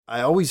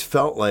I always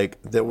felt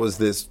like there was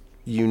this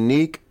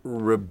unique,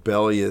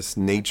 rebellious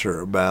nature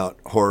about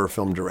horror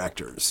film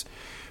directors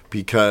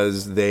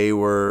because they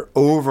were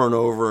over and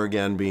over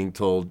again being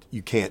told,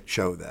 you can't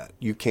show that.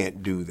 You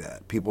can't do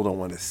that. People don't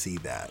want to see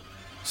that.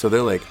 So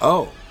they're like,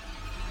 oh,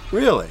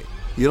 really?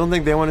 You don't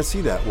think they want to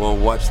see that? Well,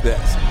 watch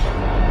this.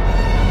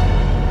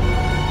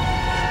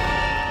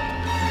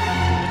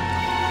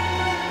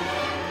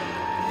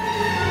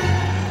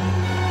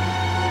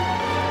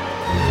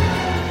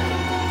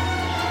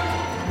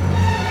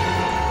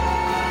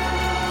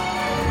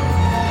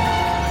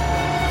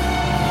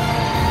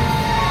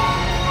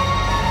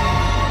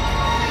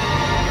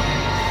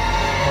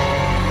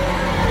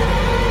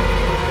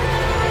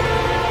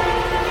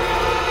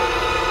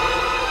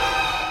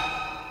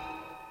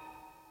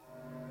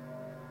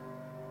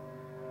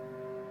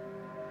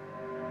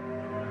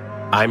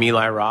 I'm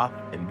Eli Roth,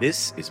 and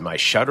this is my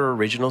Shudder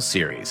original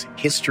series,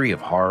 History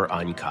of Horror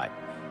Uncut.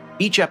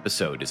 Each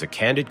episode is a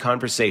candid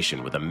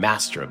conversation with a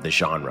master of the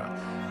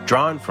genre,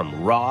 drawn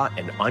from raw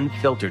and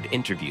unfiltered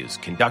interviews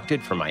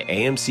conducted for my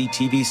AMC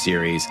TV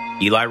series,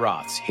 Eli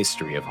Roth's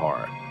History of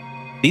Horror.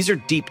 These are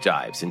deep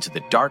dives into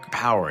the dark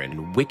power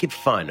and wicked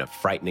fun of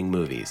frightening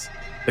movies,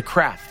 the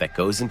craft that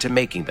goes into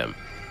making them,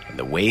 and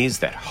the ways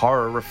that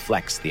horror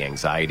reflects the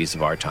anxieties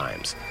of our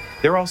times.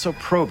 They're also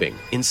probing,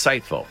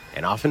 insightful,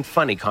 and often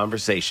funny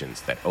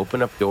conversations that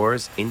open up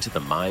doors into the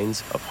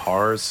minds of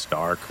horror's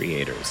star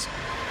creators.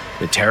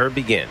 The terror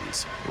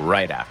begins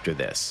right after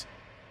this.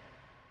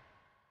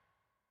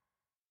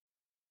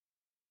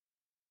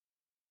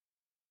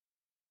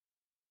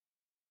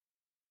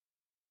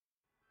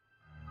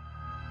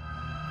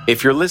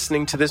 If you're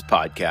listening to this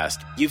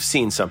podcast, you've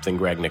seen something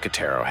Greg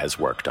Nicotero has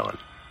worked on.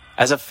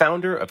 As a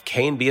founder of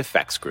K&B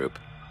Effects Group,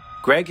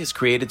 Greg has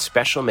created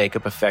special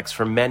makeup effects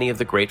for many of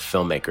the great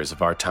filmmakers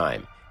of our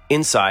time,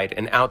 inside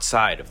and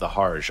outside of the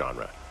horror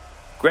genre.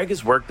 Greg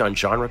has worked on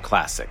genre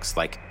classics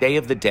like Day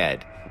of the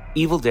Dead,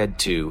 Evil Dead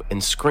 2,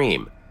 and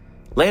Scream,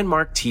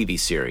 landmark TV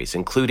series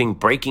including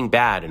Breaking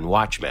Bad and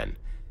Watchmen,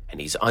 and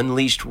he's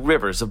unleashed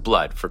rivers of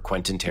blood for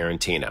Quentin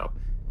Tarantino.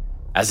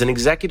 As an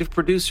executive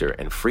producer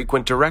and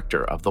frequent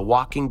director of The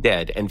Walking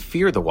Dead and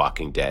Fear the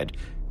Walking Dead,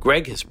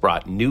 Greg has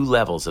brought new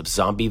levels of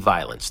zombie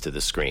violence to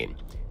the screen.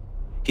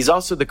 He's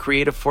also the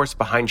creative force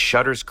behind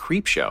Shudder's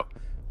Creepshow,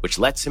 which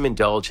lets him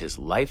indulge his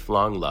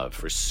lifelong love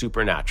for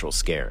supernatural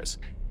scares.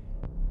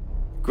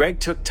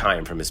 Greg took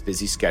time from his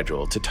busy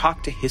schedule to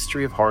talk to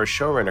History of Horror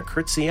showrunner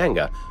Kurt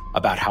Sienga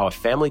about how a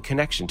family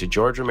connection to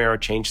George Romero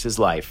changed his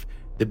life,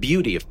 the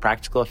beauty of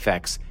practical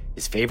effects,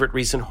 his favorite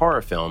recent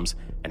horror films,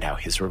 and how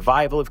his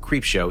revival of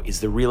Creepshow is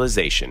the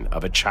realization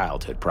of a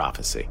childhood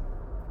prophecy.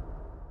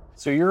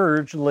 So you're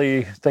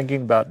originally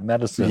thinking about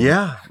medicine.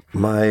 Yeah,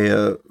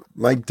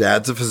 my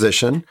dad's a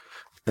physician,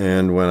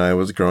 and when I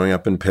was growing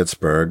up in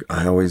Pittsburgh,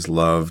 I always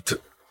loved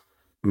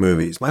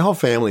movies. My whole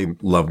family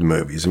loved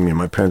movies. I mean,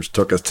 my parents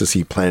took us to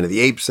see Planet of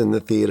the Apes in the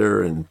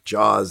theater and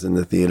Jaws in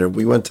the theater.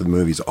 We went to the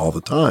movies all the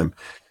time.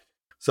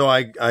 So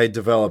I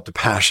developed a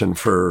passion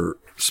for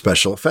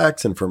special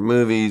effects and for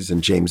movies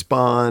and James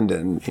Bond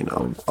and, you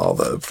know, all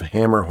the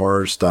Hammer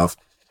horror stuff.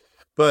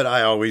 But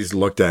I always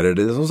looked at it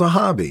as a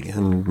hobby.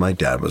 And my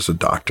dad was a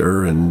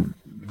doctor, and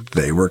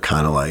they were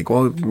kind of like,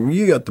 well,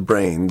 you got the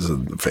brains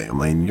of the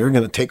family, and you're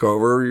going to take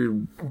over your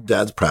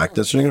dad's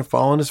practice, and you're going to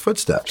follow in his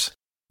footsteps.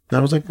 And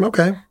I was like,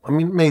 okay. I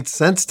mean, it made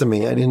sense to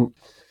me. I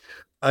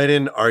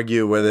didn't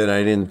argue with it.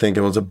 I didn't think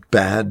it was a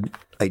bad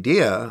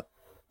idea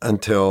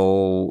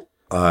until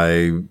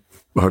I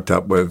hooked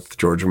up with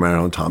George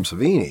Romero and Tom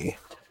Savini.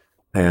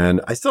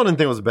 And I still didn't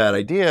think it was a bad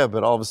idea,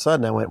 but all of a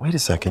sudden I went, wait a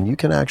second, you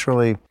can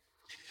actually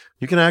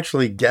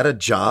get a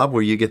job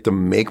where you get to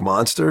make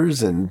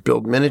monsters and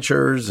build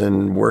miniatures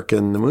and work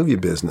in the movie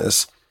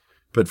business.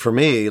 But for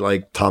me,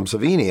 like Tom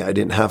Savini, I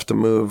didn't have to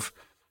move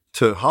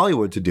to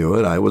Hollywood to do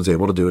it. I was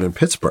able to do it in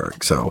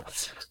Pittsburgh. So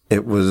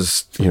it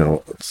was, you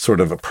know, sort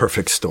of a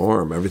perfect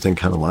storm. Everything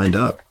kind of lined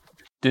up.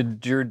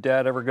 Did your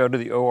dad ever go to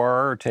the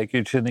OR or take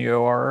you to the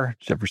OR?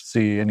 Did you ever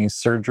see any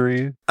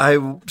surgery?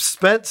 I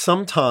spent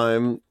some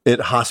time at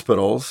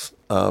hospitals.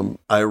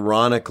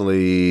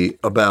 Ironically,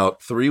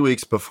 about 3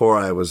 weeks before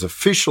I was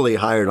officially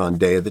hired on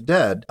Day of the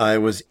Dead, I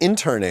was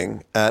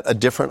interning at a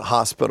different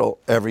hospital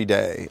every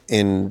day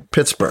in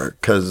Pittsburgh.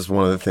 Because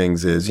one of the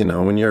things is, you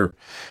know, when you're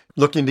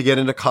looking to get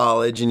into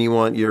college and you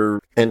want your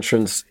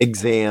entrance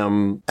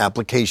exam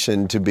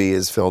application to be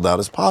as filled out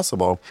as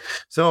possible.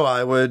 So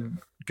I would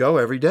go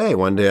every day.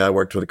 One day I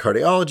worked with a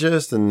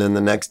cardiologist, and then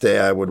the next day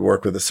I would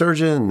work with a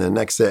surgeon, and the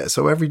next day.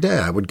 So every day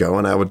I would go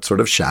and I would sort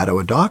of shadow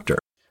a doctor.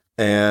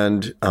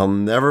 And I'll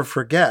never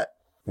forget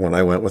when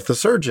I went with the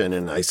surgeon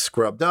and I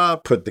scrubbed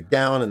up, put the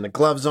gown and the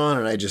gloves on,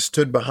 and I just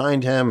stood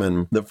behind him.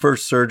 And the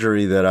first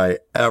surgery that I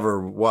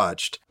ever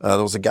watched,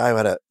 there was a guy who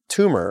had a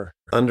tumor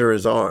under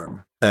his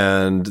arm.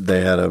 And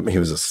he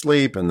was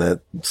asleep, and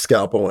that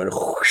scalpel went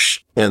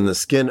whoosh and the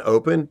skin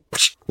opened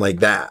like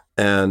that.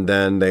 And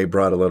then they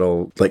brought a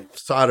little like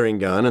soldering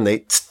gun and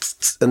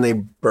they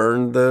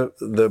burned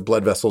the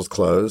blood vessels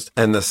closed.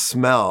 And the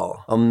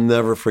smell, I'll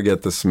never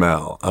forget the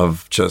smell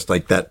of just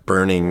like that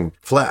burning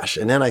flesh.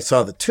 And then I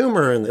saw the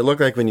tumor, and it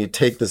looked like when you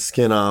take the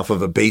skin off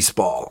of a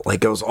baseball,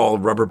 like it was all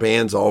rubber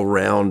bands all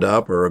round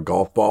up, or a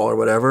golf ball or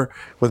whatever,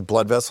 with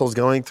blood vessels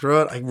going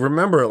through it. I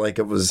remember it like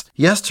it was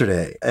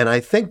yesterday. And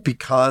I think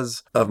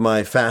because of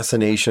my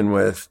fascination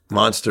with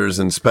monsters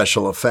and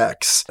special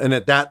effects, and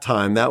at that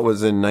time, that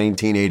was in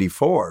 1984.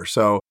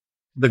 So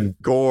the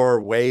gore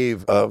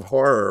wave of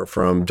horror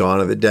from Dawn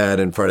of the Dead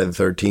and Friday the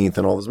 13th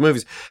and all those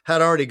movies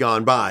had already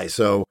gone by.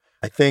 So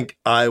I think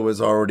I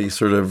was already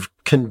sort of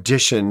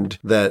conditioned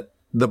that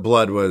the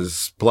blood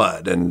was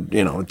blood and,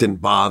 you know, it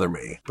didn't bother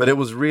me. But it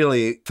was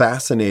really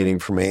fascinating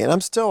for me. And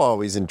I'm still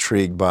always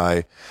intrigued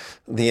by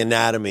the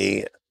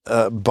anatomy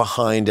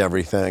behind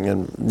everything.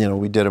 And, you know,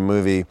 we did a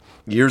movie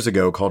years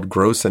ago called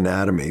Gross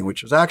Anatomy,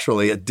 which was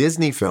actually a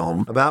Disney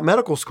film about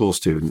medical school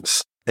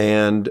students.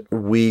 And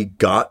we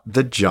got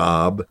the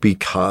job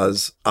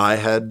because I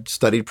had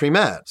studied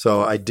pre-med.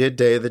 So I did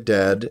Day of the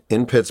Dead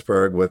in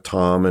Pittsburgh with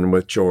Tom and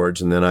with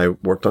George. And then I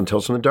worked on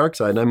Tales from the Dark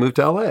Side, and I moved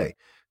to LA.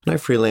 And I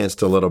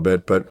freelanced a little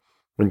bit. But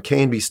when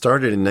K&B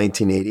started in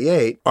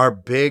 1988, our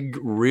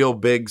real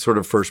big sort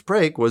of first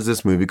break was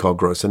this movie called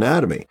Gross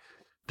Anatomy.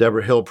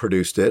 Deborah Hill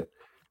produced it.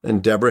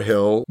 And Deborah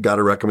Hill got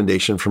a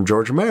recommendation from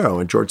George Romero.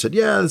 And George said,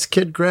 yeah, this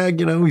kid, Greg,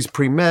 you know, he's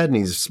pre-med and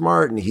he's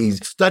smart and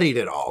he's studied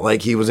it all.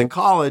 Like he was in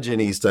college and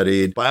he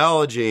studied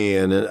biology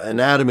and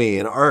anatomy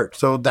and art.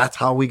 So that's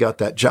how we got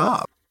that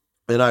job.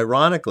 And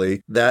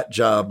ironically, that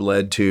job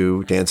led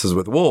to Dances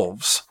with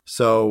Wolves.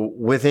 So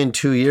within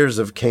 2 years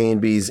of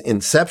K&B's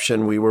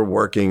inception, we were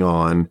working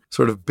on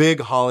sort of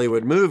big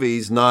Hollywood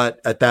movies, not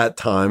at that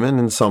time, and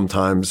then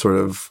sometimes sort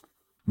of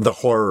the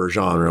horror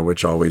genre,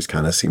 which always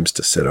kind of seems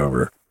to sit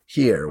over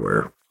here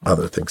where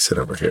other things sit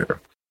over here.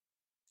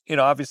 You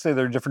know, obviously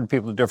there are different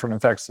people with different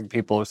effects, and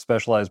people who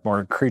specialize more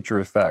in creature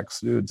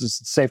effects.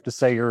 It's safe to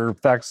say your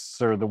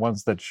effects are the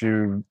ones that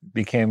you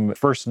became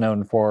first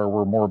known for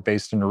were more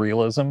based in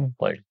realism,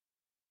 like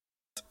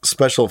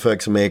special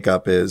effects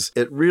makeup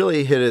it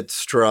really hit its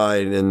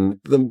stride in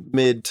the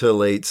mid to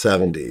late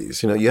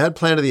 70s. You know, you had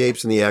Planet of the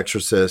Apes and The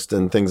Exorcist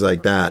and things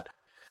like that.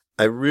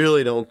 I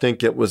really don't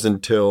think it was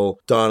until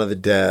Dawn of the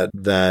Dead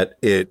that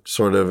it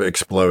sort of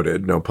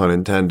exploded, no pun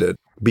intended.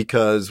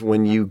 Because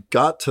when you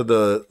got to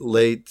the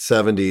late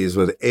 70s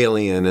with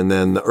Alien and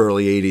then the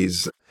early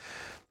 80s,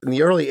 in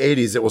the early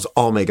 80s, it was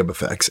all makeup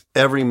effects.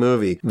 Every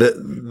movie.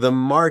 The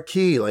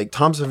marquee, like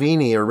Tom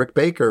Savini or Rick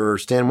Baker or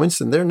Stan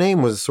Winston, their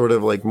name was sort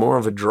of like more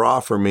of a draw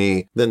for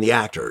me than the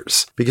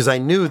actors. Because I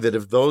knew that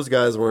if those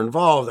guys were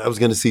involved, I was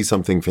going to see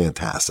something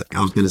fantastic.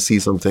 I was going to see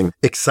something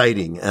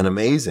exciting and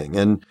amazing.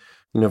 And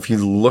you know, if you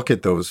look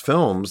at those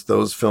films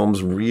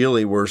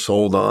really were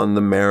sold on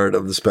the merit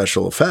of the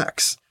special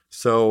effects.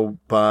 So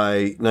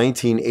by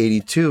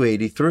 1982,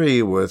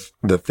 83, with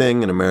The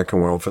Thing and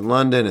American Werewolf in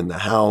London and The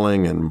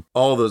Howling and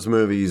all those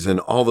movies and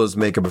all those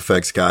makeup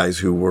effects guys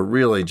who were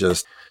really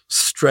just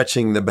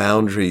stretching the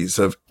boundaries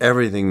of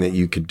everything that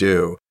you could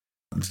do,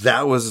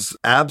 that was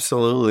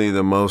absolutely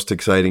the most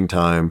exciting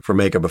time for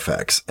makeup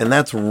effects. And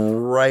that's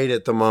right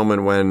at the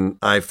moment when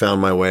I found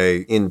my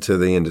way into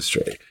the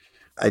industry.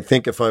 I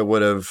think if I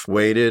would have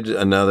waited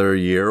another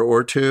year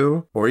or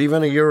two, or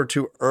even a year or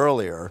two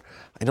earlier,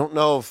 I don't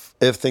know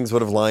if things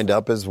would have lined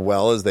up as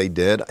well as they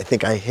did. I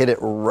think I hit it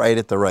right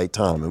at the right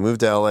time. I moved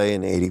to LA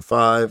in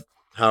 85.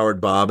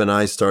 Howard, Bob, and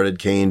I started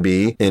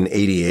K&B in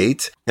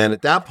 88. And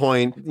at that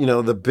point, you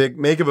know, the big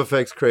makeup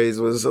effects craze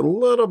was a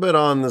little bit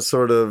on the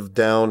sort of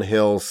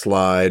downhill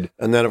slide.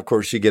 And then, of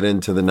course, you get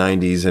into the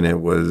 90s and it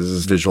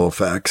was visual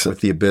effects with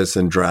The Abyss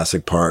and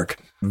Jurassic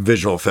Park.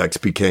 Visual effects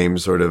became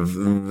sort of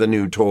the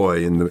new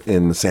toy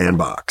in the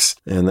sandbox.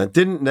 And that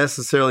didn't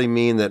necessarily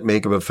mean that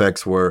makeup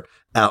effects were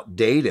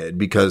outdated,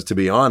 because to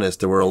be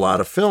honest, there were a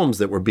lot of films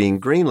that were being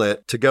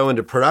greenlit to go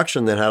into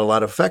production that had a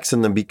lot of effects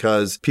in them,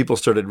 because people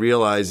started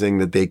realizing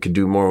that they could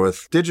do more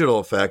with digital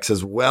effects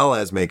as well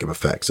as makeup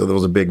effects. So there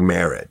was a big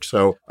marriage.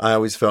 So I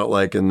always felt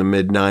like in the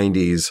mid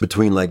 90s,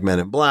 between like Men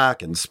in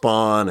Black and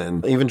Spawn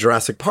and even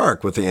Jurassic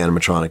Park with the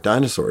animatronic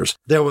dinosaurs,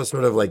 there was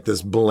sort of like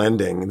this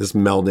blending, this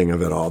melding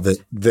of it all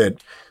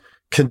that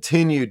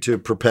continued to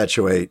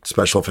perpetuate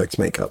special effects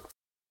makeup.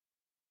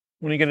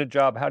 When you get a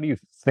job, how do you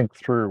think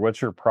through,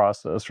 what's your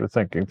process for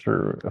thinking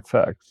through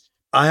effects?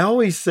 I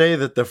always say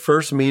that the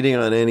first meeting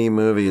on any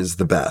movie is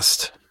the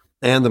best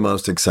and the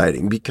most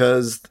exciting,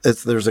 because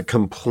there's a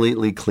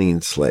completely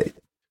clean slate.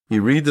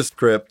 You read the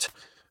script,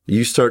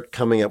 you start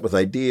coming up with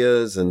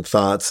ideas and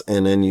thoughts,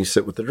 and then you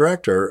sit with the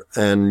director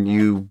and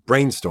you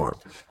brainstorm.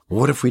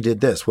 What if we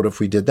did this? What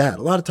if we did that?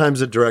 A lot of times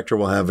the director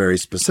will have very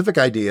specific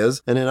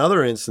ideas, and in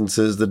other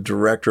instances, the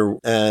director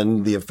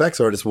and the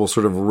effects artist will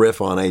sort of riff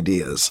on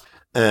ideas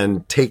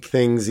and take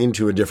things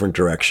into a different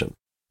direction.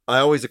 I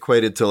always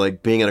equate it to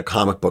like being in a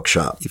comic book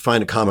shop. You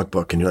find a comic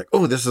book and you're like,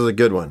 oh, this is a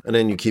good one. And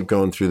then you keep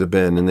going through the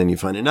bin and then you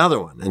find another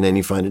one and then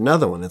you find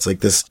another one. It's like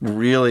this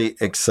really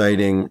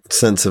exciting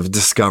sense of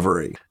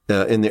discovery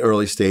in the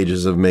early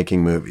stages of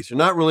making movies. You're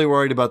not really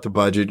worried about the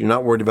budget. You're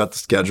not worried about the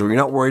schedule. You're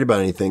not worried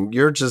about anything.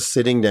 You're just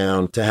sitting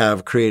down to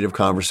have creative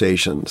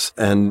conversations.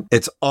 And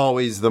it's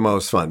always the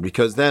most fun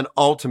because then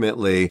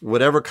ultimately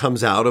whatever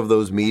comes out of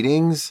those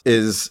meetings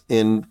is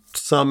in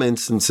some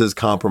instances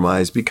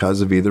compromised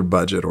because of either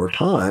budget or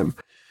time.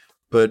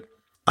 But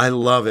I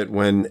love it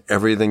when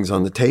everything's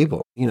on the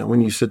table. You know,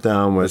 when you sit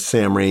down with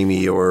Sam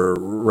Raimi or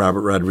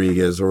Robert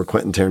Rodriguez or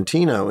Quentin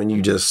Tarantino and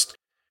you just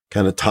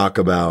kind of talk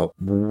about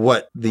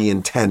what the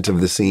intent of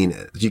the scene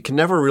is. You can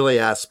never really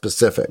ask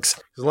specifics.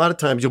 Because a lot of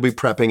times you'll be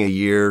prepping a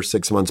year,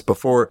 6 months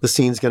before the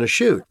scene's going to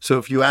shoot. So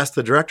if you ask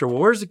the director, well,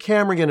 where's the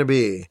camera going to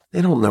be?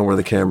 They don't know where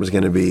the camera's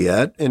going to be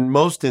yet. In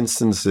most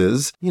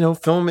instances, you know,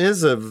 film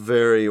is a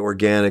very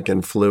organic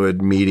and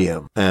fluid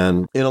medium.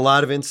 And in a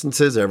lot of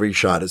instances, every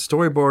shot is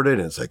storyboarded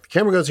and it's like the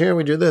camera goes here and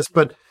we do this.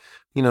 But,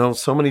 you know,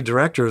 so many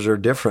directors are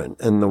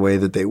different in the way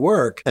that they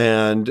work.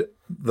 And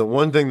the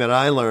one thing that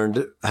I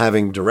learned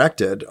having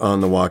directed on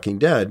The Walking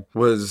Dead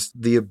was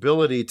the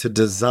ability to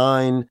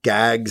design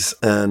gags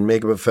and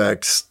makeup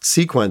effects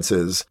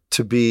sequences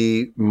to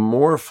be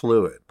more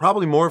fluid,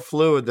 probably more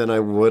fluid than I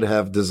would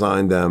have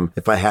designed them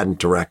if I hadn't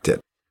directed.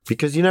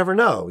 Because you never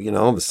know, you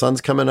know, the sun's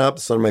coming up,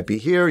 the sun might be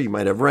here, you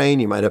might have rain,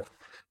 you might have,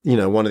 you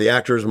know, one of the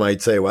actors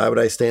might say, why would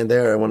I stand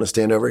there? I want to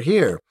stand over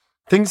here.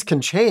 Things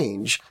can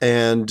change,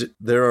 and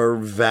there are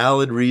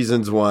valid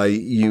reasons why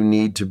you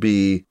need to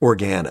be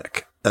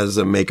organic as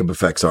a makeup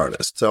effects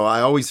artist. So I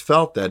always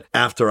felt that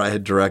after I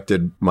had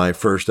directed my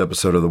first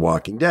episode of The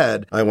Walking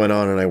Dead, I went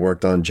on and I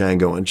worked on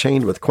Django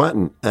Unchained with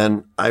Quentin.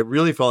 And I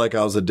really felt like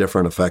I was a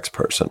different effects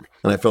person.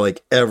 And I feel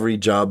like every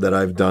job that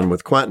I've done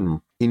with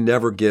Quentin, he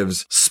never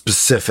gives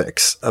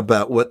specifics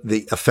about what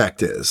the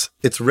effect is.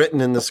 It's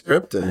written in the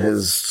script, and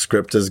his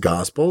script is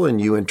gospel,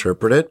 and you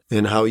interpret it,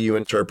 and how you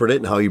interpret it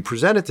and how you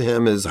present it to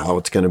him is how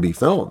it's going to be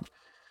filmed.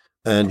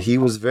 And he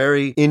was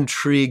very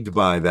intrigued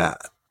by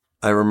that.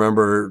 I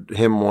remember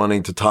him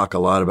wanting to talk a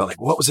lot about, like,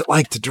 what was it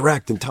like to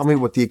direct and tell me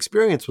what the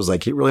experience was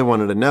like. He really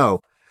wanted to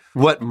know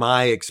what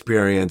my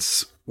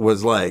experience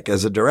was like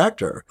as a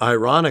director.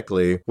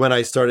 Ironically, when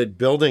I started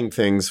building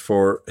things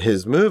for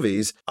his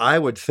movies, I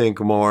would think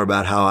more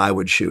about how I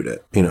would shoot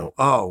it. You know,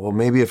 oh, well,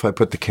 maybe if I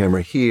put the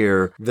camera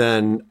here,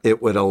 then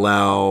it would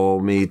allow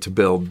me to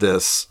build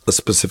this a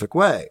specific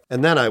way.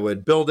 And then I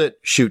would build it,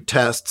 shoot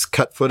tests,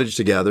 cut footage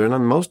together. And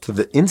on most of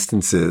the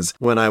instances,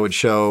 when I would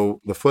show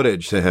the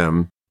footage to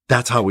him,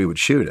 that's how we would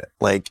shoot it.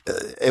 Like,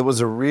 it was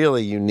a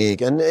really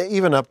unique, and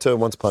even up to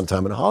Once Upon a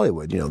Time in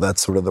Hollywood, you know,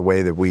 that's sort of the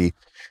way that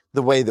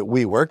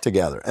we work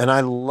together. And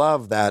I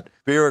love that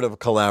spirit of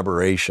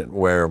collaboration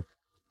where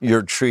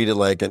you're treated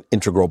like an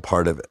integral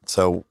part of it.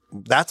 So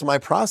that's my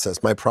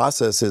process. My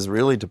process is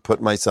really to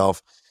put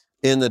myself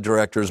in the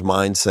director's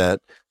mindset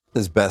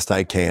as best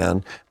I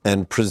can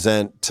and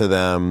present to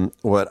them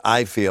what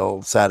I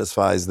feel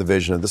satisfies the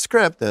vision of the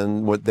script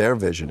and what their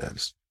vision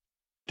is.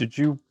 Did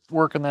you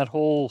work in that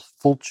whole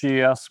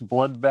Fulci-esque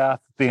bloodbath at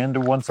the end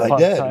of Once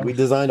Upon I a Time? did. We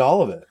designed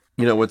all of it.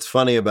 You know, what's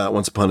funny about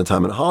Once Upon a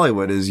Time in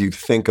Hollywood is you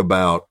think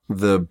about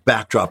the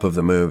backdrop of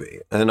the movie.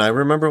 And I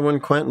remember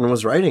when Quentin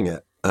was writing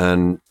it,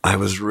 and I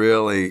was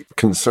really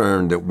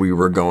concerned that we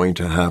were going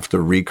to have to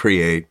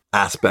recreate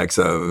aspects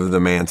of the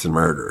Manson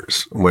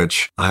murders,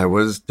 which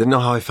didn't know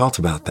how I felt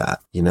about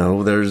that. You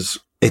know,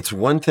 it's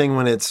one thing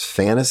when it's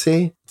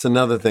fantasy. It's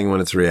another thing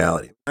when it's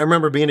reality. I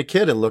remember being a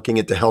kid and looking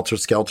at the Helter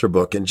Skelter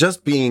book and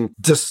just being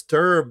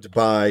disturbed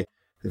by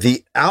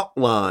the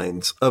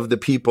outlines of the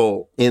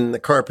people in the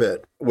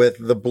carpet with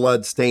the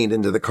blood stained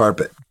into the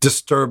carpet.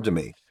 Disturbed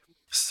me.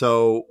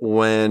 So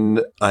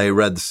when I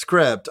read the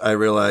script, I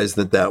realized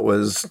that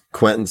was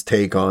Quentin's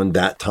take on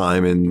that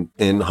time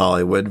in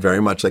Hollywood,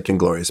 very much like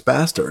Inglourious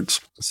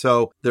Bastards.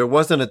 So there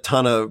wasn't a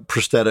ton of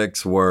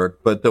prosthetics work,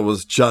 but there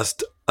was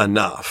just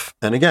enough.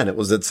 And again, it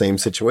was that same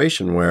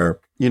situation where,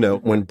 you know,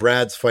 when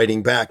Brad's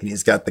fighting back and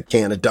he's got the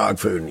can of dog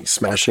food and he's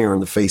smashing her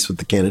in the face with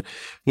the can,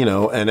 you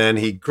know, and then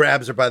he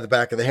grabs her by the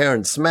back of the hair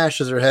and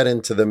smashes her head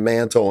into the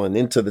mantle and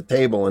into the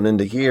table and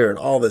into here and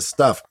all this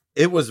stuff.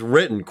 It was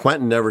written.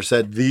 Quentin never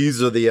said,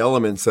 these are the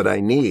elements that I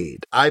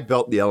need. I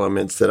built the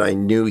elements that I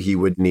knew he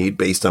would need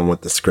based on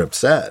what the script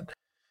said.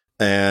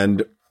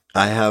 And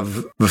I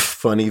have a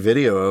funny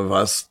video of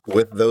us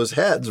with those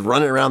heads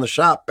running around the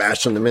shop,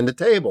 bashing them into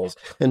tables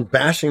and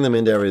bashing them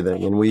into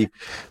everything. And we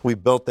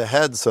built the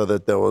head so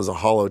that there was a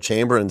hollow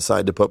chamber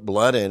inside to put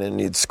blood in,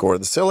 and you'd score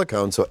the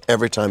silicone. So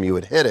every time you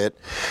would hit it,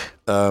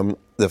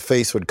 the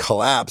face would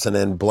collapse and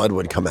then blood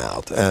would come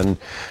out. And,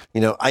 you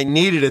know, I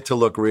needed it to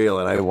look real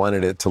and I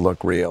wanted it to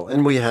look real.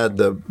 And we had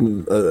an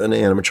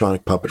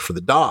animatronic puppet for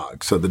the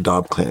dog. So the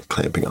dog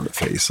clamping on the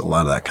face, a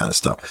lot of that kind of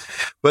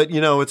stuff. But, you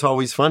know, it's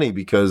always funny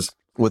because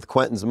with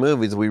Quentin's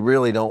movies, we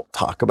really don't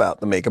talk about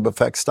the makeup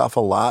effects stuff a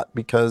lot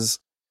because,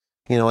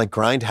 you know, like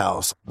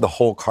Grindhouse, the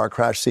whole car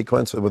crash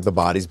sequence with the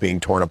bodies being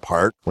torn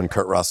apart when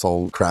Kurt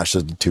Russell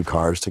crashes the two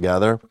cars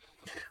together.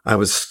 I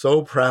was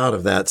so proud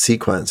of that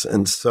sequence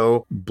and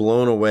so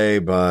blown away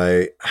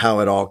by how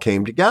it all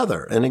came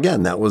together. And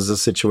again, that was a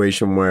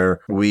situation where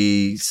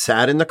we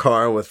sat in the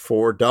car with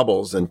 4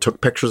 doubles and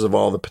took pictures of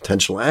all the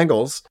potential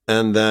angles.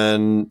 And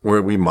then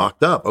where we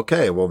mocked up,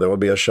 okay, well, there would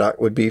be a shot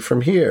would be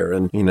from here.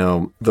 And,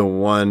 the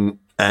one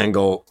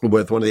angle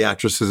with one of the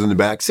actresses in the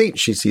back seat,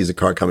 she sees a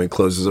car coming,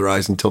 closes her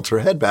eyes and tilts her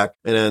head back.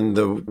 And then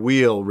the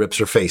wheel rips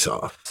her face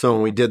off. So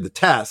when we did the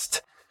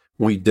test,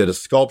 we did a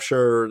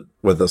sculpture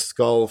with a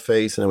skull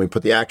face, and then we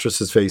put the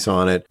actress's face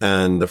on it.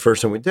 And the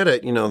first time we did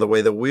it, the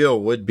way the wheel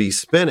would be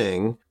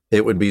spinning,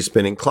 it would be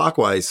spinning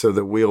clockwise, so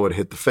the wheel would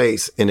hit the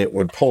face and it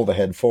would pull the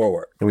head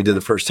forward. And we did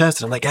the first test,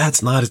 and I'm like,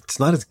 it's not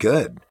as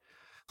good.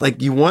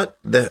 Like, you want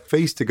the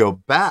face to go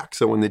back,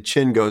 so when the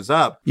chin goes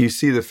up, you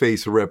see the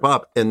face rip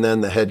up, and then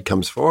the head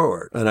comes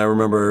forward. And I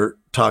remember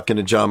talking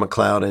to John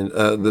McLeod,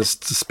 and this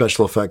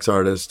special effects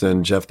artist,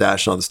 and Jeff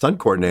Dashnell, the stunt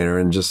coordinator,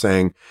 and just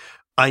saying,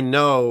 I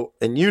know,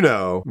 and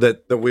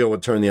that the wheel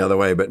would turn the other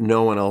way, but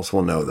no one else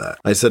will know that.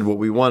 I said, what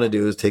we want to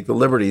do is take the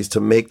liberties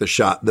to make the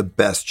shot the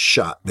best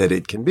shot that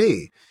it can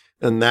be.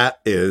 And that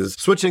is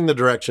switching the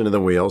direction of the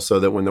wheel so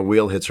that when the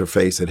wheel hits her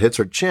face, it hits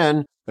her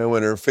chin. And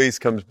when her face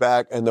comes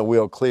back and the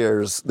wheel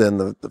clears, then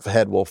the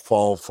head will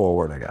fall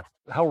forward again.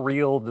 How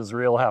real does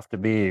real have to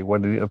be,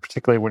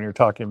 particularly when you're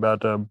talking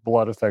about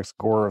blood effects,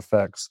 gore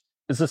effects?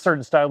 Is a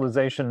certain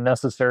stylization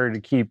necessary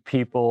to keep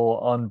people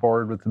on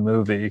board with the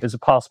movie? Is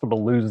it possible to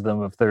lose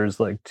them if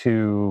there's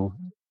too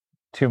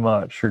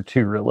much or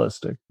too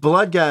realistic?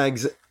 Blood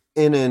gags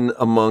in and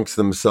amongst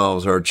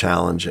themselves are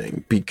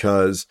challenging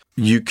because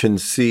you can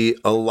see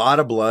a lot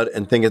of blood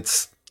and think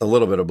it's a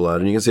little bit of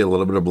blood, and you can see a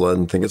little bit of blood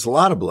and think it's a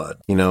lot of blood.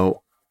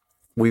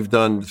 We've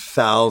done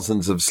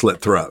thousands of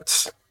slit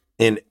throats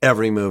in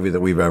every movie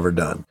that we've ever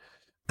done.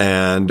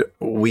 And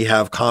we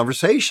have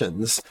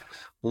conversations.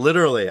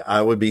 Literally,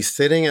 I would be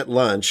sitting at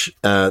lunch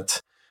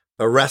at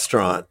a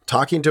restaurant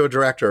talking to a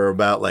director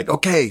about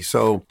okay,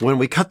 so when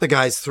we cut the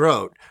guy's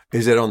throat,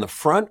 is it on the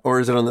front or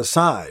is it on the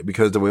side?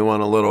 Because do we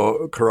want a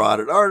little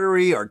carotid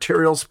artery,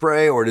 arterial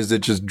spray, or does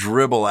it just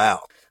dribble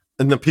out?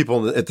 And the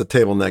people at the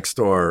table next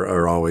door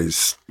are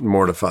always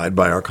mortified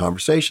by our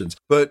conversations.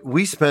 But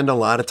we spend a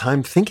lot of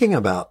time thinking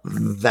about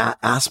that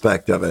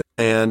aspect of it.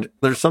 And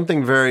there's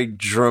something very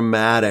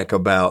dramatic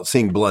about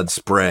seeing blood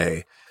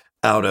spray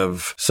out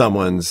of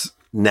someone's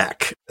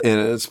neck in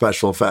a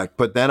special effect.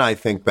 But then I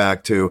think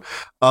back to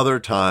other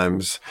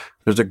times.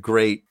 There's a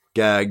great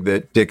gag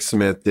that Dick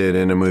Smith did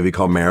in a movie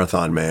called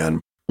Marathon Man,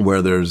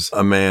 where there's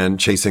a man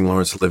chasing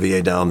Laurence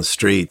Olivier down the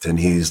street and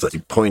he's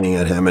pointing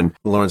at him, and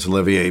Laurence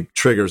Olivier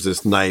triggers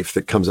this knife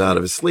that comes out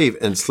of his sleeve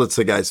and slits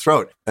the guy's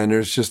throat. And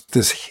there's just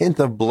this hint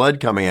of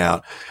blood coming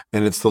out,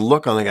 and it's the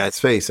look on the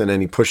guy's face, and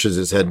then he pushes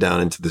his head down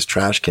into this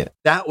trash can.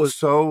 That was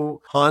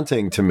so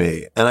haunting to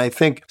me. And I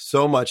think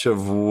so much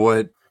of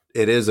what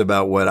it is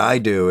about what I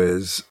do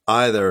is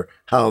either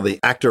how the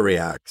actor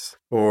reacts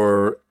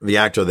or the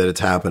actor that it's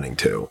happening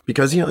to.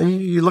 Because,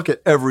 you look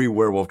at every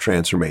werewolf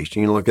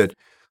transformation, you look at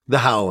The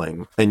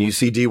Howling, and you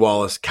see Dee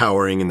Wallace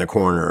cowering in the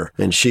corner,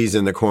 and she's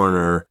in the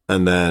corner,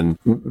 and then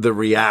the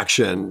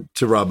reaction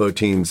to Rob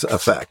Bottin's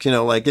effect,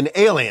 like in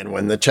Alien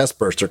when the chest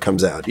burster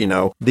comes out,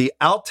 the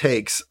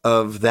outtakes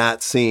of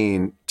that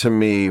scene to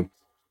me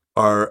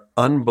are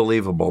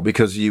unbelievable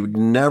because you'd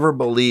never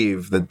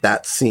believe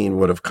that scene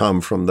would have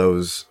come from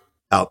those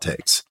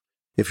outtakes.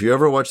 If you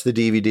ever watch the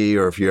DVD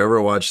or if you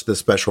ever watch the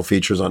special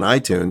features on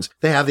iTunes,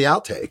 they have the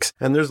outtakes.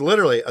 And there's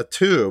literally a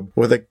tube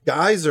with a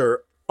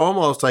geyser,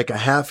 almost like a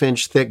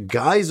half-inch thick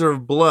geyser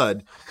of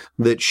blood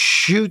that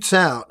shoots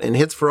out and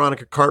hits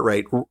Veronica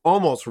Cartwright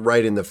almost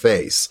right in the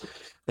face.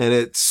 And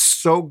it's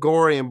so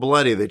gory and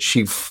bloody that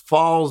she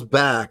falls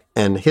back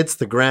and hits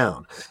the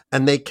ground.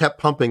 And they kept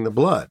pumping the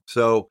blood.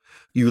 So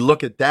you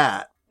look at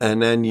that,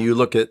 and then you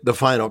look at the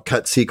final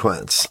cut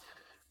sequence.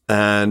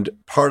 And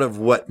part of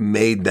what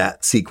made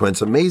that sequence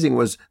amazing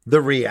was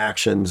the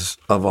reactions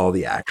of all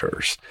the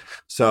actors.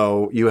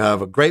 So you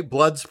have a great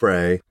blood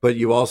spray, but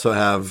you also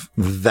have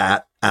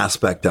that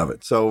aspect of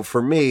it. So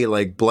for me,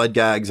 blood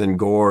gags and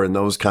gore and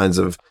those kinds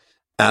of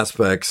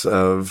aspects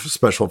of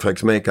special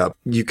effects makeup,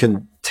 you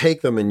can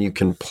take them and you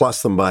can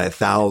plus them by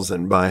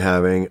 1,000 by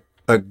having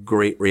a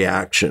great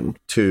reaction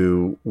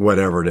to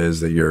whatever it is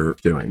that you're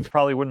doing.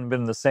 Probably wouldn't have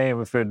been the same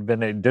if it had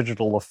been a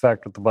digital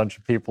effect with a bunch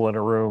of people in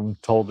a room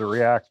told to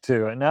react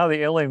to. And now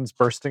the alien's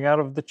bursting out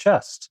of the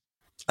chest.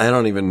 I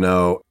don't even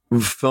know.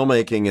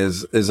 Filmmaking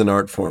is an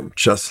art form,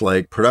 just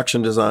like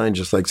production design,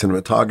 just like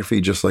cinematography,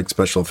 just like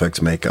special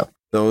effects makeup.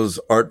 Those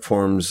art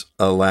forms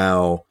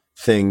allow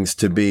things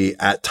to be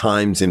at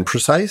times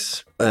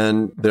imprecise.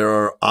 And there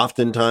are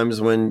often times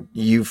when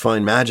you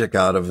find magic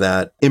out of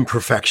that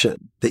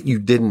imperfection that you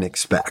didn't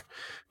expect.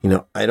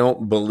 I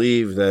don't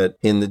believe that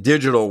in the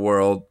digital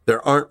world,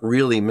 there aren't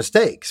really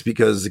mistakes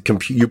because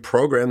you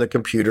program the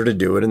computer to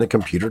do it and the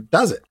computer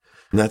does it.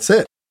 And that's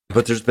it.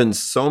 But there's been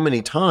so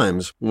many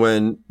times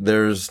when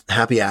there's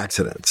happy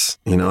accidents.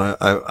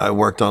 I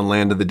worked on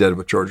Land of the Dead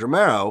with George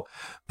Romero,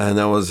 and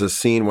there was a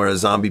scene where a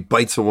zombie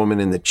bites a woman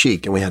in the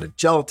cheek, and we had a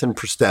gelatin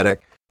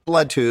prosthetic,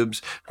 blood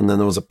tubes, and then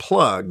there was a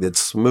plug that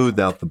smoothed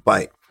out the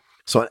bite.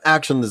 So in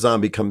action, the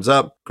zombie comes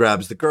up,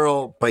 grabs the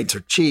girl, bites her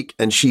cheek,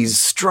 and she's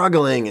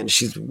struggling, and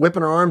she's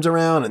whipping her arms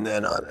around, and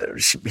then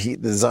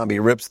the zombie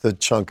rips the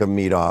chunk of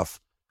meat off,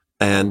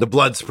 and the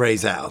blood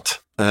sprays out.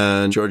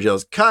 And George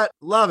yells, "Cut,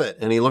 love it."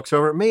 And he looks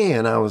over at me,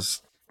 and I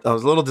was a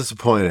little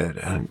disappointed.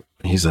 And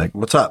he's like,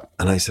 "What's up?"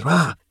 And I said,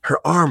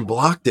 her arm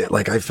blocked it.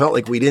 Like I felt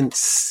like we didn't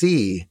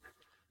see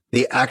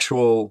the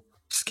actual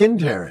skin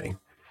tearing.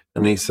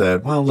 And he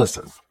said, "Well,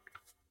 listen,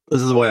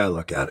 this is the way I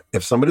look at it.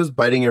 If somebody was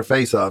biting your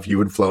face off, you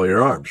would flail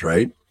your arms,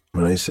 right?"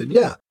 And I said,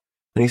 "Yeah."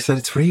 And he said,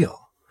 "It's real.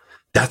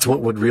 That's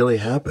what would really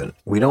happen.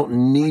 We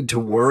don't need to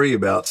worry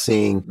about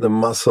seeing the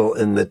muscle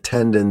and the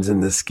tendons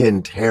and the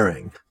skin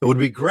tearing. It would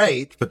be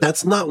great, but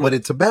that's not what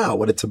it's about.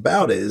 What it's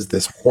about is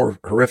this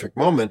horrific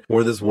moment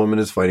where this woman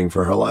is fighting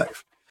for her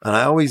life." And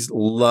I always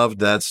loved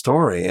that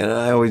story. And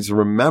I always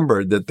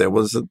remembered that there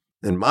was,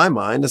 in my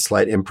mind, a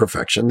slight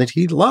imperfection that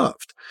he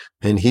loved.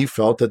 And he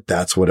felt that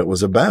that's what it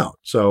was about.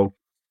 So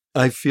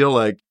I feel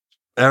like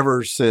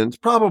ever since,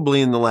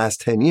 probably in the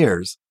last 10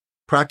 years,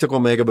 practical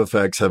makeup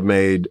effects have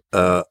made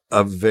a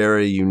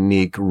very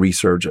unique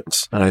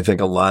resurgence. And I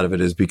think a lot of it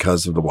is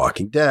because of The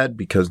Walking Dead,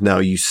 because now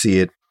you see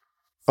it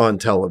on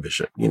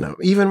television.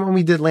 Even when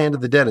we did Land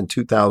of the Dead in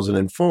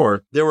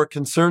 2004, there were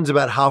concerns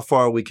about how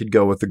far we could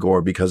go with the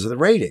gore because of the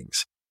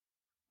ratings.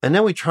 And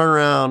then we turn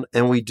around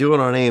and we do it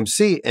on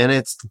AMC, and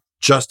it's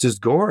just as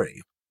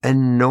gory.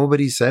 And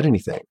nobody said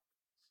anything.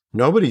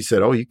 Nobody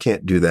said, "Oh, you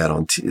can't do that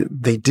on TV."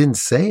 They didn't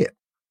say it.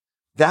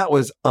 That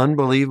was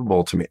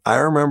unbelievable to me. I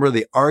remember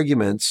the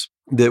arguments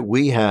that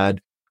we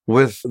had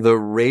with the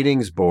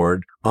ratings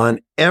board on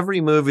every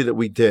movie that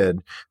we did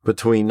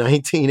between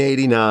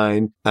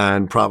 1989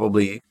 and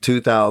probably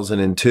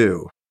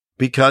 2002,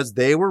 because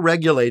they were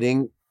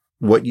regulating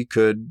what you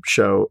could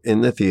show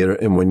in the theater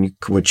and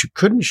what you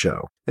couldn't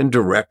show. And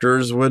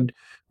directors would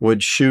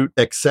shoot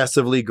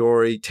excessively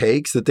gory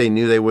takes that they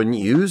knew they wouldn't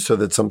use, so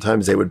that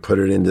sometimes they would put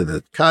it into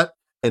the cut.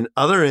 In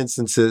other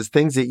instances,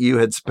 things that you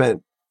had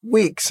spent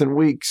weeks and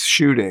weeks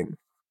shooting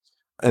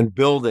and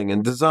building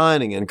and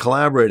designing and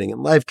collaborating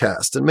and live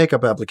cast and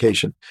makeup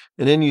application.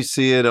 And then you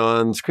see it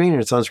on screen, and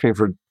it's on screen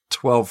for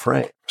 12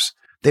 frames.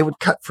 They would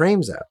cut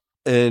frames out.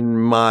 In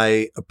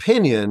my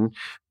opinion,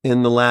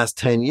 in the last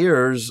 10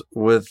 years,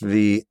 with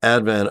the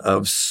advent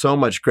of so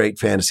much great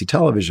fantasy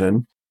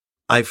television,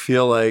 I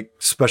feel like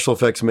special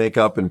effects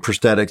makeup and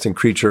prosthetics and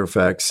creature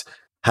effects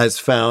has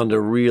found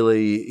a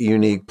really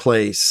unique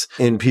place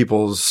in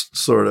people's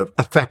sort of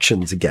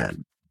affections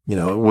again.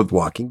 With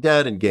Walking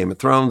Dead and Game of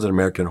Thrones and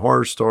American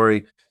Horror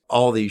Story,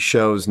 all these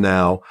shows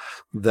now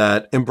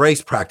that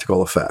embrace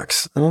practical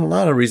effects. And a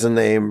lot of reason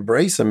they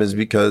embrace them is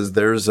because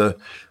there's a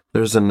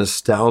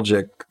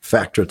nostalgic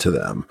factor to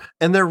them,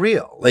 and they're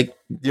real. Like,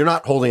 you're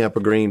not holding up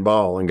a green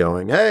ball and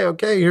going, "Hey,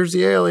 okay, here's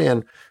the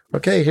alien.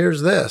 Okay,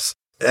 here's this."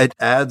 It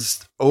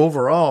adds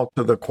overall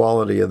to the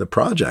quality of the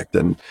project.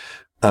 And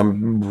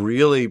I'm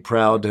really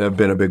proud to have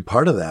been a big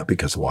part of that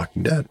because of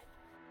Walking Dead.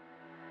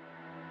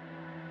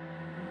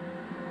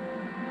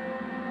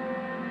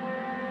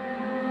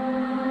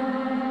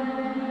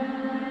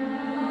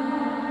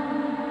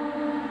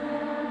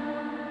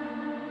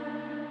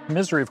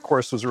 Misery, of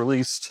course, was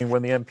released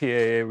when the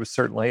MPAA was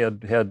certainly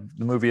had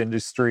the movie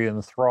industry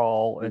in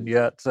thrall, and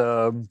yet,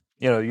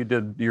 you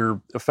did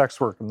your effects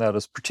work, and that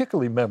is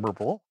particularly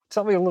memorable.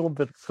 Tell me a little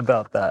bit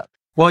about that.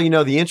 Well,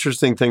 the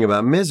interesting thing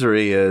about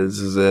Misery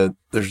is that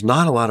there's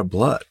not a lot of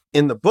blood.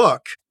 In the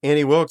book,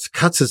 Annie Wilkes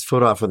cuts his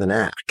foot off with an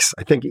axe.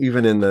 I think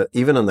even on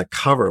the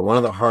cover, one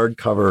of the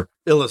hardcover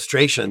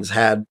illustrations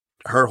had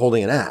her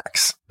holding an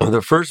axe.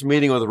 The first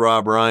meeting with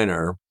Rob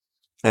Reiner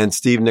and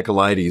Steve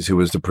Nicolaides, who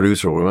was the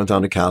producer, we went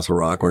down to Castle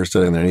Rock. We were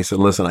sitting there, and he said,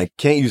 "Listen, I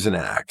can't use an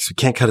axe. We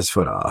can't cut his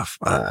foot off.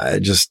 I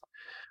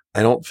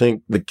don't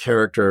think the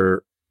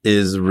character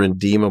is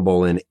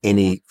redeemable in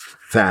any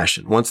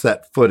fashion. Once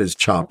that foot is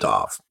chopped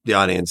off, the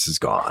audience is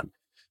gone."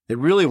 It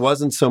really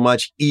wasn't so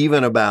much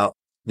even about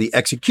the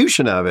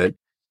execution of it.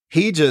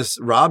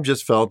 Rob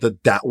just felt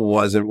that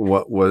wasn't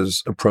what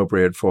was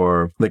appropriate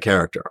for the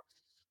character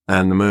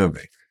and the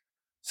movie.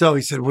 So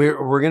he said,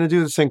 we're going to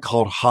do this thing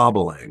called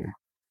hobbling.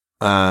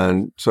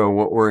 And so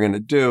what we're going to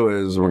do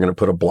is we're going to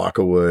put a block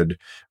of wood,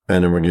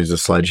 and then we're going to use a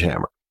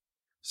sledgehammer.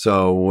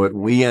 So what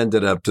we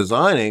ended up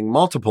designing,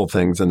 multiple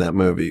things in that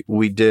movie.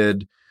 We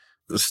did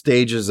the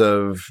stages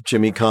of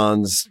Jimmy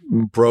Cahn's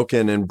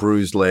broken and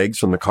bruised legs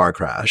from the car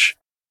crash.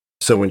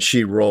 So when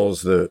she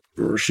rolls the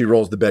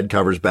bed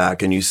covers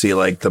back, and you see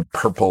like the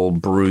purple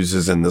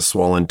bruises and the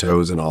swollen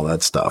toes and all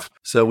that stuff.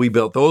 So we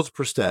built those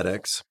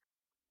prosthetics.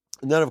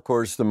 And then, of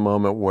course, the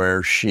moment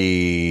where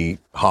she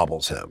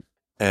hobbles him.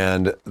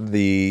 And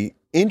the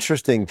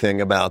interesting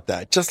thing about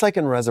that, just like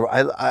in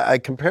Reservoir, I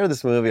compare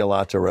this movie a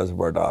lot to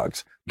Reservoir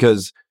Dogs,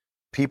 because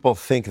people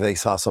think they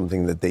saw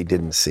something that they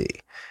didn't see.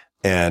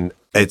 And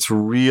it's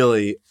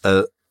really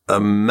a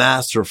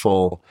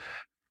masterful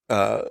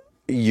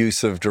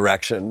use of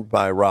direction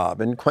by Rob.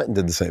 And Quentin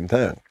did the same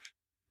thing,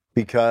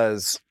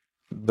 because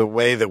the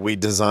way that we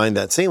designed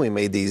that scene, we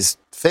made these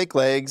fake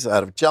legs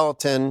out of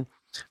gelatin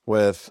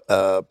with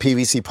a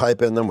PVC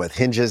pipe in them with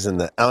hinges in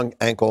the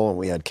ankle, and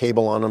we had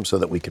cable on them so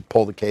that we could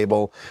pull the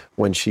cable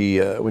when she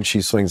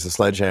swings the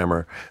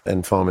sledgehammer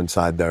and foam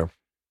inside there.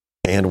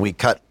 And we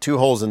cut 2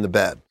 holes in the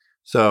bed.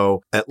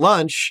 So at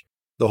lunch,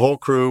 the whole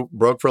crew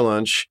broke for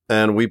lunch,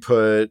 and we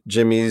put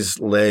Jimmy's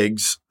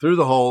legs through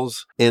the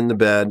holes in the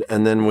bed,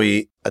 and then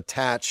we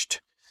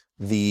attached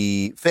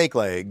the fake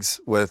legs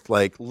with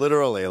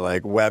literally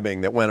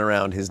webbing that went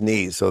around his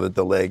knees so that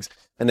the legs,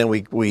 and then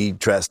we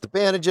dressed the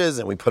bandages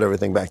and we put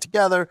everything back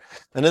together.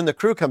 And then the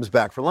crew comes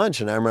back for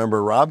lunch, and I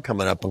remember Rob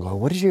coming up and going,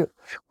 what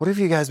have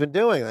you guys been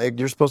doing?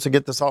 You're supposed to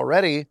get this all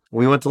ready.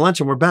 We went to lunch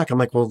and we're back. I'm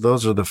like, well,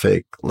 those are the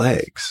fake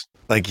legs.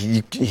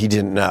 He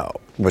didn't know,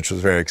 which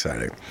was very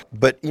exciting.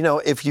 But,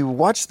 if you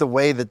watch the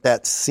way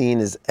that scene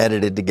is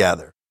edited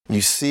together, you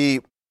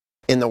see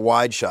in the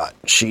wide shot,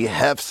 she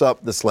hefts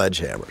up the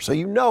sledgehammer. So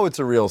it's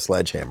a real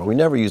sledgehammer. We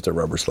never used a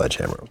rubber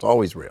sledgehammer. It was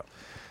always real.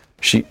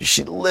 She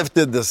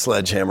lifted the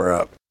sledgehammer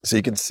up. So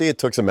you can see it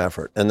took some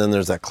effort. And then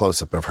there's that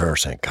close-up of her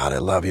saying, God, I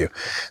love you.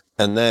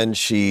 And then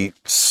she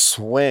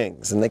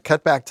swings, and they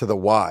cut back to the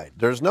wide.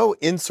 There's no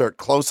insert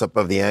close-up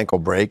of the ankle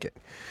breaking.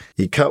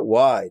 He cut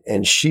wide,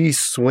 and she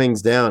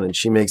swings down, and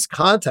she makes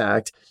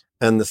contact,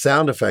 and the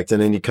sound effect,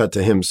 and then you cut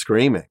to him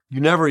screaming. You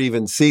never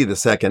even see the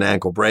second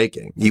ankle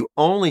breaking. You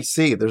only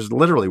see, there's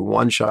literally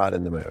one shot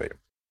in the movie.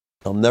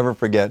 I'll never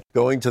forget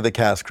going to the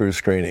cast crew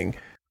screening.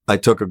 I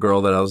took a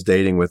girl that I was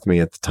dating with me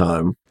at the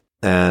time,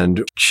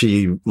 and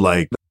she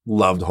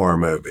loved horror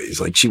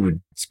movies. She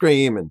would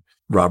scream, and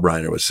Rob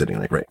Reiner was sitting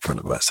right in front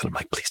of us, and I'm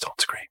like, please don't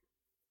scream.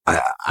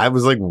 I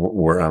was I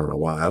don't know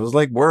why. I was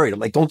worried. I'm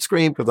like, don't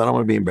scream because I don't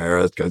want to be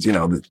embarrassed because,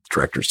 the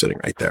director's sitting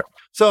right there.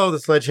 So the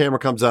sledgehammer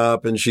comes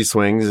up and she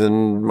swings,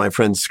 and my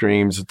friend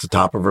screams at the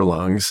top of her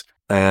lungs.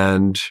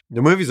 And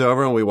the movie's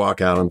over and we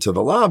walk out into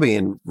the lobby,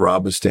 and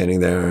Rob was standing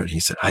there, and he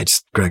said,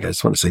 Greg, I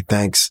just want to say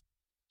thanks.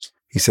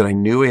 He said, I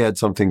knew we had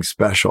something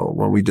special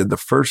when we did the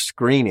first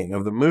screening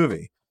of the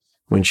movie.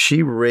 When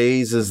she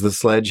raises the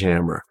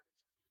sledgehammer,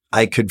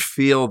 I could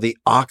feel the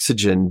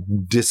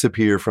oxygen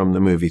disappear from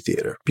the movie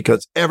theater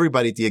because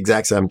everybody at the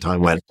exact same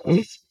time went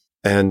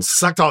and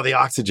sucked all the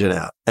oxygen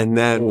out. And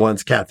then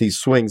once Kathy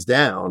swings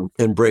down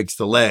and breaks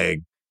the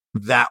leg,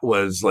 that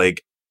was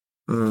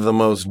the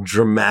most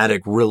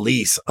dramatic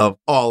release of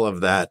all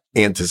of that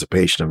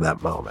anticipation of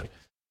that moment.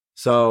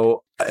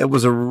 So it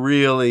was a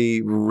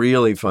really,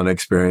 really fun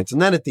experience.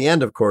 And then at the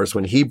end, of course,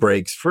 when he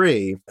breaks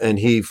free and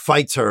he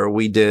fights her,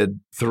 we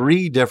did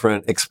 3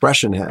 different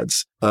expression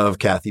heads of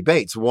Kathy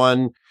Bates.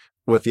 One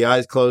with the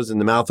eyes closed and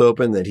the mouth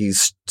open, that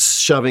he's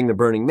shoving the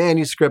burning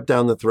manuscript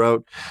down the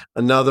throat.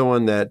 Another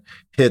one that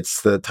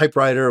hits the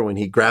typewriter when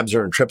he grabs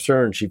her and trips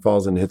her and she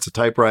falls and hits a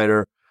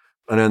typewriter.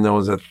 And then there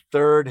was a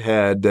third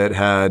head that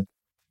had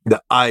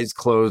the eyes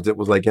closed. It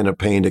was in a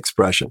pained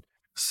expression.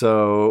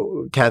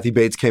 So Kathy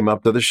Bates came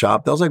up to the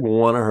shop. That was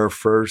one of her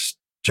first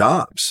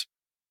jobs.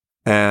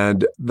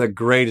 And the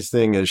greatest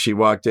thing is she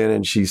walked in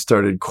and she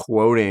started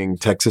quoting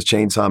Texas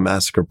Chainsaw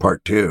Massacre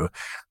Part 2.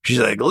 She's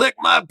like, lick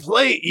my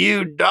plate,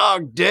 you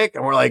dog dick.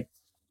 And we're like,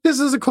 this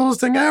is the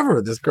coolest thing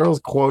ever. This girl's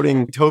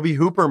quoting Tobe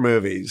Hooper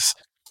movies.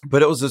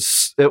 But it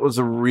was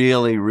a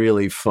really,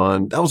 really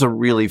fun. That was a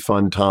really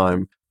fun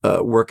time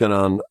working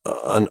on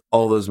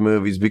all those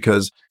movies,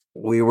 because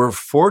we were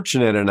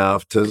fortunate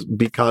enough to,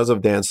 because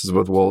of Dances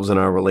with Wolves and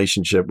our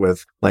relationship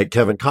with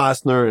Kevin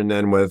Costner and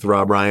then with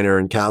Rob Reiner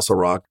and Castle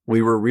Rock,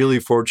 we were really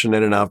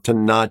fortunate enough to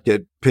not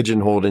get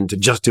pigeonholed into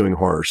just doing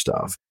horror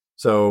stuff.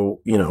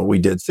 So, we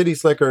did City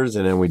Slickers,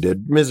 and then we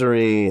did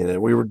Misery,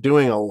 and we were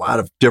doing a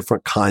lot of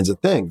different kinds of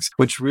things,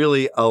 which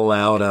really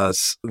allowed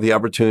us the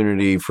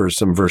opportunity for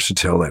some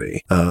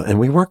versatility. And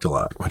we worked a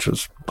lot, which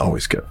was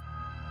always good.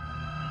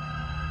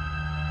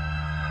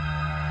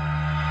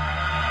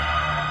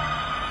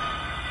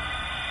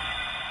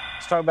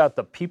 Talk about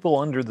The People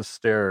Under the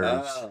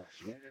Stairs.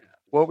 Yeah.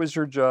 What was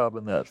your job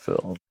in that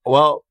film?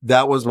 Well,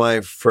 that was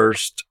my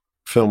first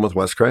film with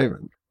Wes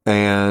Craven.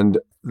 And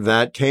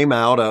that came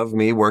out of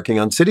me working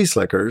on City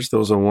Slickers. There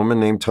was a woman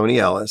named Toni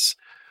Ellis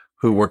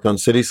who worked on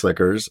City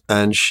Slickers,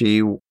 and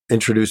she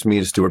introduced me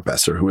to Stuart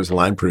Besser, who was a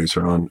line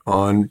producer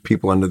on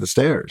People Under the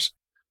Stairs.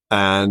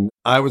 And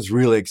I was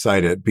really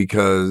excited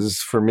because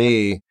for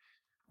me,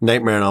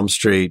 Nightmare on Elm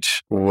Street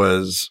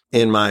was,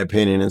 in my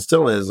opinion, and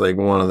still is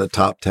one of the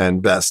top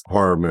 10 best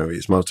horror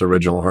movies, most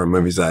original horror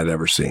movies I'd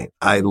ever seen.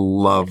 I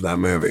love that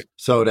movie.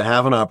 So to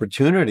have an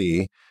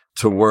opportunity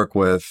to work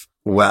with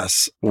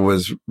Wes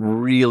was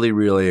really,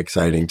 really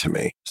exciting to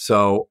me.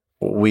 So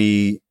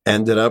we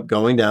ended up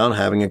going down,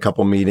 having a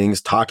couple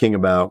meetings, talking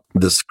about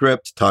the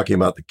script, talking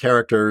about the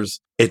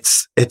characters.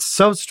 It's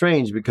so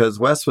strange because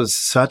Wes was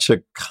such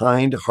a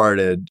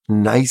kind-hearted,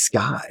 nice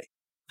guy.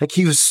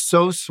 He was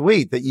so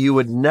sweet that you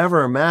would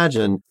never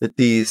imagine that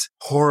these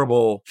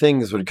horrible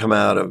things would come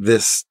out of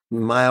this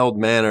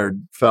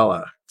mild-mannered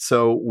fella.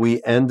 So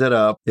we ended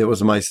up, it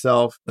was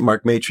myself,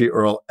 Mark Maitre,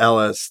 Earl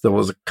Ellis. There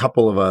was a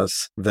couple of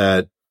us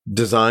that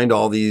designed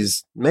all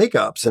these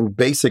makeups. And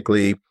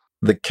basically,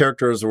 the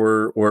characters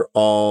were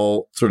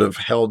all sort of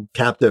held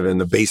captive in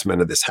the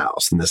basement of this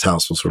house. And this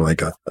house was sort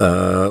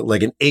of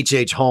like an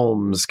H.H.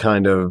 Holmes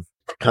kind of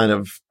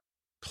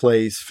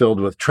place filled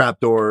with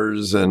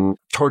trapdoors and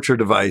torture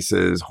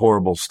devices,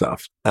 horrible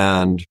stuff.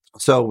 And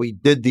so we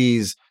did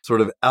these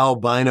sort of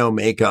albino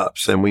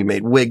makeups, and we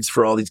made wigs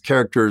for all these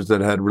characters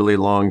that had really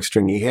long,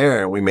 stringy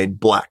hair. And we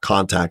made black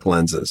contact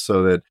lenses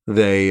so that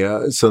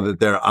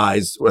their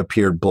eyes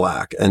appeared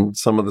black. And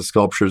some of the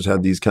sculptures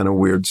had these kind of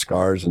weird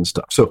scars and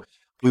stuff. So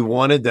we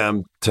wanted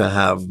them to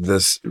have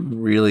this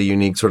really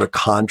unique sort of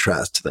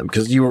contrast to them,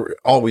 because you were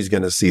always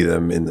going to see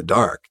them in the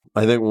dark.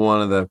 I think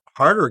one of the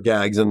harder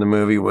gags in the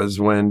movie was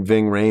when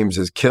Ving Rhames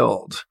is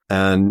killed.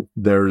 And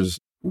there's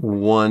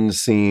one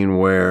scene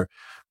where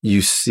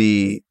you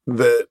see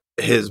that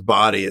his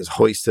body is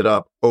hoisted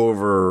up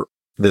over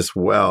this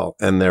well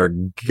and they're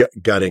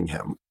gutting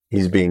him.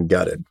 He's being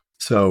gutted.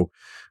 So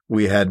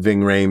we had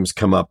Ving Rhames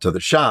come up to the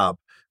shop,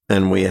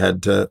 and we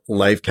had to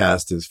life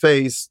cast his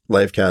face,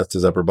 life cast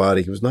his upper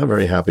body. He was not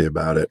very happy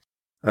about it.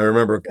 I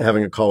remember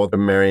having a call with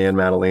Marianne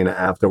Madalena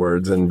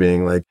afterwards and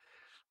being like,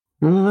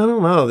 I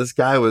don't know. This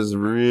guy was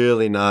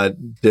really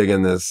not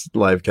digging this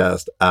life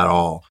cast at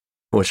all,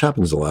 which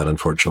happens a lot,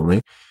 unfortunately.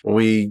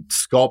 We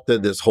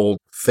sculpted this whole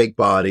fake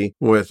body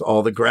with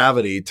all the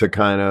gravity to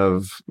kind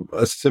of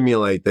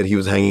simulate that he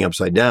was hanging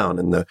upside down,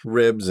 and the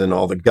ribs and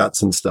all the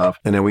guts and stuff.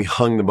 And then we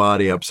hung the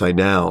body upside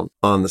down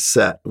on the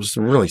set. It was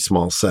a really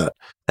small set.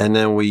 And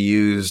then we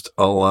used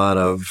a lot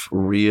of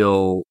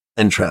real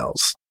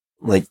entrails,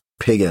 like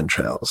pig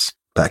entrails.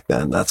 Back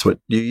then, that's what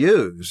you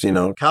use.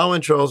 Cow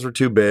entrails were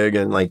too big,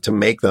 and like to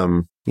make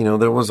them,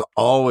 there was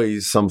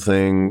always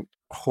something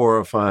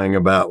horrifying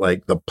about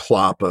like the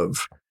plop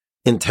of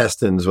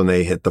intestines when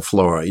they hit the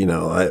floor.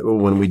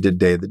 When we did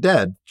Day of the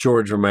Dead,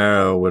 George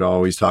Romero would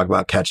always talk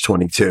about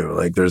Catch-22.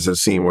 Like there's a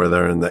scene where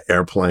they're in the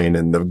airplane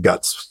and the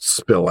guts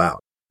spill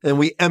out. And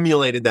we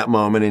emulated that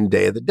moment in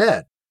Day of the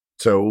Dead.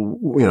 So,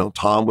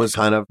 Tom was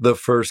kind of the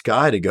first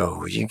guy to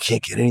go, you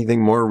can't get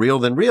anything more real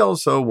than real,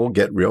 so we'll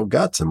get real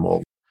guts and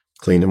we'll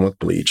clean them with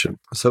bleach. And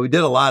so we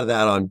did a lot of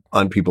that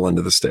on People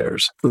Under the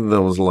Stairs.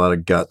 There was a lot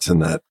of guts in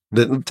that.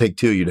 Didn't take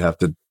two. You'd have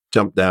to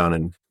jump down,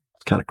 and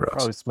it's kind of gross.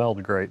 Probably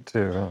smelled great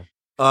too.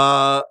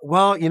 Huh?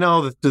 Well,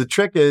 the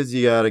trick is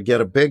you got to get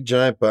a big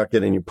giant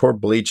bucket and you pour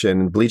bleach in,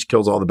 and bleach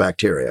kills all the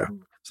bacteria.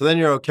 So then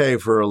you're okay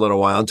for a little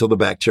while until the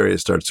bacteria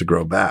starts to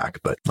grow back,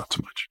 but not so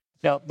much.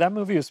 Now, that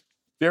movie is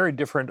very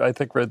different, I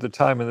think, at the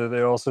time, and that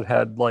they also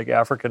had like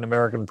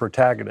African-American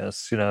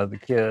protagonists. The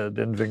kid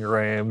and Ving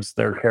Rhames,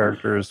 their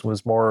characters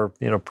was more,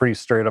 pretty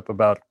straight up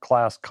about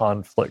class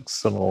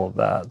conflicts and all of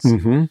that. So,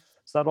 Mm-hmm.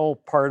 is that all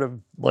part of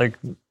like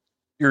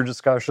your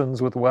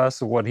discussions with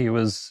Wes of what he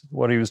was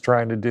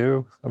trying to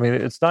do? I mean,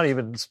 it's not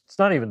even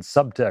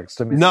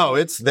subtext. I mean, no,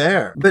 it's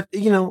there. But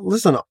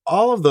listen,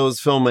 all of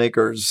those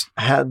filmmakers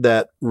had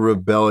that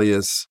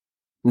rebellious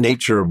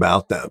nature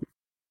about them.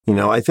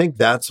 I think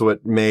that's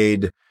what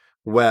made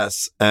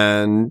Wes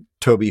and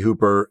Tobe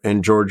Hooper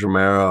and George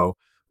Romero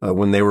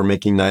when they were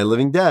making Night of the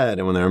Living Dead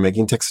and when they were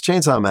making Texas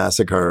Chainsaw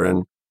Massacre,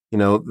 and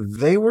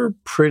they were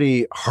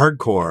pretty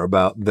hardcore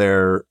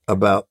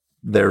about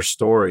their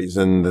stories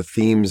and the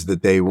themes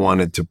that they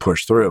wanted to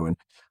push through. And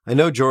I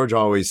know George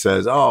always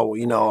says,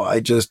 I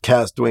just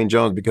cast Dwayne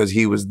Jones because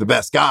he was the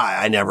best guy.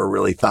 I never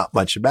really thought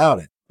much about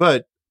it.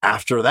 But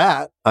after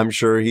that, I'm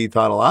sure he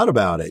thought a lot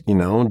about it,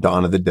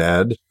 Dawn of the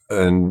Dead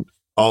and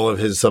all of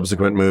his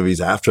subsequent movies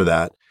after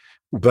that.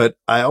 But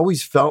I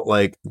always felt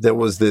like there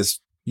was this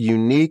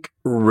unique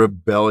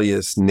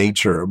rebellious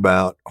nature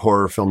about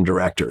horror film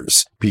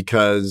directors,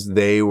 because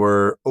they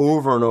were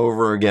over and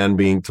over again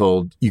being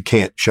told, you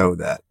can't show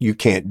that. You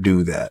can't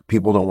do that.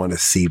 People don't want to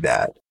see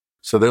that.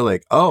 So they're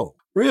like, oh,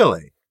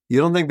 really? You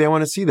don't think they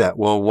want to see that?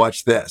 Well,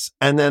 watch this.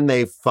 And then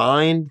they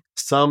find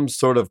some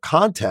sort of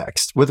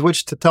context with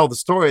which to tell the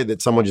story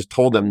that someone just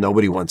told them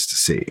nobody wants to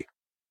see.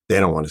 They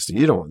don't want to see.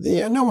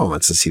 No one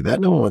wants to see that.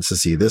 No one wants to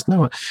see this.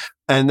 No one.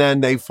 And then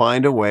they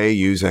find a way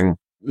using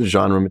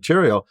genre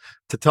material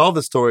to tell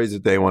the stories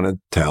that they want to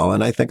tell.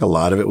 And I think a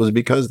lot of it was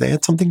because they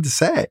had something to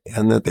say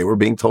and that they were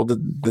being told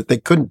that they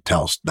couldn't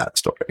tell that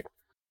story.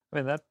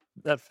 I mean,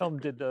 that film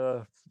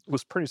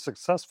was pretty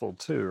successful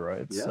too,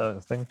 right? Yeah. So,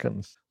 I think,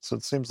 and so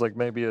it seems like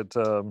maybe it.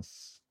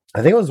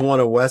 I think it was one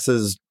of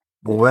Wes's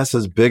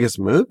biggest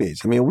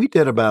movies. I mean, we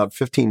did about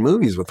 15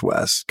 movies with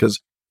Wes,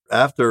 because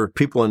after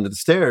People Under the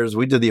Stairs,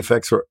 we did the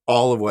effects for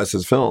all of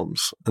Wes's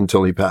films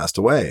until he passed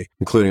away,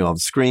 including all the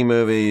Scream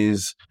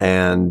movies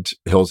and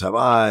Hills Have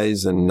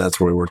Eyes. And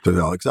that's where we worked with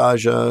Alex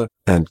Aja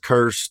and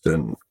Cursed.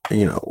 And,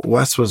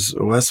 Wes was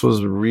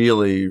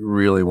really,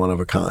 really one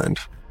of a kind.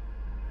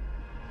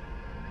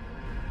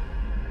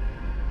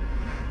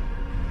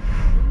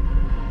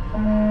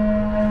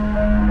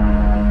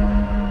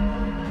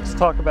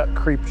 Talk about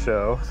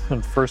Creepshow,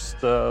 and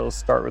first let's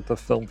start with the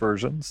film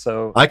version.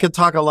 So I could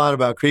talk a lot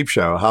about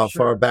Creepshow. How Sure.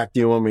 far back do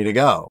you want me to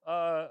go?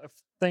 I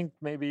think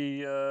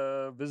maybe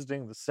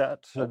visiting the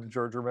set of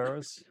George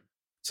Romero's.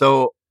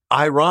 So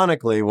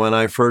ironically, when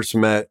I first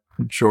met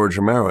George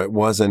Romero, it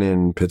wasn't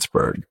in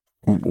Pittsburgh.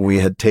 we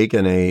had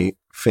taken a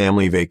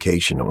family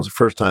vacation. It was the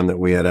first time that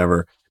we had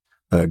ever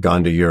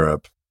gone to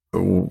Europe,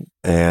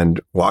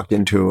 and walked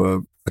into a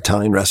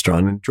Italian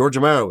restaurant, and George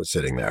Romero was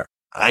sitting there.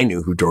 I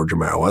knew who George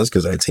Romero was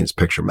because I had seen his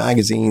picture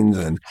magazines,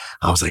 and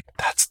I was like,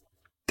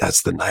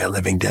 that's the Night of the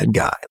Living Dead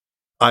guy.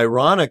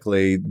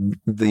 Ironically,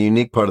 the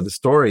unique part of the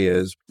story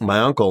is my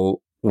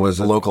uncle was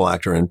a local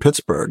actor in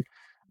Pittsburgh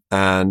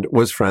and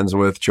was friends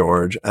with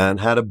George and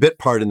had a bit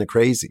part in the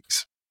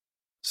Crazies.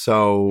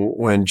 So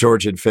when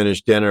George had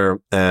finished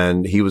dinner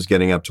and he was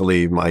getting up to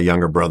leave, my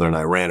younger brother and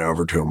I ran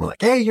over to him. We're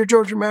like, hey, you're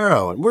George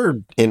Romero. And we're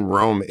in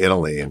Rome,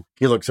 Italy. And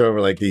he looks over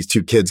like these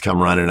two kids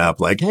come running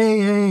up like,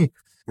 hey.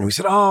 And we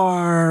said, oh,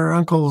 our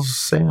uncle's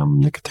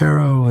Sam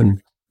Nicotero.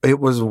 And it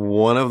was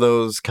one of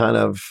those kind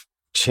of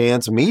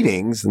chance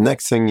meetings. The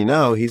next thing you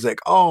know, he's like,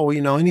 oh,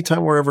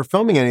 anytime we're ever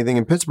filming anything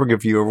in Pittsburgh,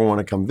 if you ever want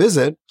to come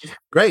visit,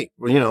 great.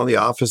 Well, the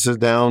office is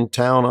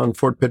downtown on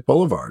Fort Pitt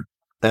Boulevard.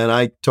 And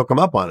I took him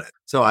up on it.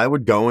 So I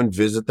would go and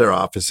visit their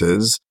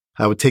offices.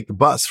 I would take the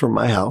bus from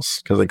my house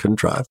because I couldn't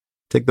drive.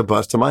 Take the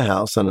bus to my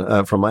house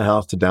and from my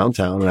house to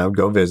downtown, and I would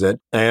go visit.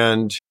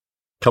 And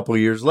a couple of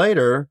years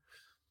later,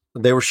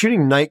 they were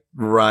shooting Night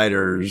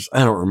Riders. I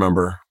don't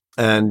remember.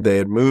 And they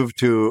had moved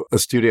to a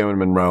studio in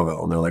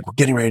Monroeville. And they're like, we're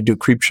getting ready to do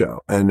Creepshow.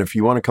 And if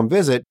you want to come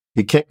visit,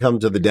 you can't come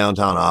to the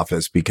downtown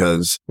office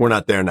because we're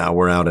not there now.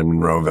 We're out in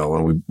Monroeville,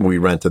 and we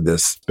rented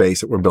this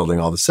space that we're building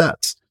all the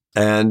sets.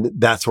 And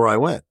that's where I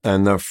went.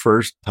 And the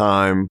first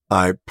time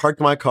I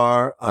parked my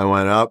car, I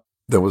went up.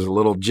 There was a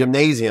little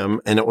gymnasium,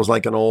 and it was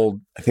like an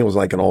old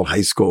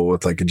high school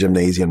with like a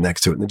gymnasium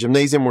next to it. And the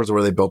gymnasium was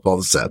where they built all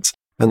the sets,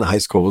 and the high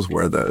school was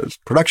where the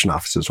production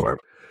offices were.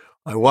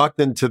 I walked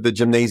into the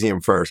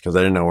gymnasium first because I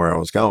didn't know where I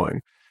was going,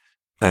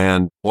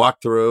 and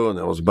walked through, and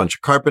there was a bunch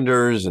of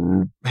carpenters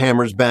and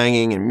hammers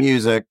banging and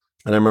music.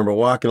 And I remember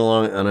walking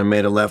along, and I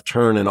made a left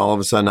turn, and all of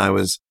a sudden I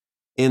was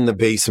in the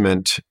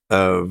basement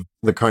of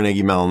the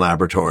Carnegie Mellon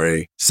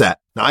Laboratory set.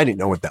 Now, I didn't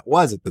know what that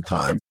was at the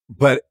time,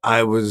 but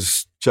I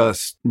was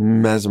just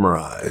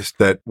mesmerized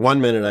that one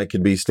minute I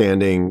could be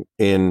standing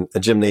in a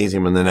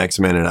gymnasium and the next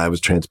minute I was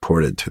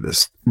transported to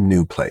this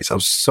new place. I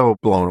was so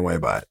blown away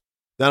by it.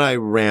 Then I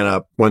ran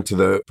up, went to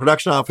the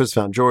production office,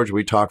 found George.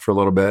 We talked for a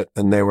little bit,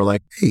 and they were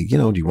like, hey,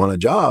 do you want a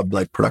job,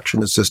 like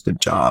production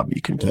assistant job?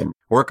 You can come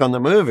work on the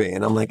movie.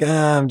 And I'm like,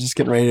 I'm just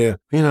getting ready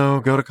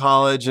to, go to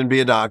college and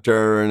be a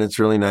doctor. And it's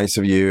really nice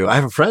of you. I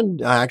have a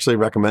friend. I actually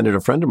recommended a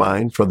friend of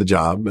mine for the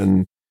job.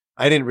 And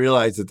I didn't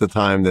realize at the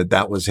time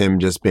that was him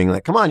just being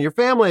like, come on, your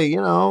family,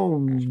 you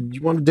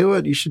want to do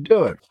it, you should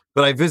do it.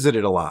 But I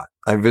visited a lot.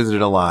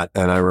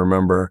 And I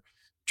remember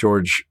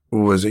George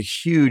was a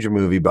huge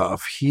movie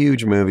buff.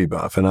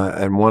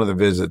 And one of the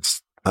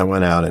visits I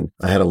went out and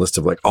I had a list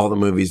of like all the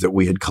movies that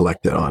we had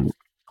collected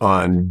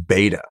on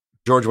beta.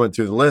 George went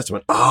through the list and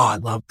went, oh, I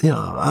love,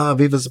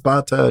 Viva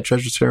Zapata,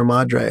 Treasure Sierra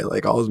Madre,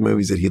 like all those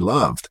movies that he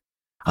loved.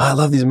 I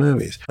love these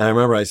movies. And I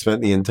remember I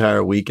spent the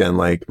entire weekend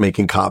like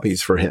making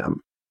copies for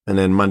him. And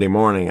then Monday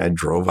morning, I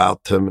drove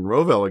out to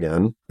Monroeville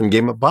again and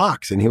gave him a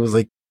box. And he was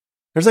like,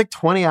 there's like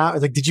 20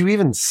 hours. Like, did you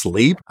even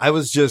sleep? I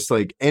was just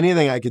like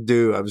anything I could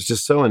do. I was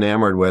just so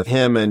enamored with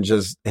him and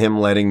just him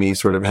letting me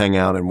sort of hang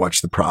out and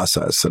watch the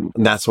process. And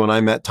that's when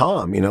I met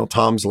Tom.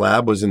 Tom's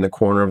lab was in the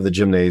corner of the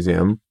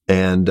gymnasium.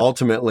 And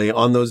ultimately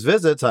on those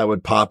visits, I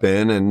would pop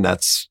in, and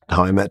that's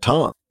how I met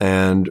Tom.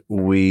 And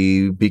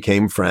we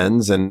became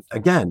friends. And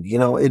again,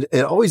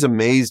 it always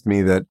amazed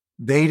me that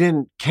they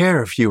didn't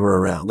care if you were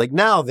around. Like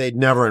now they'd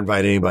never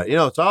invite anybody.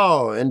 It's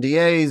all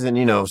NDAs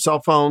and,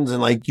 cell phones.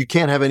 And like, you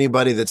can't have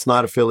anybody that's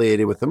not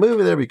affiliated with the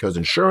movie there because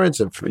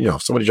insurance, if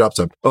somebody drops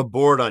a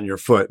board on your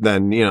foot,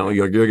 then,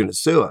 you're going to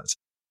sue us.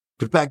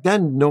 But back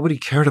then, nobody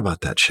cared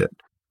about that shit.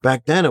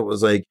 Back then it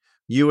was like,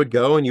 you would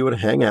go and you would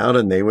hang out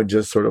and they would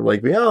just sort of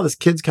like, this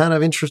kid's kind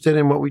of interested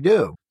in what we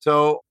do.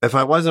 So if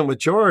I wasn't with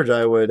George,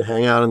 I would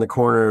hang out in the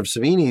corner of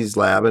Savini's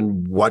lab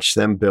and watch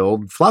them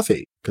build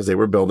Fluffy because they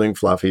were building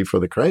Fluffy for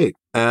the crate.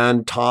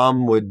 And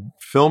Tom would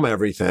film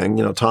everything.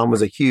 Tom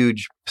was a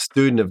huge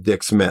student of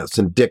Dick Smith's,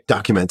 and Dick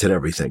documented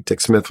everything. Dick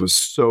Smith was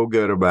so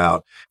good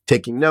about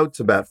taking notes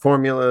about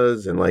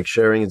formulas and like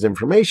sharing his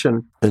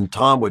information. And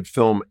Tom would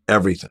film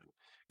everything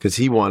because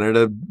he wanted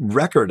a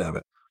record of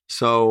it.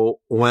 So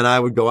when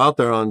I would go out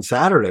there on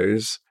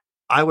Saturdays,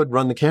 I would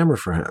run the camera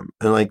for him.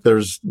 And like,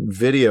 there's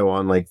video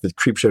on like the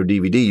Creepshow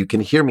DVD. You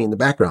can hear me in the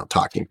background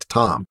talking to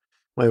Tom.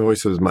 My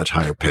voice was much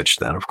higher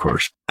pitched then, of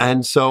course.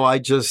 And so I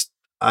just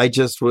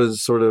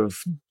was sort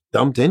of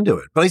dumped into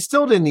it, but I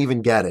still didn't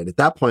even get it. At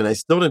that point, I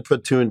still didn't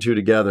put two and two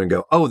together and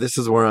go, oh, this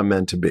is where I'm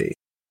meant to be.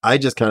 I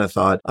just kind of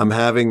thought I'm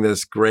having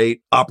this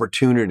great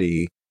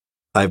opportunity.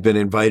 I've been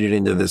invited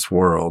into this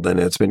world and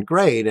it's been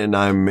great. And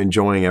I'm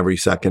enjoying every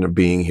second of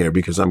being here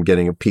because I'm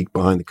getting a peek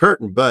behind the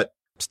curtain, but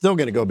I'm still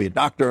going to go be a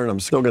doctor and I'm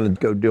still going to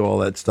go do all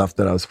that stuff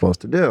that I was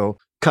supposed to do.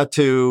 Cut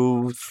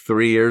to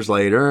 3 years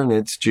later and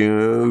it's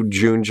June,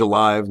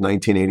 July of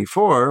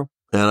 1984.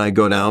 And I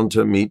go down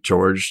to meet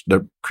George.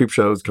 The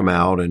Creepshow's come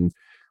out and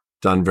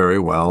done very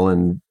well.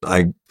 And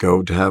I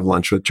go to have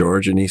lunch with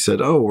George and he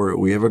said, oh,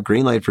 we have a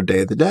green light for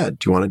Day of the Dead.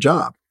 Do you want a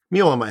job?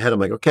 Meanwhile, in my head, I'm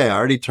like, okay, I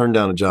already turned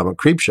down a job on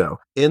Creepshow.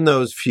 In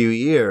those few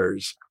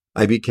years,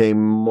 I became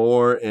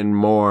more and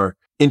more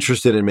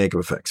interested in makeup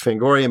effects.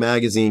 Fangoria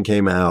magazine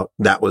came out.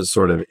 That was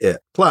sort of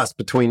it. Plus,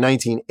 between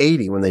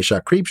 1980, when they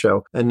shot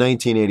Creepshow, and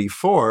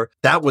 1984,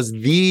 that was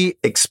the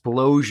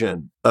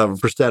explosion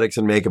of prosthetics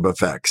and makeup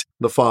effects.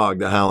 The Fog,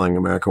 The Howling,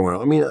 American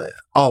Werewolf. I mean,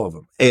 all of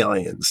them.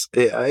 Aliens.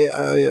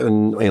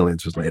 And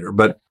Aliens was later.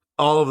 But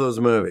all of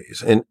those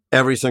movies, and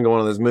every single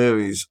one of those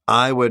movies,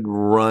 I would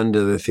run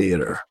to the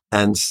theater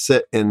and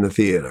sit in the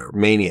theater.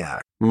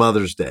 Maniac,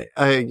 Mother's Day.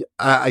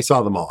 I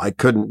saw them all. I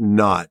could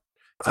not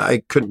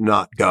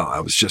go. I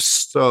was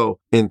just so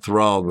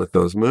enthralled with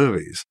those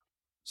movies.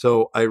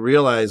 So I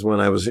realized when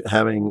I was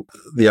having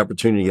the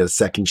opportunity to get a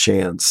second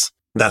chance,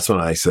 that's when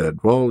I said,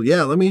 well,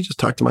 yeah, let me just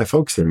talk to my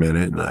folks for a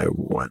minute. And I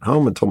went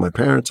home and told my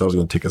parents I was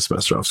going to take a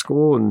semester off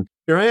school. And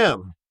here I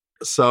am.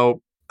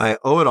 So I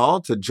owe it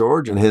all to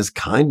George and his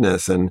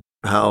kindness and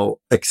how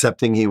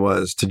accepting he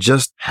was to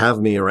just have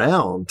me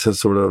around to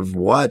sort of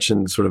watch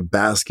and sort of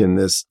bask in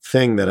this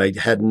thing that I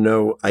had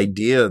no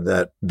idea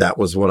that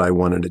was what I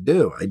wanted to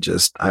do.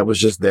 I was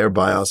just there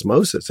by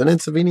osmosis. And then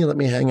Savini let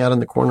me hang out in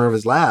the corner of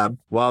his lab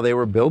while they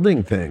were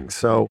building things.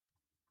 So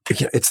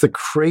it's the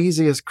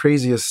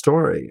craziest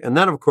story. And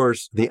then, of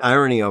course, the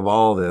irony of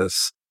all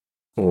this,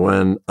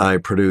 when I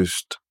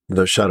produced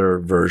the Shudder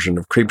version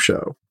of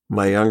Creepshow,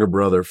 my younger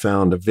brother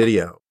found a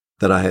video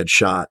that I had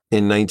shot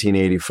in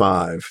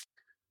 1985.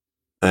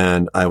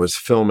 And I was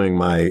filming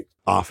my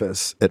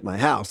office at my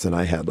house, and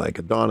I had like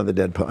a Dawn of the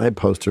Dead. I had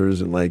posters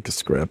and like a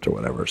script or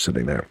whatever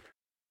sitting there.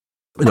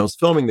 And I was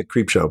filming the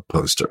Creepshow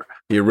poster,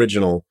 the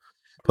original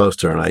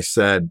poster. And I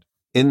said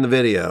in the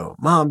video,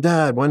 Mom,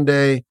 Dad, one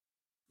day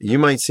you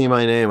might see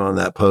my name on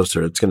that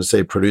poster. It's going to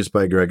say produced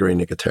by Gregory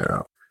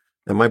Nicotero.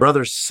 And my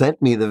brother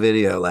sent me the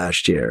video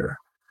last year,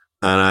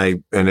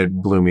 and it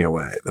blew me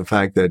away. The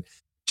fact that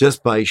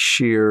just by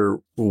sheer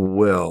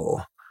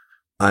will,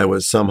 I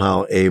was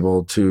somehow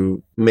able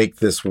to make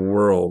this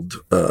world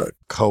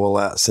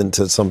coalesce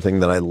into something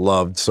that I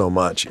loved so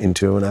much,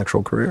 into an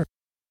actual career.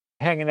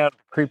 Hanging out at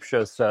the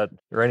Creepshow set, are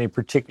there any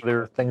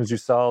particular things you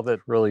saw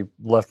that really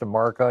left a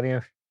mark on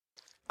you?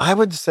 I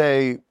would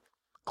say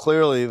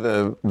clearly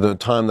the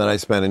time that I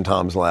spent in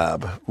Tom's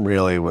lab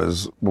really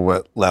was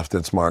what left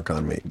its mark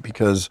on me,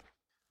 because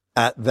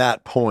at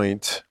that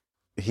point,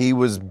 he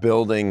was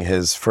building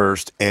his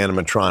first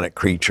animatronic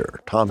creature.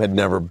 Tom had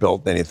never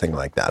built anything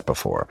like that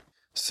before.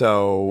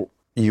 So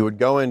you would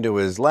go into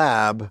his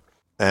lab,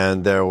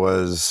 and there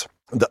was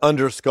the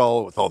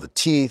underskull with all the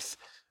teeth,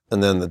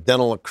 and then the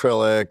dental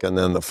acrylic, and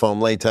then the foam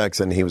latex,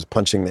 and he was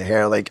punching the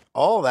hair. Like,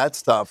 all that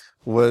stuff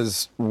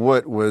was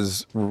what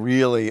was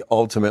really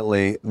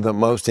ultimately the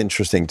most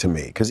interesting to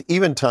me. Because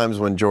even times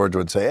when George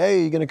would say,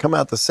 hey, you're going to come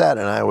out the set,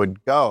 and I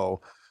would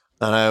go,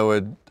 and I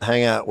would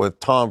hang out with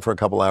Tom for a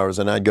couple hours,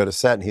 and I'd go to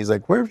set, and he's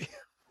like, where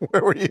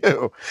were you?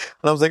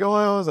 And I was like, oh,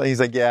 I was. He's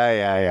like,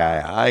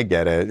 yeah, I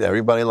get it.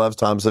 Everybody loves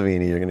Tom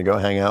Savini. You're going to go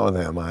hang out with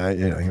him.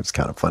 He was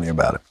kind of funny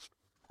about it.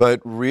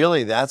 But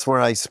really, that's where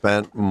I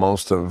spent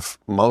most of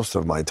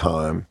my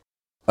time.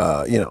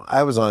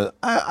 I was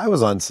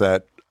on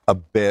set a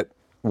bit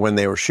when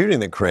they were shooting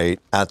The Crate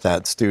at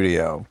that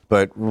studio.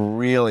 But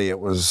really, it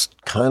was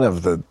kind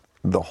of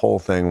the whole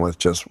thing with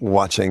just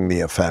watching the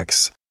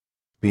effects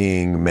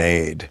being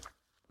made.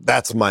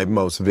 That's my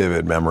most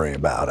vivid memory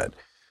about it.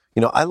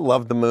 I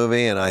loved the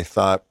movie, and I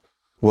thought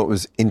what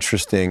was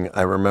interesting,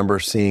 I remember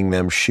seeing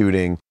them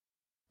shooting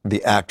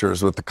the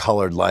actors with the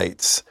colored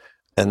lights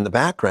and the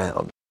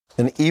background.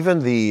 And even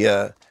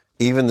the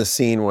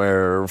scene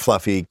where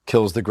Fluffy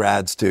kills the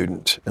grad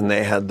student, and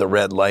they had the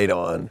red light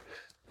on,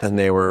 and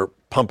they were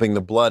pumping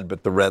the blood,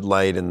 but the red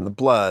light in the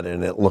blood,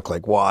 and it looked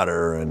like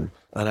water. And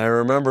I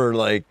remember,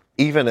 like,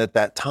 even at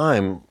that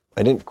time,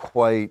 I didn't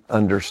quite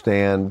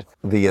understand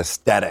the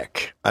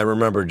aesthetic. I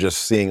remember just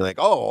seeing like,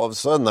 oh, all of a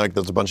sudden, like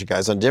there's a bunch of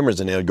guys on dimmers,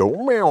 and they would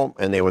go, meow,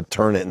 and they would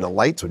turn it and the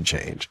lights would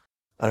change.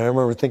 And I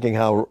remember thinking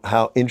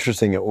how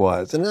interesting it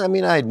was. And I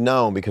mean, I had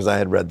known because I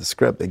had read the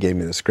script. They gave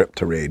me the script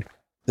to read,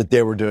 that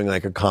they were doing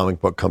like a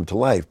comic book come to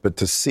life. But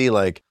to see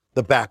like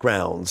the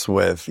backgrounds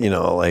with,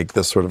 like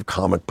the sort of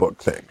comic book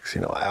things,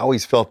 I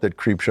always felt that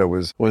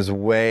Creepshow was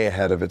way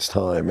ahead of its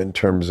time in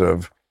terms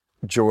of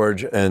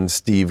George and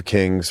Steve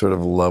King's sort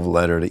of love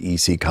letter to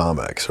EC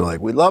Comics. They're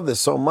like, we love this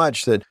so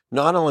much that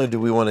not only do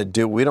we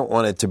don't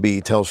want it to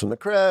be Tales from the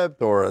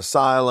Crypt or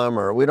Asylum,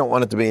 or we don't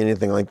want it to be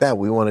anything like that.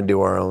 We want to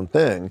do our own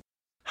thing.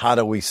 How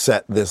do we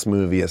set this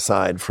movie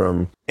aside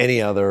from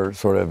any other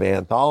sort of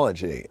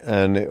anthology?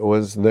 And it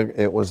was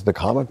the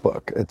comic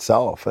book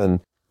itself. And,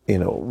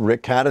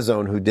 Rick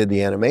Catazone, who did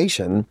the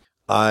animation,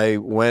 I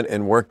went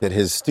and worked at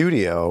his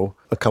studio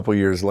a couple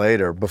years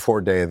later,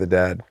 before Day of the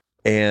Dead.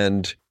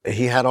 And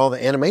he had all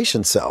the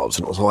animation cells,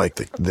 and it was like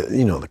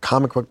the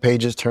comic book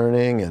pages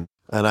turning. And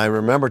I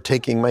remember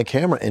taking my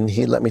camera, and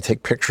he let me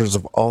take pictures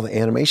of all the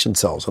animation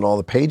cells and all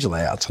the page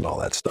layouts and all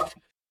that stuff.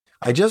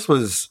 I just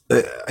was,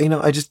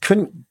 I just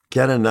couldn't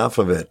get enough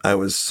of it. I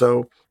was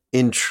so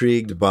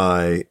intrigued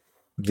by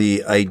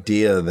the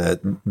idea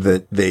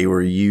that they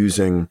were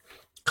using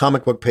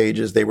comic book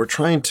pages. They were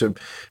trying to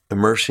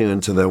immerse you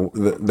into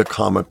the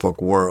comic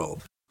book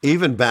world.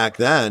 Even back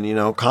then,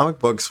 comic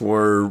books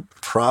were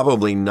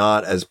probably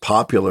not as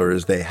popular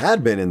as they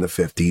had been in the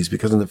 50s,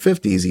 because in the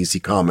 50s,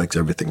 EC Comics,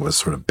 everything was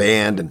sort of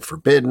banned and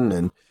forbidden.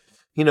 And,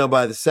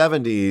 by the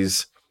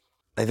 70s,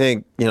 I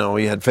think,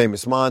 we had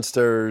Famous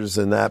Monsters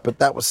and that, but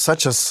that was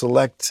such a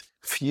select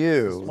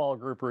few. A small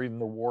group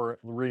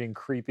reading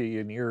creepy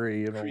and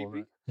eerie and all of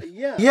it.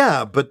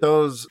 Yeah, but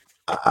those,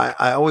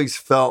 I always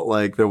felt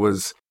like there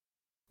was,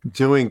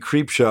 doing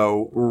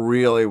Creepshow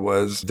really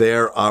was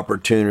their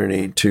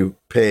opportunity to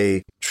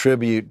pay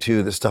tribute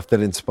to the stuff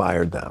that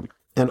inspired them.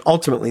 And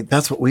ultimately,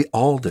 that's what we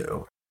all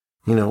do.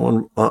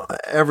 On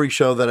every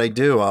show that I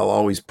do, I'll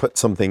always put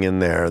something in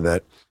there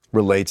that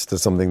relates to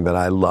something that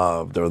I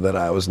loved or that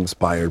I was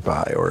inspired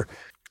by, or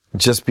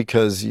just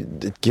because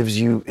it gives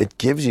you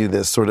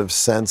this sort of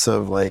sense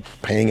of like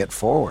paying it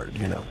forward,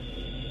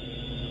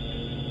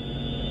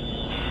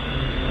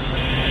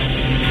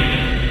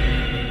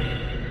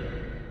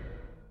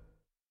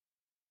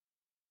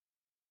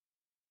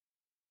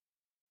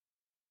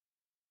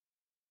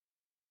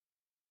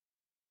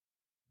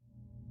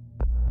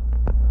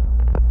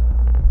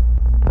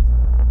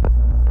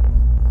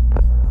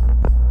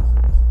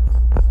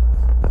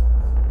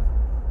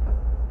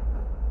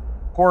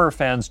 Horror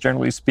fans,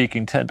 generally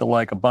speaking, tend to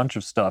like a bunch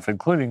of stuff,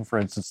 including, for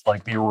instance,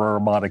 like the Aurora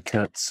Armada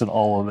kits and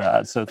all of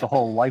that. So it's a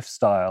whole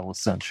lifestyle,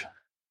 essentially.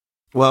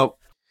 Well,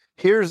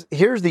 here's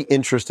the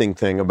interesting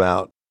thing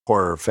about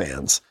horror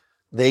fans.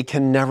 They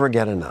can never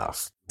get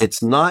enough.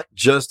 It's not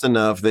just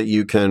enough that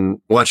you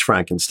can watch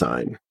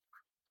Frankenstein.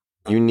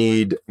 You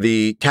need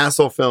the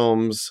Castle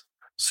Films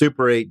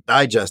Super 8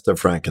 digest of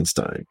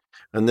Frankenstein.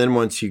 And then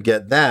once you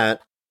get that,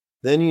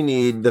 then you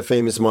need the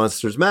Famous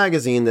Monsters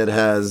magazine that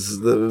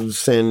has the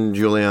San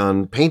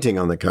Julian painting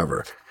on the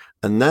cover.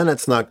 And then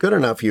it's not good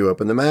enough. You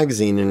open the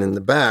magazine, and in the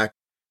back,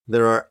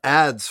 there are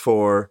ads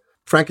for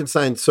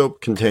Frankenstein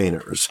soap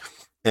containers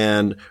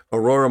and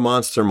Aurora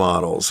monster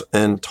models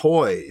and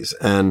toys.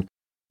 And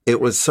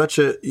it was such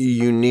a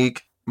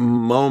unique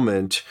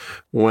moment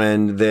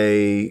when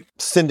they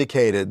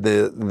syndicated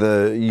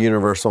the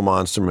Universal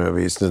monster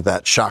movies to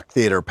that shock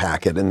theater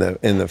packet in the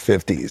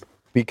 50s.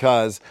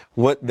 Because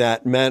what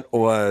that meant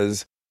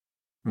was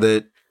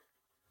that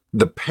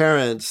the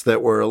parents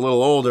that were a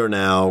little older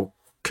now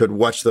could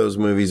watch those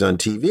movies on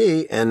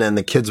TV, and then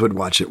the kids would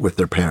watch it with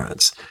their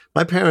parents.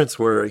 My parents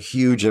were a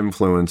huge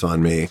influence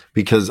on me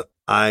because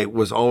I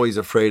was always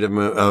afraid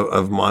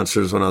of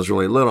monsters when I was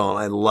really little, and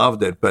I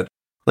loved it. But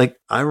like,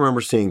 I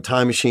remember seeing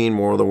Time Machine,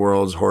 War of the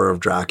Worlds, Horror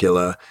of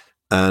Dracula,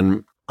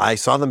 and I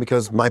saw them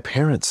because my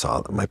parents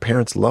saw them. My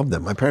parents loved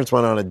them. My parents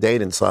went on a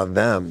date and saw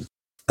them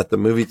at the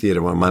movie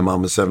theater when my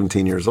mom was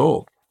 17 years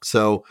old.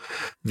 So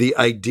the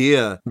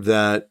idea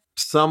that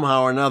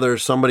somehow or another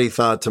somebody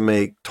thought to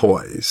make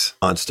toys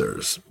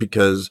monsters,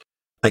 because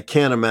I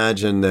can't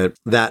imagine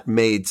that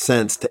made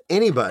sense to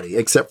anybody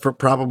except for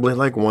probably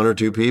like one or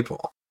two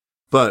people.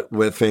 But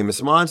with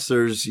Famous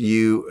Monsters,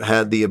 you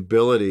had the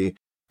ability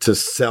to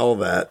sell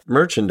that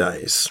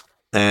merchandise.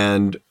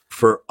 And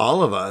for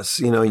all of us,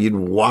 you'd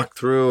walk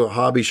through a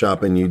hobby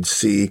shop and you'd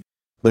see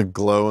the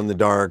glow in the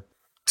dark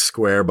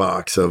square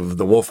box of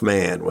the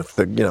Wolfman with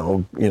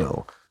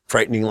the,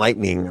 frightening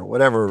lightning or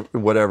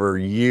whatever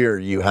year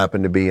you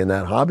happen to be in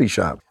that hobby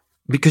shop,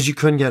 because you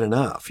couldn't get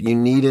enough. You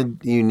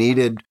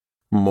needed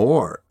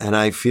more. And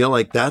I feel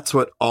like that's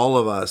what all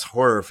of us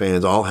horror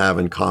fans all have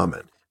in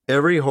common.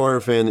 Every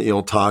horror fan that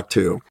you'll talk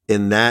to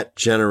in that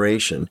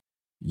generation,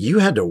 you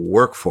had to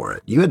work for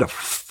it. You had to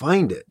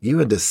find it. You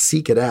had to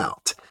seek it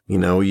out.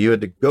 You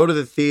had to go to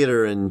the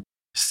theater and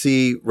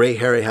see Ray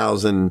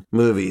Harryhausen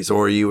movies,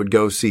 or you would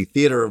go see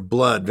Theater of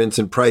Blood,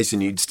 Vincent Price,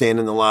 and you'd stand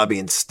in the lobby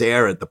and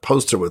stare at the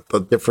poster with the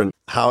different,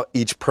 how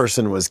each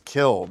person was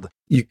killed.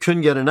 You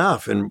couldn't get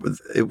enough. And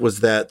it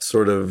was that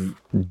sort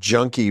of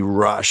junkie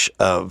rush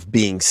of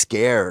being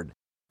scared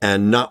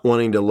and not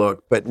wanting to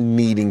look, but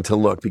needing to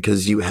look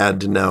because you had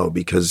to know,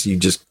 because you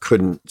just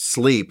couldn't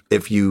sleep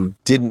if you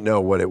didn't know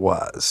what it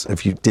was,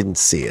 if you didn't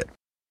see it.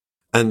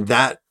 And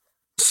that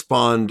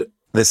spawned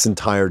this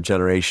entire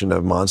generation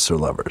of monster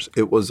lovers.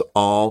 It was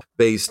all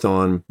based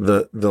on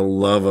the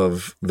love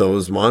of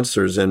those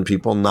monsters and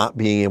people not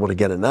being able to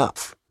get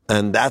enough.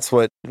 And that's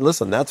what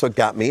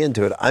got me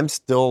into it. I'm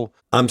still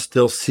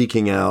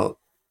seeking out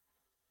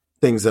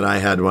things that I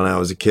had when I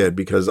was a kid,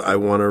 because I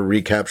want to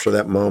recapture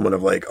that moment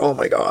of like, oh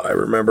my God, I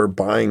remember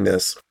buying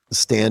this,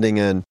 standing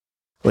in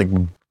like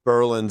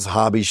Berlin's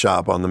hobby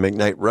shop on the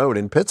McKnight Road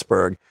in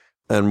Pittsburgh,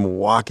 and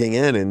walking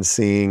in and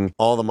seeing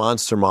all the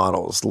monster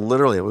models.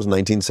 Literally, it was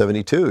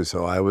 1972,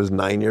 so I was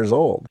 9 years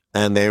old.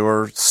 And they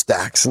were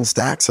stacks and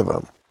stacks of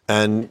them.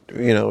 And,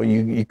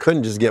 you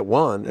couldn't just get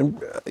one.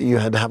 And you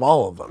had to have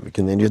all of them.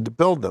 And then you had to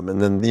build them.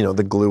 And then,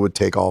 the glue would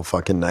take all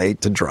fucking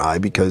night to dry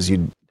because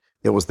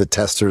it was the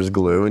tester's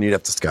glue, and you'd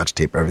have to Scotch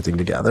tape everything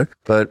together.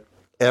 But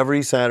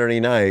every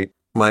Saturday night,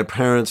 my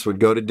parents would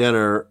go to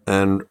dinner,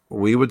 and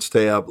we would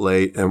stay up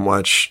late and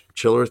watch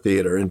Chiller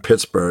Theater in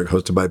Pittsburgh,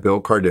 hosted by Bill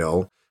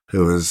Cardell,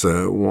 who was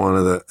one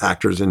of the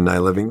actors in Night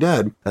of the Living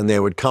Dead. And they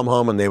would come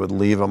home and they would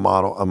leave a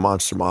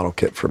monster model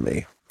kit for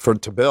me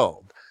to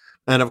build.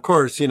 And of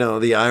course,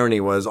 the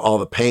irony was all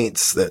the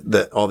paints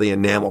that all the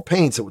enamel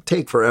paints, it would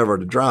take forever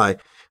to dry.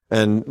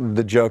 And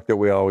the joke that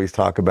we always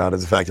talk about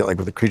is the fact that, like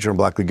with the Creature in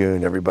Black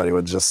Lagoon, everybody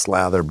would just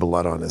slather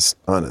blood on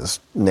his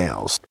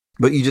nails,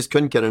 but you just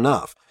couldn't get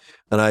enough.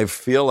 And I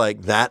feel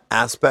like that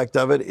aspect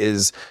of it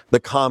is the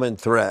common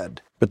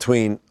thread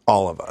between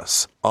all of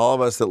us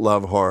that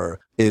love horror,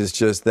 is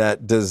just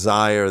that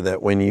desire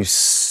that when you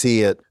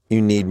see it,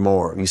 you need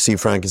more. You see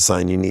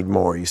Frankenstein, you need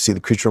more. You see the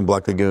Creature in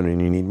Black Lagoon, and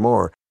you need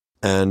more.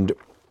 And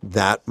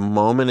that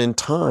moment in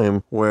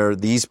time where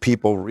these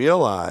people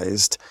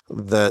realized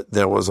that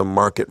there was a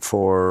market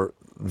for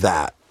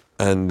that.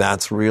 And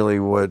that's really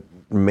what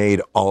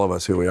made all of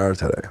us who we are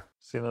today.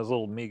 Seen those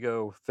little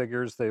Mego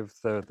figures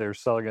they're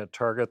selling at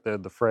Target? They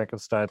had the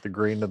Frankenstein, the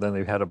green, and then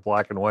they've had a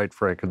black and white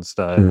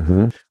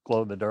Frankenstein,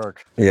 glow in the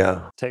dark.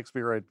 Yeah. Takes me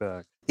right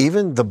back.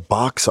 Even the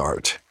box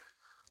art,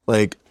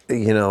 like,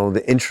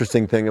 the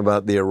interesting thing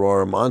about the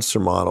Aurora monster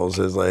models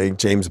is like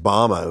James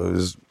Bama,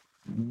 who's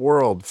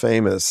world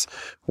famous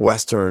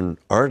Western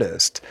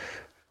artist,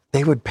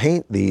 they would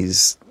paint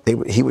these,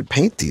 he would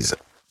paint these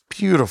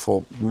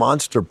beautiful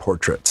monster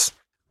portraits,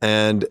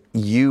 and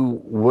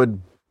you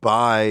would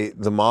buy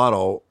the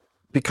model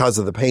because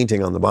of the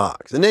painting on the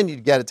box. And then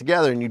you'd get it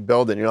together and you'd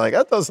build it and you're like,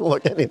 that doesn't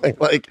look anything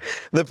like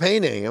the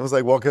painting. I was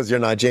like, well, because you're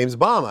not James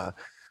Bama.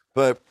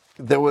 But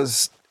it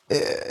was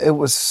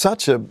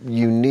such a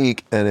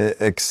unique and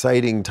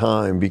exciting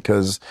time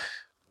because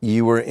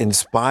you were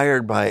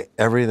inspired by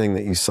everything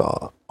that you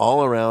saw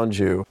all around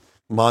you.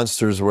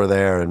 Monsters were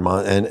there,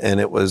 and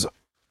it was,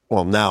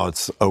 well, now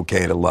it's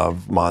okay to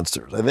love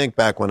monsters. I think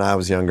back when I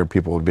was younger,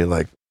 people would be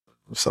like,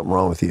 something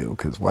wrong with you,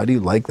 because why do you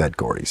like that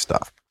gory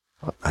stuff?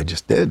 I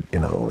just did,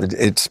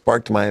 it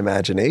sparked my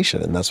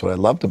imagination, and that's what I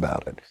loved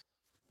about it.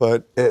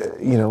 But,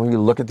 when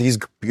you look at these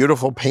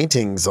beautiful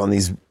paintings on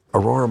these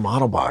Aurora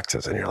model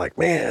boxes, and you're like,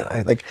 man,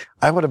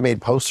 I would have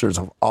made posters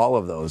of all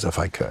of those if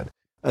I could.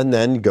 And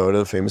then go to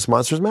the Famous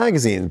Monsters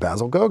magazine,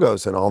 Basil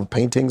Gogos, and all the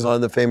paintings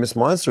on the Famous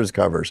Monsters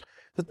covers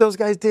that those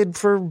guys did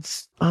for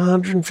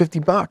 $150,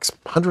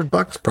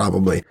 $100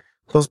 probably.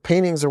 Those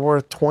paintings are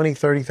worth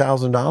 $20,000,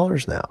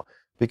 $30,000 now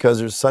because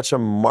there's such a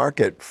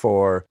market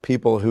for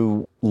people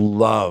who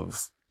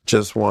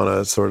just want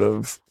to sort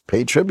of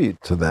pay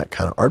tribute to that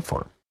kind of art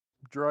form.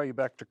 Draw you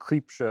back to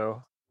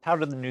Creepshow. How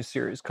did the new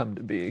series come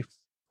to be?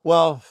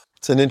 Well,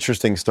 it's an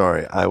interesting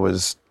story. I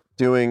was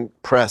doing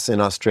press in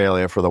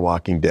Australia for The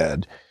Walking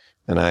Dead,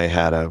 and I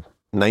had a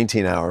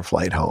 19-hour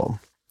flight home.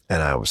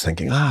 And I was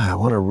thinking, I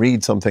want to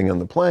read something on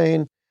the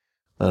plane.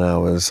 And I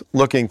was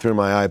looking through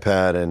my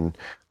iPad and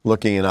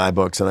looking in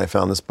iBooks, and I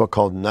found this book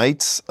called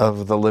Nights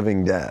of the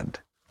Living Dead.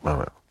 I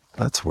went,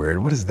 that's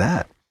weird. What is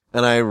that?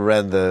 And I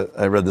read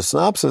the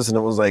synopsis, and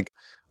it was like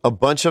a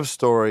bunch of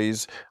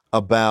stories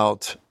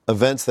about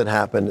events that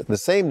happened the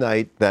same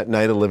night that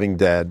Night of the Living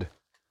Dead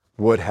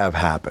would have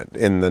happened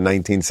in the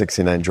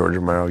 1969 George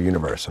Romero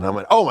universe. And I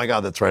went, oh my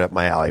God, that's right up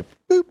my alley.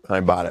 Boop, and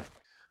I bought it.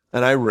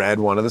 And I read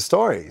one of the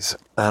stories,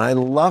 and I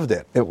loved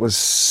it. It was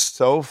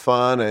so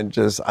fun, and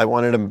I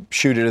wanted to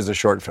shoot it as a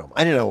short film.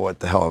 I didn't know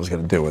what the hell I was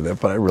going to do with it,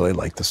 but I really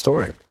liked the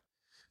story.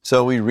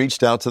 So we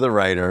reached out to the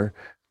writer,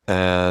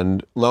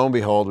 and lo and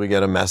behold, we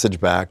get a message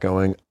back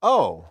going,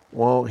 oh,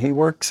 well, he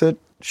works at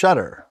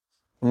Shudder.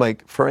 I'm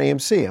like, for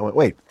AMC. I went,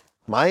 wait,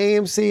 my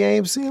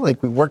AMC?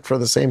 Like, we worked for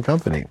the same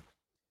company.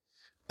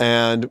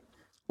 And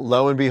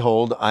lo and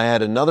behold, I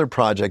had another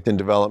project in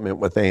development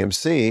with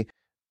AMC,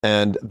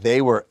 and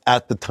they were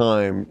at the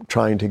time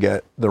trying to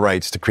get the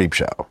rights to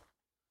Creepshow.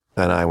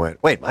 And I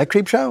went, wait, my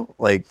Creepshow?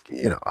 Like,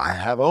 I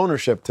have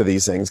ownership to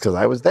these things because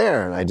I was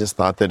there, and I just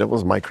thought that it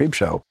was my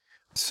Creepshow.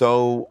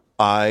 So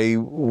I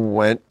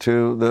went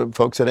to the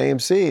folks at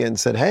AMC and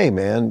said, hey,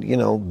 man,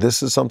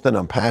 this is something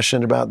I'm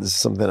passionate about. This is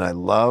something I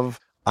love.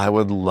 I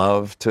would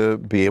love to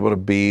be able to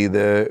be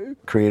the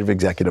creative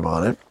executive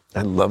on it.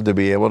 I'd love to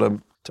be able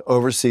to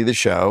oversee the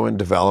show and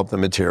develop the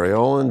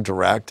material and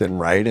direct and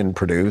write and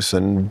produce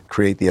and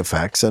create the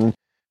effects and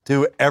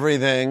do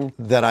everything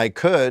that I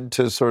could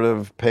to sort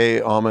of pay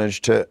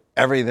homage to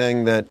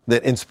everything that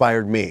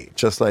inspired me,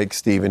 just like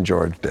Steve and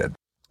George did.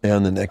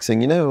 And the next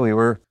thing you knew, we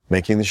were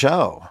making the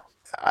show.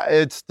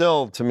 It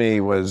still, to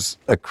me, was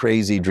a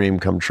crazy dream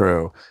come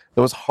true.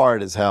 It was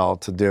hard as hell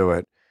to do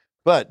it.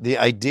 But the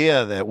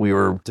idea that we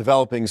were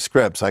developing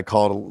scripts, I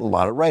called a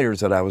lot of writers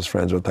that I was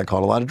friends with. I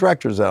called a lot of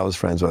directors that I was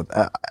friends with.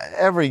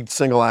 Every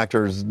single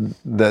actor's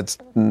that's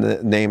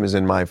name is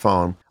in my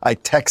phone. I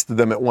texted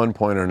them at one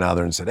point or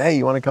another and said, hey,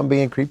 you want to come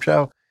be in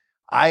Creepshow?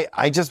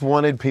 I just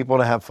wanted people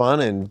to have fun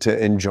and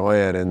to enjoy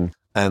it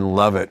and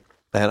love it.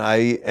 And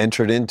I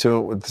entered into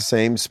it with the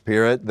same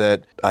spirit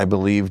that I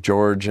believe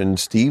George and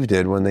Steve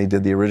did when they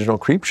did the original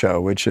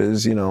Creepshow, which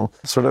is,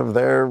 sort of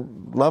their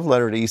love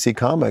letter to EC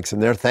Comics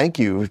and their thank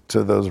you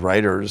to those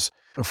writers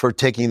for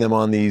taking them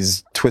on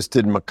these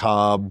twisted,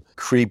 macabre,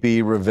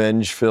 creepy,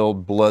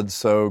 revenge-filled,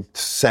 blood-soaked,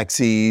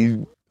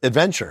 sexy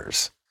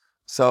adventures.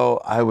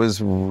 So I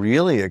was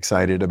really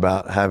excited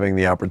about having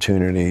the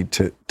opportunity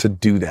to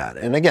do that.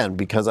 And again,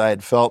 because I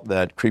had felt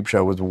that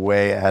Creepshow was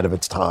way ahead of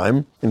its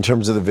time in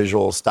terms of the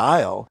visual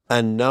style,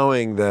 and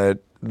knowing that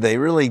they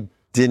really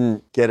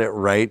didn't get it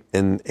right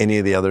in any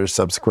of the other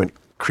subsequent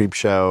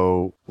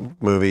Creepshow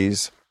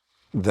movies,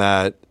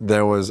 that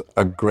there was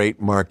a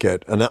great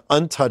market, an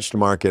untouched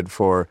market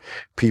for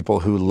people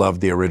who loved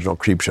the original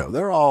Creepshow.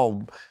 They're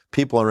all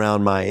people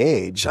around my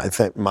age. I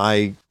think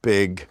my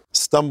big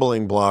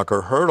stumbling block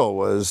or hurdle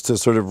was to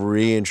sort of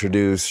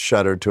reintroduce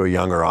Shudder to a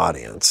younger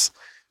audience,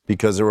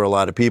 because there were a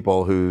lot of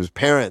people whose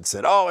parents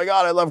said, "Oh my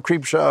God, I love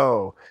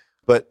Creepshow,"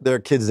 but their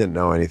kids didn't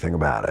know anything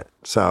about it.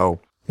 So,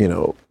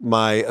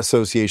 my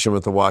association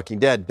with The Walking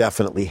Dead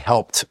definitely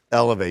helped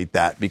elevate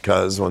that,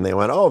 because when they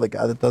went, "Oh, the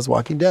guy that does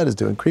Walking Dead is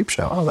doing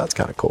Creepshow. Oh, that's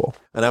kind of cool."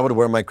 And I would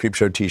wear my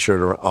Creepshow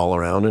t-shirt all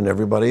around, and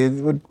everybody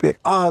would be like,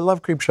 "Oh, I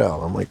love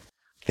Creepshow." I'm like,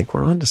 I think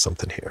we're onto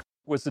something here.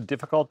 Was it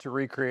difficult to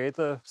recreate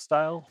the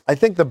style? I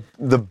think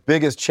the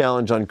biggest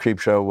challenge on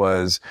Creepshow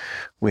was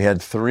we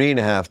had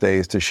 3.5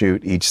 days to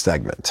shoot each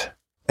segment.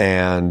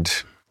 And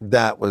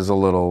that was a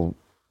little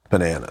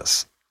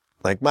bananas.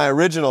 Like, my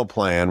original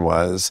plan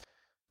was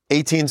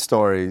 18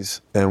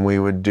 stories, and we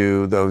would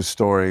do those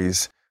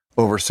stories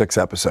over 6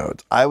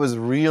 episodes. I was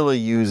really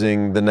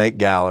using the Night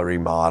Gallery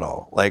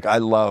model. Like, I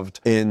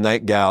loved in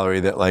Night Gallery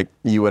that, like,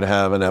 you would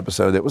have an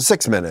episode that was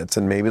 6 minutes,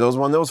 and maybe there was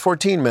one that was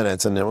 14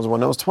 minutes, and there was one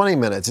that was 20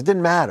 minutes. It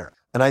didn't matter.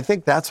 And I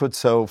think that's what's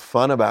so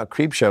fun about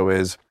Creepshow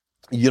is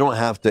you don't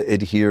have to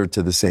adhere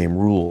to the same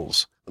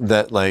rules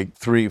that, like,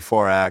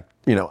 3-4 act,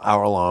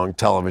 hour-long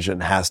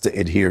television has to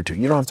adhere to.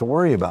 You don't have to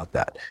worry about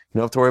that. You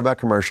don't have to worry about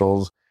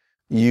commercials.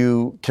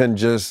 You can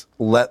just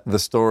let the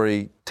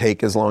story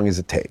take as long as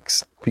it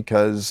takes,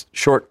 because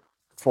short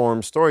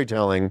form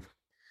storytelling,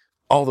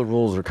 all the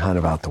rules are kind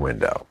of out the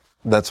window.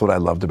 That's what I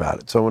loved about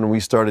it. So when we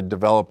started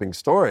developing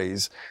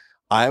stories,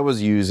 I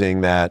was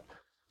using that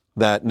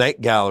Night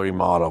Gallery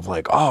model of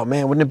like, oh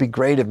man, wouldn't it be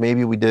great if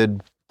maybe we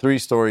did 3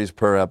 stories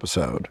per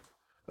episode?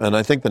 And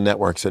I think the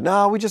network said,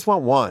 no, we just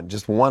want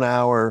just 1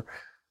 hour.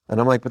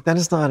 And I'm like, but then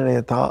it's not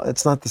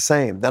the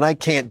same. Then I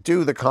can't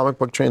do the comic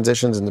book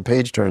transitions and the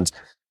page turns.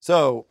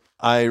 So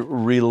I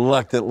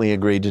reluctantly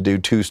agreed to do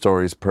 2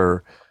 stories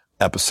per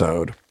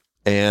episode.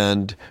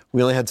 And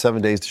we only had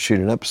 7 days to shoot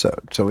an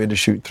episode. So we had to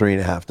shoot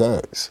 3.5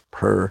 days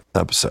per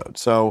episode.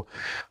 So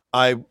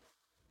I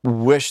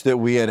wish that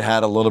we had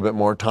had a little bit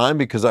more time,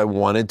 because I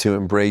wanted to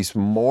embrace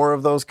more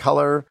of the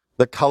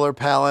color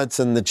palettes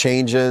and the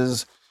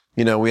changes.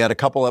 We had a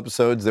couple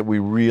episodes that we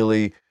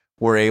really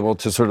were able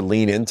to sort of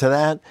lean into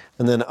that.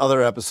 And then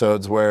other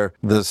episodes where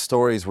the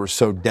stories were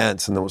so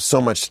dense and there was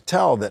so much to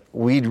tell that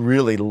we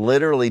really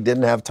literally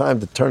didn't have time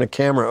to turn a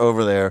camera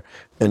over there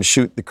and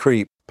shoot the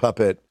creep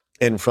puppet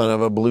in front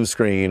of a blue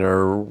screen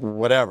or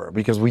whatever,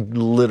 because we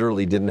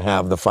literally didn't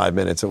have the 5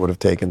 minutes it would have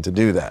taken to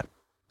do that.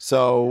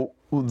 So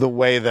the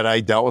way that I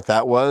dealt with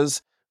that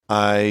was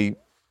I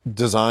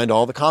designed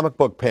all the comic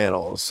book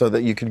panels so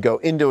that you could go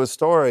into a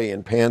story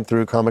and pan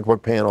through comic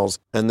book panels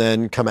and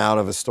then come out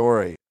of a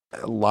story.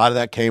 A lot of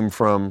that came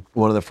from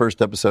one of the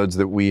first episodes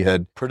that we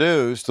had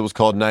produced. It was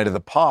called Night of the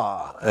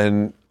Paw.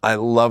 And I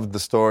loved the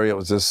story. It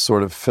was this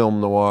sort of film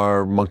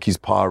noir, monkey's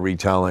paw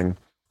retelling.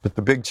 But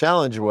the big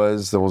challenge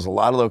was there was a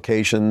lot of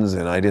locations,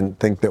 and I didn't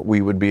think that we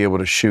would be able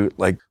to shoot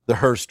like the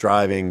hearse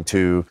driving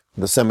to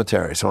the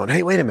cemetery. So I went,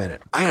 hey, wait a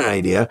minute. I had an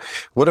idea.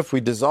 What if we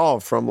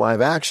dissolve from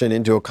live action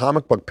into a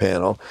comic book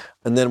panel,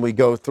 and then we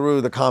go through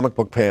the comic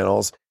book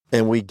panels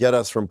and we get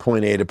us from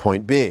point A to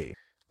point B?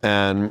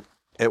 And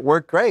it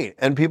worked great,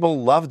 and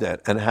people loved it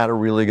and had a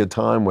really good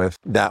time with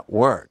that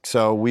work.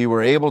 So we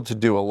were able to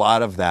do a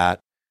lot of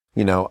that.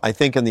 I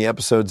think in the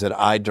episodes that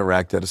I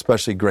directed,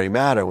 especially Gray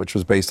Matter, which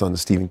was based on the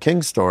Stephen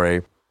King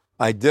story,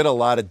 I did a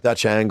lot of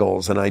Dutch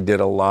angles, and I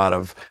did a lot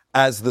of,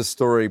 as the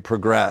story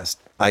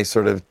progressed, I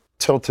sort of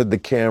tilted the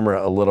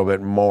camera a little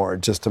bit more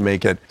just to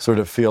make it sort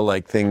of feel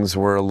like things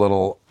were a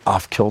little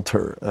off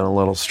kilter and a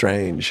little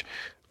strange.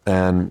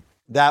 And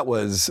that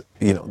was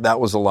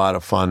a lot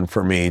of fun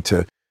for me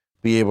to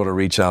be able to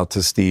reach out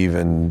to Steve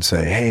and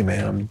say, hey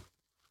man, I'm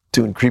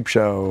doing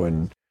Creepshow,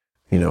 and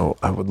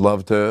I would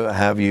love to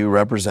have you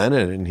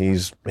represented. And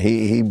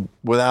he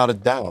without a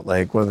doubt,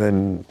 like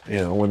within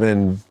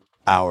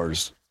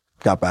hours,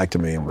 got back to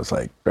me and was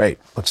like, great,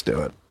 let's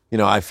do it.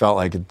 I felt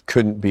like it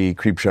couldn't be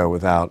Creepshow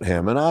without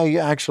him. And I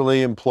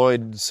actually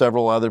employed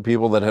several other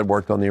people that had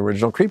worked on the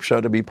original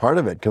Creepshow to be part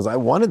of it, because I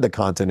wanted the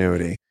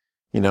continuity.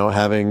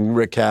 Having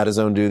Rick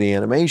Catazone do the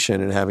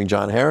animation and having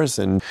John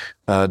Harrison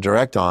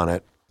direct on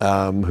it,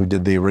 who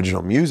did the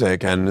original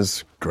music and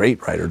is a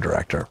great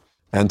writer-director.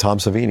 And Tom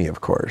Savini, of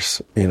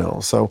course,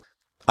 So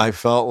I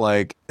felt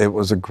like it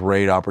was a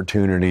great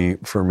opportunity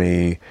for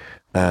me,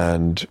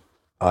 and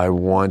I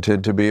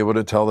wanted to be able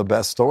to tell the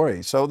best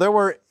story. So there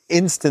were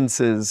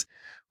instances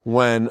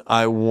when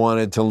I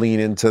wanted to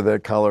lean into the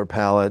color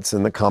palettes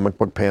and the comic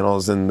book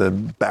panels and the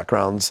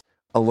backgrounds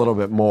a little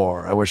bit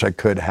more. I wish I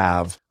could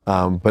have,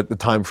 but the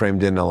time frame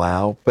didn't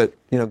allow. But,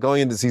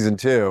 going into season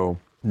 2,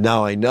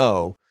 now I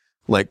know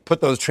like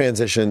put those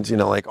transitions,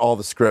 like all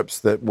the scripts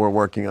that we're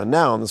working on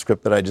now and the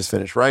script that I just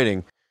finished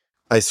writing,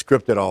 I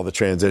scripted all the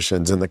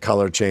transitions and the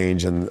color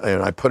change and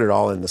I put it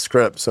all in the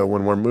script. So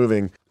when we're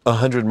moving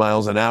 100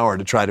 miles an hour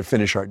to try to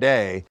finish our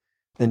day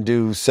and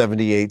do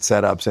 78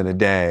 setups in a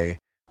day,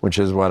 which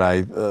is what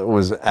I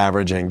was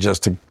averaging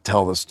just to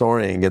tell the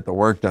story and get the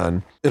work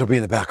done, it'll be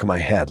in the back of my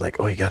head. Like,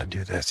 oh, you got to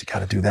do this. You got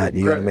to do that.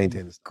 You got to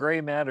maintain this. Gray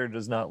matter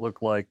does not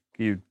look like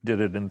you did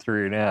it in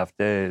 3.5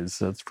 days.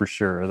 That's for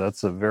sure.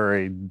 That's a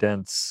very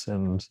dense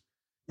and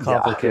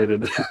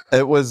complicated.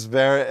 Yeah.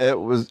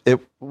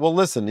 Well,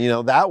 listen,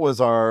 that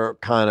was our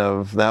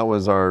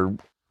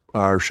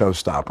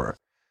showstopper.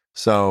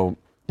 So,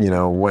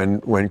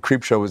 when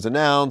Creepshow was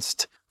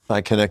announced,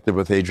 I connected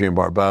with Adrienne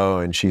Barbeau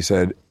and she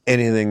said,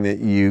 anything that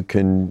you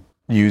can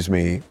use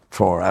me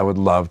for, I would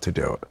love to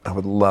do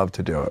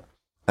it.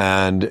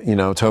 And,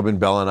 Tobin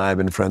Bell and I have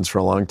been friends for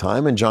a long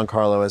time. And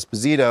Giancarlo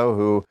Esposito,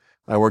 who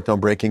I worked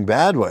on Breaking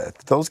Bad with,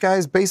 those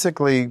guys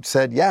basically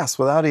said yes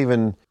without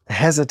even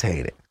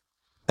hesitating.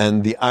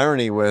 And the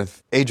irony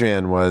with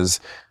Adrienne was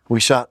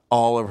we shot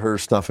all of her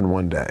stuff in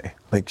one day.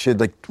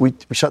 We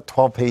shot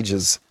 12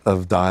 pages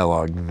of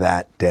dialogue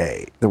that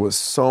day. There was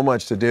so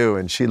much to do.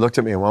 And she looked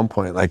at me at one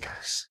point like,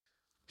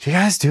 do you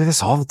guys do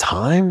this all the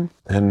time?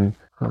 And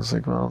I was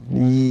like, well,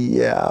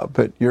 yeah,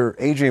 but you're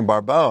Adrienne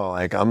Barbeau.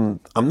 Like, I'm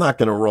not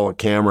going to roll a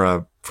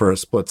camera for a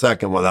split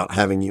second without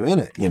having you in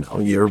it.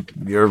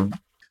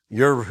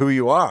 You're who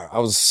you are. I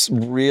was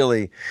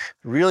really,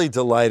 really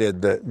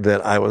delighted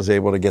that I was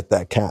able to get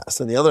that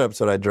cast. And the other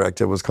episode I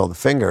directed was called The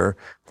Finger.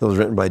 That was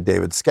written by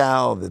David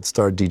Scow, that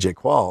starred DJ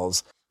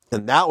Qualls.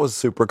 And that was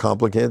super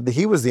complicated.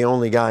 He was the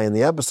only guy in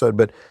the episode,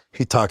 but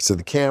he talks to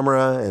the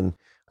camera. And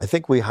I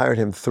think we hired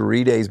him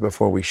 3 days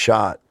before we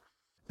shot.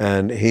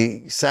 And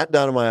he sat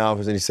down in my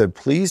office and he said,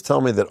 please tell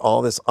me that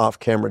all this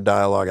off-camera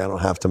dialogue I don't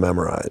have to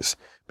memorize.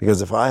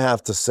 Because if I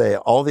have to say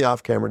all the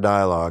off-camera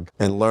dialogue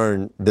and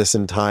learn this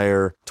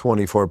entire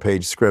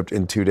 24-page script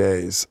in 2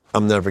 days,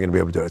 I'm never going to be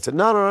able to do it. I said,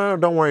 no,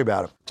 don't worry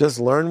about it. Just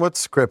learn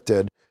what's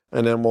scripted,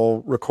 and then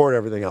we'll record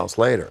everything else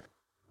later.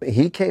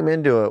 He came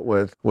into it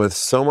with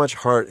so much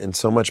heart and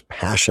so much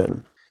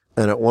passion.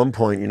 And at one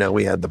point,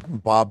 we had the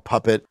Bob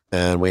puppet,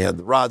 and we had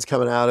the rods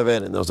coming out of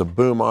it, and there was a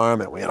boom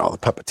arm, and we had all the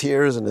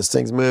puppeteers, and this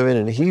thing's moving,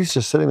 and he's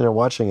just sitting there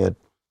watching it,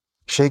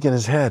 shaking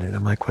his head. And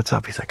I'm like, what's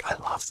up? He's like, I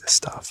love this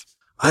stuff.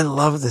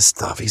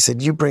 He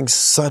said,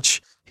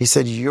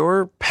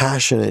 your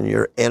passion and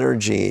your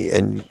energy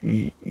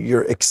and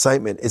your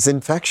excitement is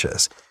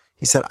infectious.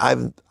 He said,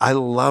 I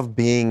love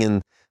being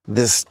in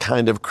this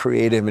kind of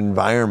creative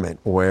environment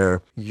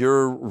where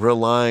you're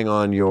relying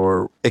on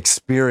your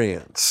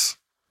experience,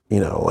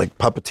 like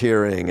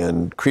puppeteering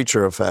and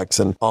creature effects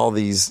and all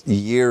these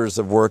years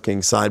of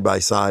working side by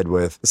side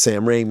with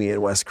Sam Raimi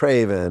and Wes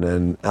Craven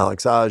and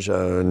Alex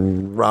Aja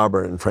and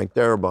Robert and Frank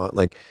Darabont,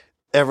 like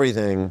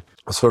everything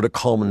sort of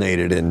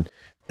culminated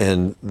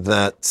in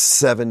that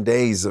 7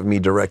 days of me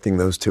directing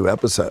those 2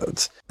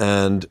 episodes.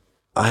 And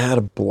I had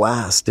a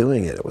blast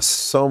doing it. It was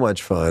so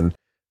much fun.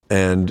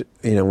 And,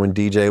 when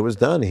DJ was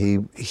done,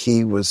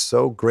 he was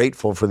so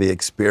grateful for the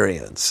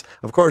experience.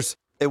 Of course,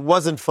 it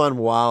wasn't fun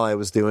while I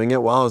was doing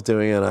it. While I was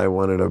doing it, I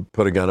wanted to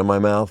put a gun in my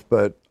mouth.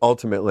 But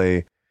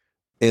ultimately,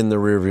 in the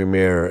rearview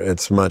mirror,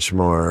 it's much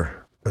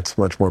more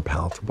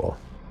palatable.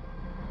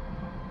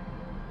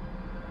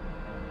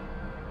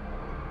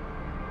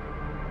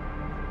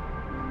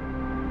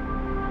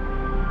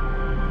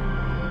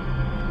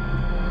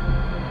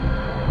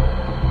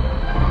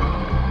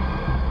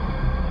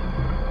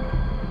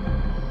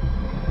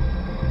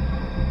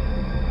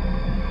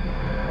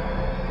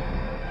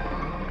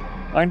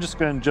 I'm just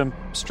going to jump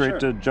straight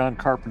to John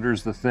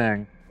Carpenter's The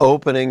Thing.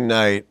 Opening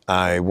night,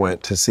 I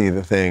went to see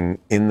The Thing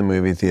in the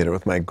movie theater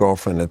with my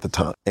girlfriend at the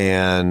time.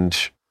 And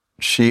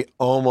she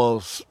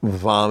almost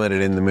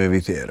vomited in the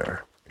movie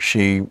theater.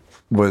 She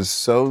was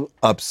so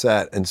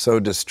upset and so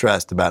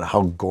distressed about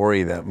how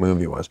gory that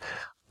movie was.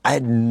 I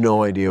had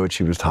no idea what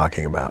she was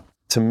talking about.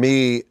 To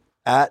me,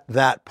 at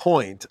that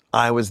point,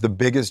 I was the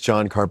biggest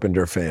John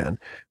Carpenter fan.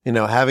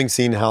 Having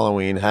seen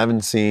Halloween,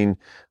 having seen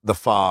The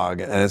Fog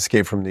and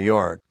Escape from New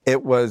York,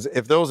 it was,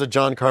 if there was a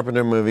John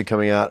Carpenter movie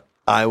coming out,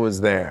 I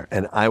was there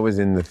and I was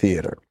in the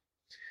theater.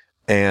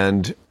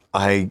 And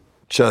I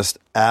just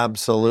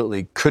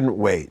absolutely couldn't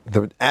wait.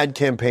 The ad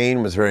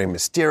campaign was very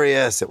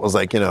mysterious. It was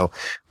like, the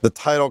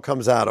title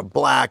comes out of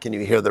black and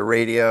you hear the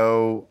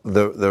radio,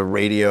 the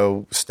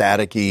radio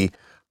staticky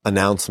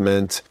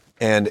announcement.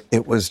 And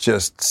it was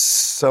just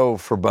so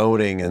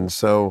foreboding and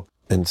so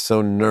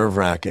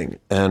nerve-wracking.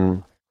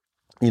 And,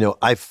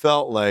 I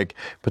felt like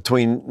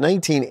between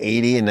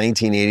 1980 and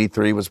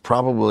 1983 was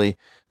probably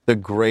the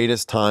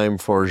greatest time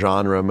for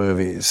genre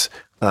movies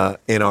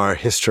in our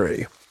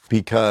history,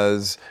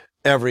 because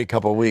every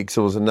couple of weeks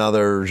there was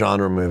another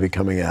genre movie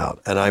coming out.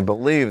 And I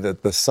believe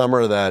that the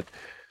summer that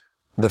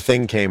The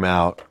Thing came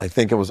out, I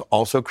think it was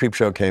also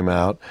Creepshow came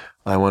out.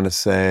 I want to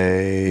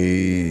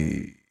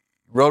say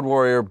Road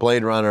Warrior,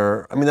 Blade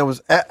Runner. I mean, there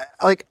was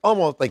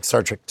almost like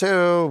Star Trek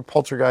 2,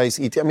 Poltergeist,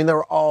 E.T. I mean,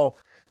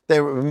 they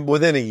they were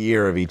within a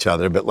year of each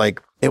other, but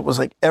like it was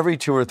like every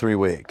 2 or 3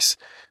 weeks.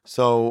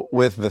 So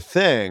with The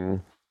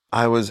Thing,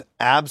 I was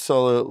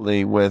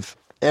absolutely with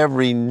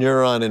every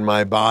neuron in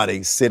my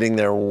body sitting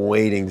there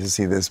waiting to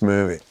see this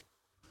movie.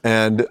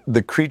 And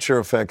the creature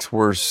effects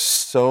were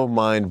so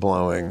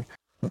mind-blowing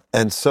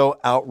and so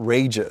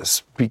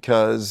outrageous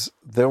because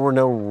there were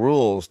no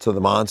rules to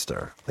the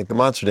monster. Like the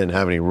monster didn't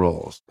have any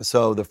rules.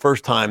 So the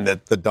first time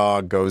that the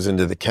dog goes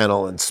into the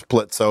kennel and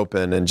splits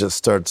open and just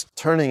starts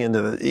turning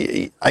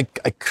into I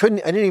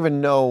didn't even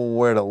know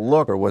where to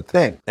look or what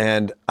thing.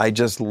 And I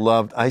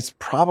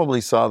probably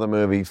saw the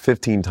movie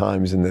 15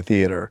 times in the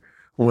theater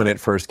when it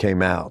first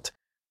came out.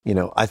 You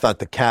know, I thought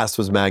the cast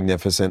was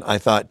magnificent. I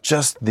thought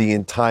just the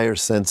entire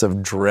sense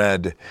of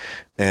dread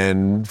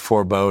and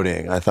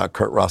foreboding. I thought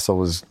Kurt Russell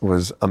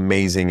was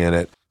amazing in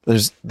it.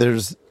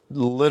 There's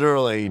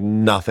literally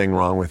nothing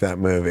wrong with that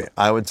movie.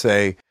 I would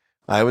say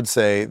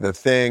The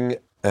Thing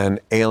and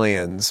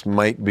Aliens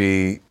might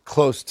be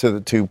close to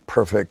the 2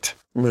 perfect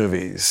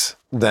movies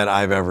that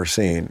I've ever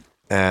seen.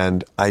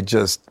 And I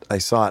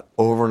saw it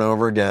over and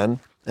over again.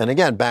 And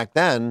again, back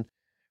then,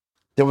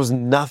 there was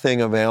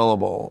nothing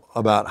available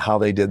about how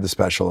they did the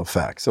special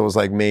effects. It was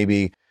like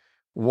maybe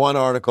one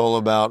article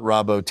about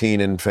Rob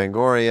Bottin and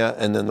Fangoria,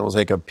 and then there was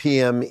like a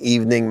PM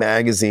Evening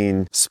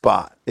Magazine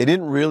spot. They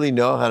didn't really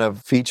know how to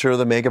feature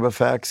the makeup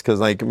effects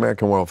because like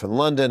American Werewolf in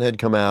London had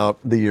come out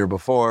the year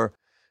before,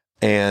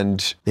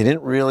 and they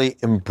didn't really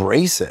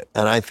embrace it.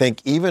 And I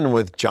think even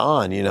with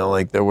John, you know,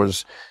 like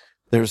there's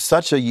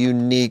such a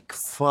unique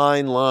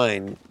fine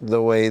line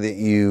the way that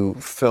you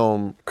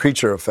film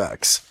creature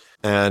effects.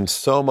 And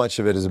so much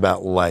of it is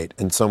about light,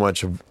 and so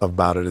much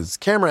about it is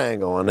camera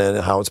angle and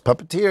how it's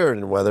puppeteered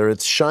and whether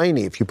it's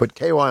shiny. If you put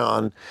KY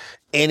on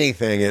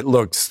anything, it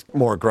looks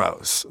more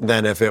gross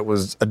than if it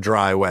was a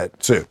dry,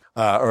 wet suit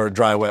or a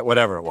dry, wet,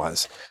 whatever it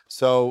was.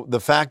 So the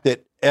fact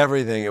that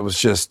everything, it was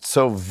just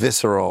so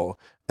visceral,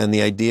 and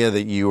the idea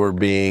that you were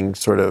being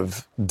sort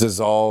of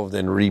dissolved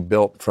and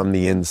rebuilt from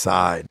the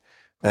inside,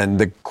 and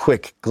the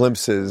quick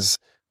glimpses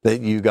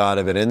that you got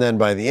of it. And then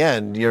by the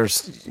end,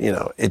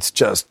 it's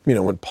just,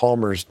 when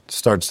Palmer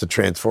starts to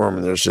transform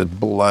and there's just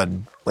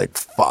blood like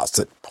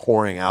faucet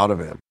pouring out of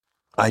him.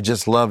 I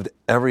just loved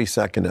every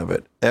second of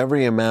it,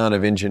 every amount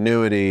of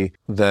ingenuity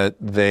that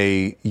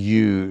they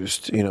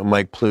used,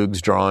 Mike Ploog's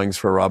drawings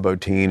for Rob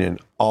Bottin and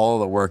all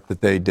the work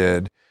that they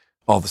did,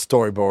 all the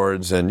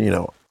storyboards. And,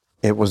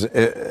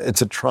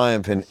 it's a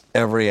triumph in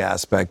every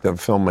aspect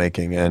of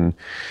filmmaking. And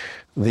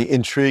the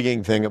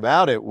intriguing thing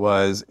about it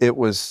was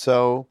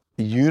so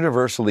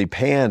universally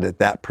panned at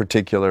that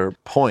particular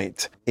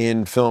point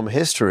in film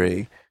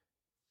history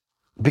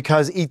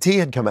because E.T.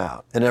 had come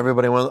out and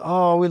everybody went,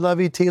 oh, we love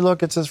E.T.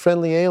 Look, it's this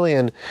friendly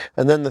alien.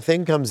 And then The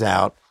Thing comes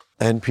out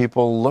and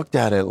people looked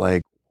at it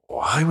like,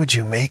 why would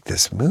you make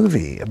this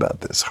movie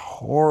about this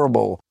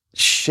horrible,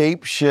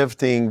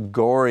 shape-shifting,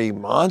 gory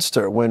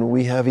monster when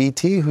we have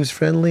E.T. who's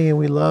friendly and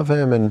we love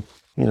him? And,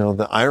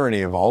 the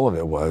irony of all of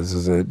it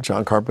is that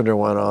John Carpenter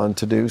went on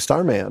to do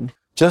Starman,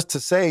 just to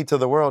say to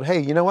the world, hey,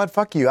 you know what?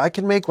 Fuck you. I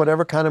can make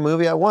whatever kind of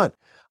movie I want.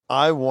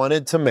 I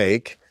wanted to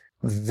make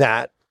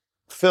that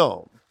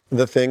film.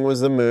 The Thing was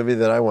the movie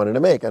that I wanted to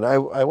make. And I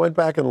went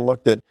back and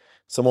looked at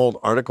some old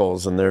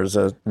articles, and there's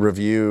a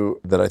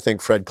review that I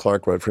think Fred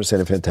Clark wrote for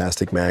Santa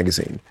Fantastic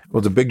magazine. It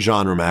was a big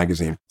genre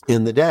magazine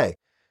in the day.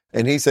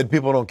 And he said,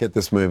 people don't get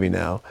this movie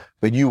now,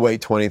 but you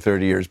wait 20,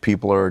 30 years,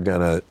 people are going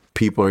to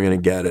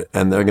get it,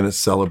 and they're going to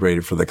celebrate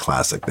it for the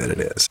classic that it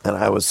is. And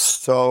I was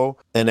so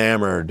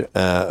enamored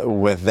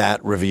with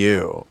that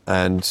review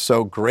and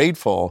so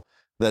grateful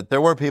that there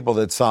were people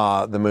that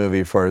saw the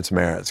movie for its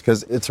merits,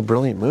 because it's a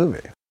brilliant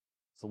movie.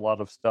 A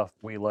lot of stuff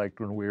we liked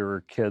when we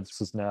were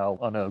kids is now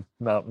on a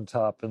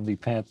mountaintop in the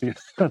pantheon.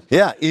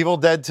 Yeah, Evil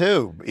Dead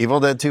 2. Evil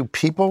Dead 2.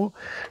 People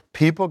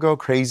go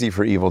crazy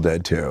for Evil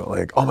Dead 2.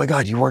 Like, oh my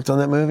God, you worked on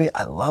that movie?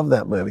 I love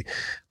that movie.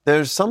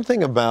 There's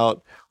something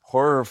about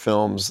horror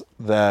films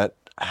that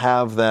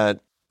have that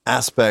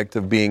aspect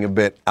of being a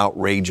bit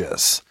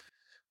outrageous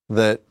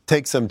that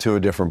takes them to a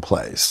different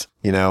place.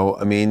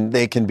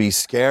 They can be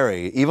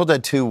scary. Evil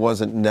Dead 2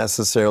 wasn't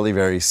necessarily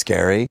very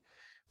scary,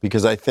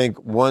 because I think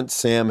once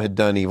Sam had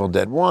done Evil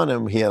Dead 1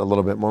 and he had a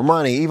little bit more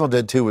money, Evil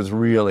Dead 2 was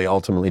really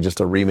ultimately just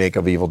a remake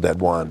of Evil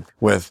Dead 1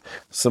 with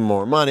some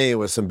more money,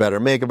 with some better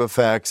makeup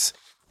effects,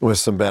 with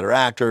some better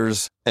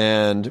actors.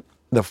 And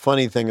the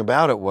funny thing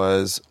about it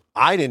was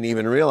I didn't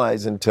even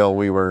realize until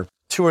we were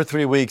 2 or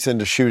 3 weeks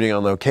into shooting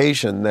on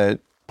location that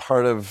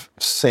part of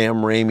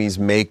Sam Raimi's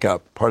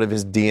makeup, part of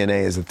his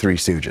DNA is the Three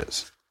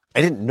Stooges.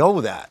 I didn't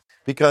know that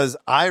because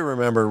I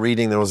remember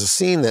reading there was a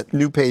scene that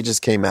New Pages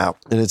came out,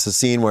 and it's a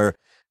scene where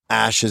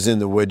Ash is in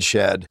the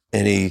woodshed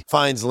and he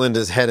finds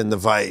Linda's head in the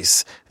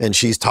vise and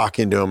she's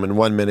talking to him, and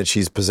 1 minute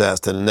she's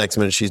possessed and the next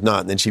minute she's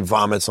not, and then she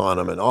vomits on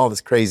him and all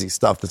this crazy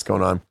stuff that's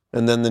going on.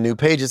 And then the New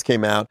Pages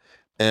came out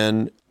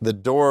and the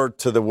door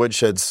to the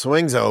woodshed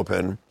swings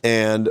open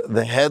and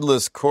the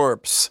headless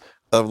corpse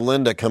of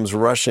Linda comes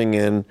rushing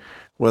in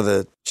with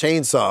a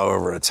chainsaw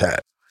over its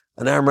head.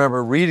 And I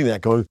remember reading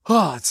that going,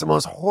 oh, it's the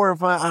most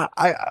horrifying.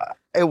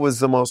 It was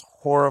the most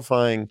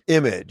horrifying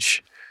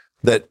image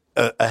that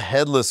a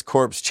headless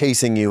corpse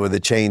chasing you with a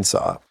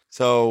chainsaw.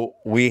 So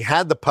we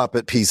had the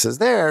puppet pieces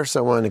there.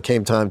 So when it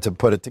came time to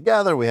put it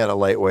together, we had a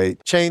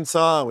lightweight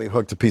chainsaw. We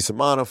hooked a piece of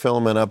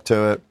monofilament up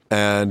to it.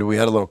 And we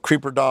had a little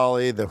creeper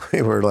dolly that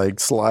we were like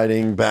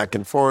sliding back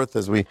and forth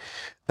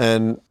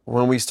and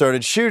when we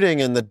started shooting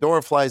and the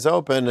door flies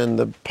open and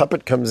the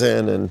puppet comes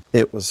in and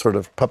it was sort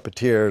of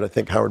puppeteered. I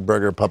think Howard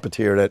Berger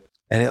puppeteered it.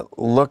 And it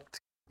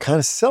looked kind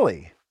of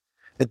silly.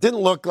 It didn't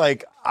look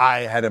like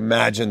I had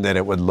imagined that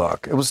it would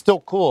look. It was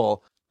still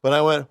cool. But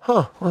I went,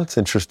 well, that's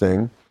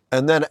interesting.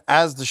 And then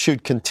as the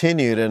shoot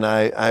continued, and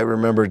I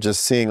remember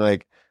just seeing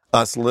like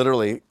us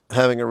literally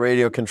having a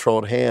radio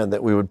controlled hand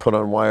that we would put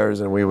on wires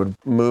and we would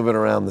move it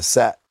around the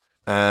set.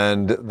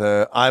 And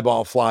the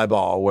eyeball fly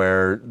ball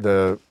where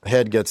the peewee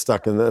head gets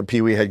stuck in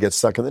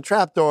the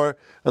trapdoor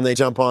and they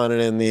jump on it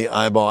in the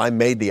eyeball. I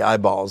made the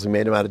eyeballs. We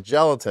made them out of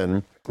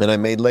gelatin and I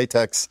made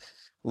latex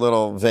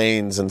little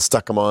veins and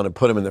stuck them on and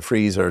put them in the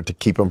freezer to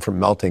keep them from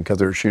melting because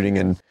they were shooting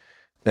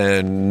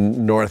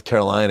in North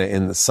Carolina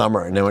in the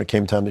summer. And then when it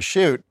came time to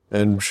shoot,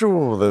 and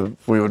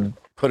we would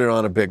put it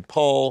on a big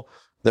pole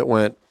that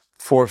went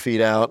 4 feet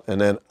out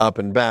and then up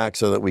and back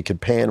so that we could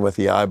pan with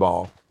the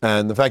eyeball.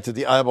 And the fact that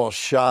the eyeball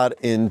shot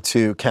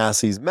into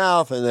Cassie's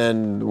mouth and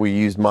then we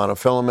used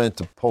monofilament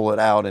to pull it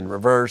out in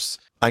reverse,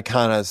 I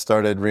kind of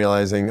started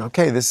realizing,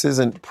 okay, this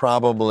isn't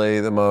probably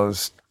the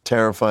most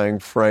terrifying,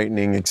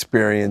 frightening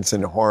experience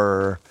in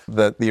horror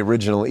that the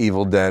original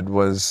Evil Dead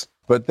was,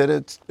 but that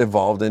it's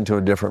evolved into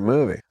a different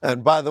movie.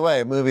 And by the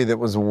way, a movie that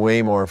was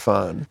way more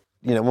fun.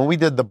 You know, when we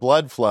did the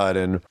blood flood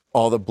and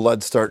all the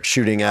blood starts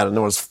shooting out and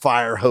there was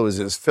fire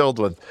hoses filled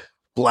with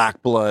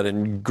black blood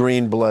and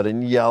green blood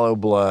and yellow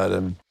blood.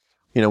 And,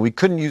 you know, we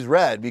couldn't use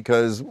red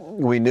because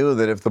we knew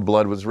that if the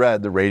blood was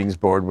red, the ratings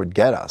board would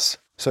get us.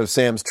 So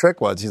Sam's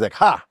trick was, he's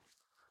like, I'm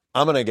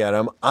going to get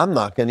him. I'm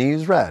not going to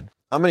use red.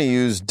 I'm going to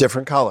use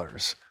different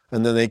colors.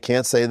 And then they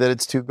can't say that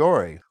it's too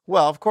gory.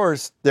 Well, of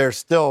course, there's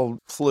still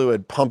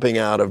fluid pumping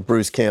out of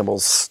Bruce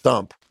Campbell's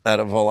stump at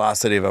a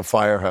velocity of a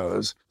fire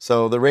hose.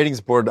 So the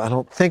ratings board, I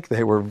don't think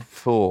they were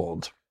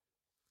fooled.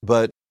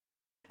 But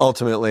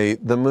ultimately,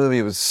 the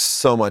movie was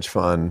so much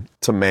fun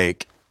to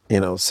make. You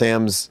know,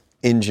 Sam's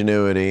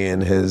ingenuity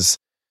and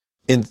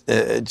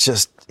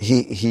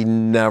he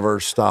never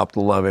stopped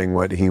loving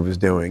what he was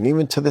doing.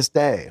 Even to this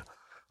day,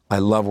 I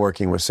love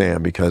working with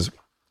Sam because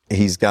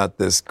he's got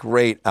this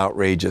great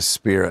outrageous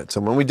spirit. So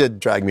when we did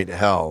Drag Me to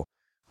Hell,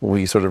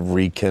 we sort of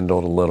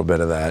rekindled a little bit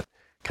of that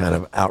kind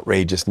of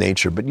outrageous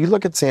nature. But you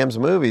look at Sam's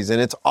movies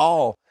and it's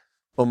all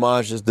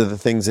homages to the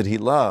things that he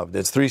loved.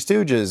 It's Three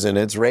Stooges and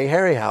it's Ray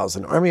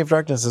Harryhausen. Army of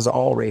Darkness is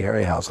all Ray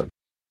Harryhausen.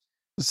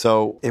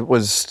 So it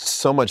was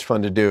so much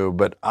fun to do,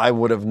 but I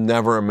would have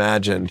never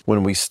imagined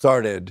when we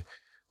started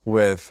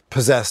with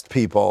Possessed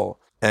People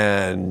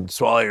and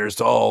Swallow Your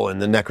Soul and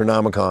the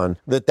Necronomicon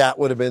that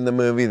would have been the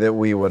movie that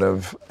we would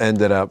have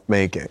ended up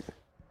making.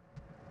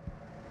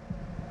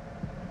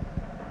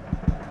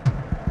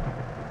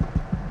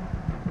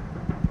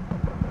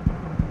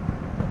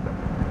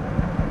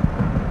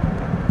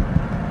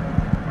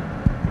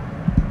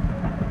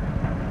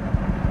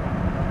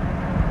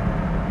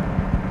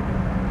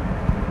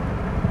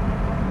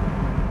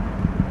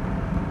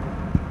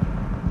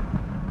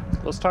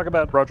 Let's talk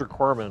about Roger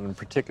Corman, and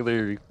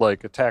particularly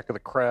like Attack of the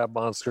Crab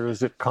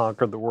Monsters, It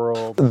Conquered the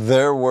World.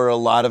 There were a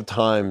lot of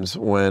times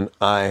when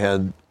I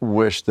had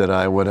wished that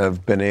I would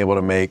have been able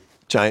to make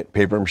giant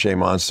papier-mâché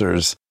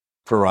monsters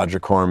for Roger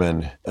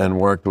Corman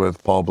and worked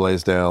with Paul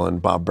Blaisdell and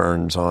Bob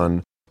Burns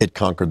on It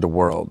Conquered the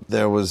World.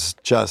 There was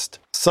just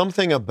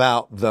something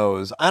about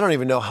those. I don't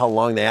even know how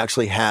long they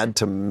actually had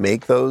to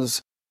make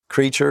those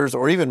creatures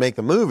or even make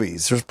the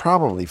movies. There's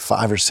probably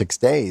 5 or 6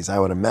 days, I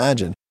would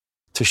imagine,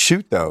 to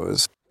shoot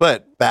those.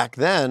 But back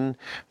then,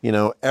 you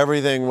know,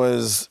 everything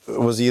was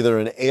either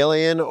an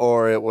alien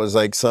or it was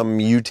like some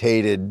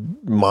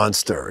mutated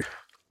monster.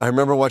 I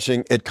remember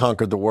watching It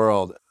Conquered the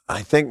World,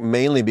 I think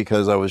mainly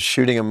because I was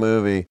shooting a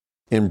movie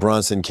in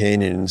Bronson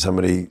Canyon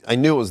and I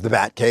knew it was the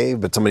Bat Cave,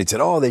 but somebody said,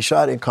 they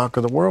shot It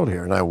Conquer the World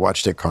here. And I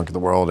watched It Conquer the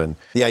World. And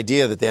the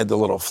idea that they had the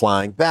little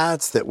flying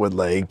bats that would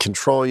like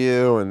control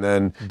you. And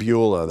then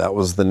Beulah, that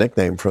was the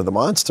nickname for the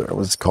monster. It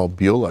was called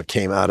Beulah,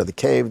 came out of the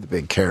cave, the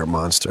big carrot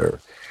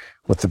monster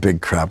with the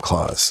big crab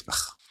claws. Ugh.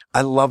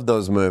 I love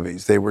those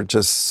movies. They were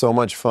just so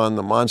much fun.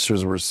 The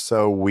monsters were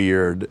so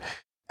weird.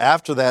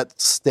 After that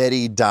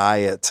steady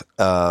diet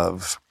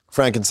of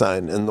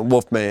Frankenstein and the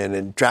Wolfman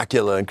and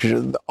Dracula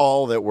and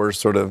all that were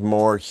sort of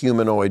more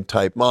humanoid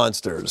type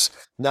monsters,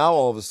 now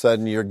all of a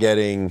sudden you're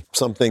getting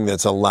something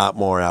that's a lot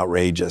more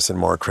outrageous and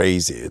more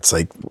crazy. It's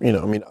like,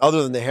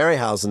 other than the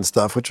Harryhausen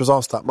stuff, which was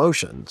all stop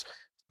motions,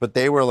 but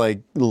they were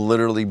like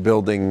literally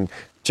building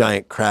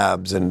giant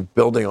crabs and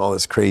building all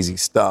this crazy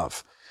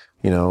stuff,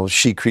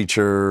 She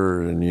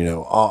Creature and,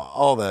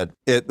 all that,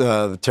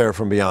 the Terror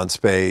from Beyond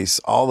Space,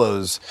 all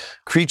those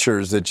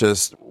creatures that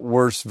just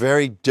were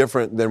very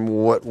different than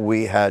what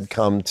we had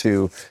come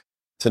to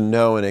to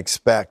know and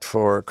expect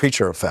for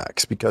creature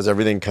effects, because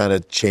everything kind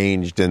of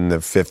changed in the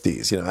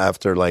 50s,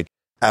 after like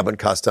Abbott and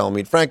Costello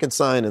Meet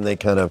Frankenstein, and they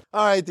kind of,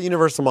 all right, the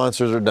Universal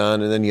monsters are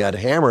done. And then you had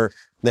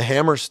the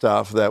Hammer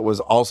stuff that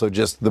was also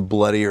just the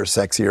bloodier,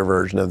 sexier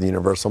version of the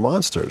Universal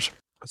monsters.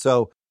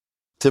 So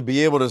to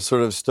be able to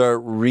sort of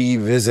start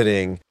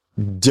revisiting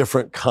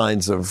different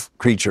kinds of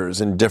creatures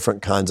and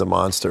different kinds of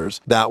monsters,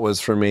 that was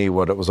for me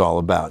what it was all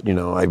about.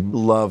 I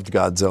loved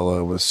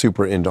Godzilla, was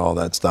super into all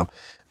that stuff.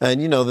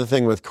 And, the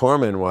thing with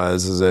Corman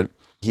is that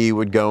he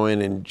would go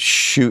in and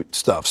shoot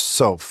stuff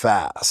so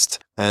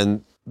fast.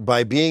 And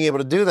by being able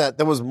to do that,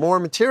 there was more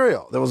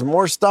material. There was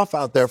more stuff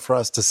out there for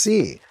us to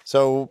see.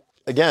 So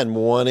again,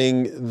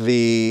 wanting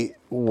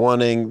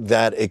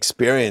that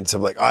experience of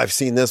like, oh, I've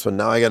seen this one,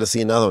 now I got to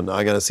see another one, now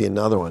I got to see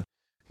another one.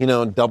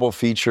 Double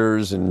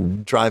features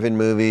and drive-in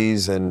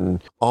movies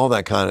and all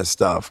that kind of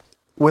stuff.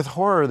 With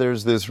horror,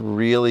 there's this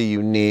really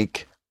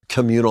unique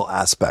communal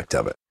aspect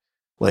of it.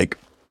 Like,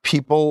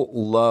 people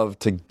love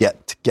to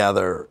get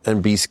together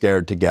and be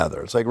scared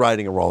together. It's like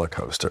riding a roller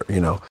coaster,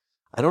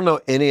 I don't know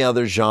any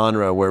other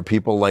genre where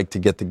people like to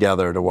get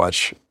together to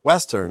watch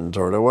Westerns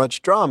or to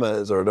watch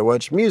dramas or to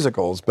watch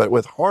musicals. But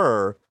with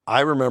horror, I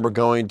remember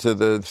going to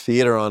the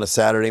theater on a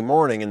Saturday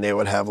morning and they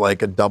would have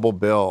like a double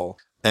bill.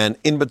 And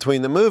in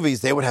between the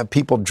movies, they would have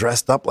people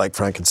dressed up like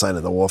Frankenstein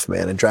and the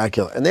Wolfman and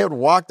Dracula. And they would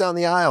walk down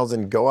the aisles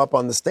and go up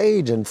on the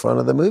stage in front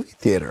of the movie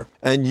theater.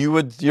 And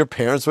your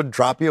parents would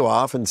drop you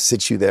off and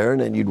sit you there,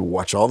 and then you'd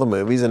watch all the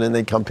movies, and then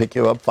they'd come pick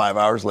you up 5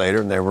 hours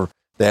later, and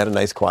they had a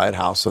nice quiet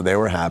house, so they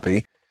were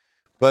happy.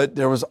 But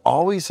there was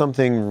always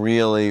something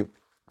really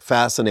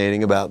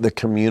fascinating about the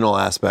communal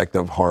aspect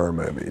of horror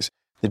movies,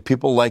 that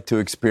people like to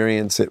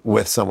experience it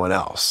with someone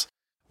else.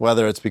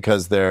 Whether it's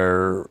because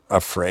they're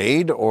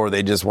afraid or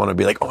they just want to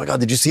be like, oh my God,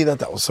 did you see that?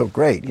 That was so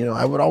great.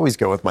 I would always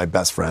go with my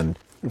best friend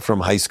from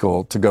high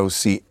school to go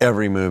see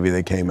every movie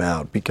that came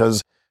out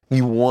because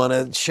you want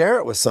to share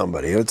it with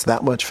somebody. It's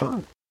that much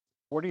fun.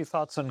 What are your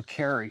thoughts on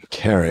Carrie?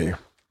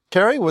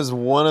 Carrie was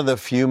one of the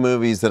few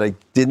movies that I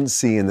didn't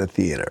see in the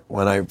theater.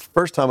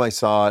 First time I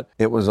saw it,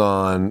 it was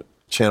on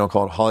a channel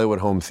called Hollywood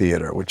Home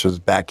Theater, which was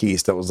back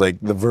east. That was like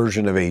the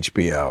version of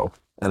HBO.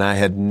 And I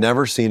had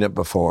never seen it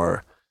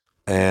before.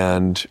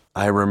 And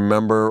I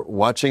remember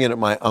watching it at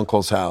my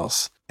uncle's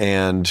house,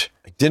 and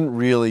I didn't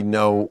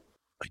know,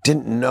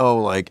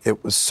 like,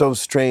 it was so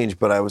strange,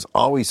 but I was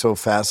always so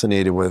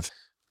fascinated with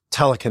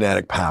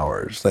telekinetic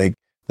powers, like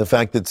the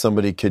fact that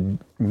somebody could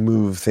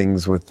move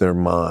things with their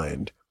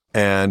mind,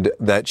 and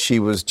that she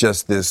was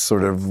just this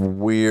sort of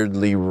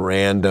weirdly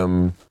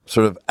random,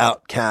 sort of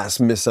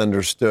outcast,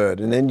 misunderstood.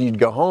 And then you'd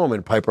go home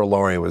and Piper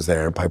Laurie was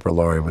there, and Piper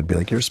Laurie would be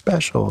like, you're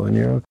special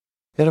and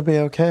it'll be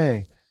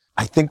okay.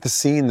 I think the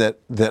scene that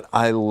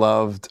I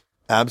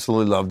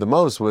absolutely loved the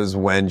most was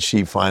when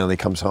she finally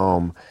comes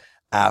home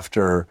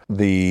after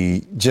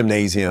the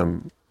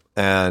gymnasium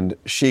and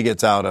she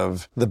gets out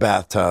of the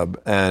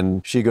bathtub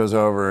and she goes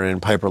over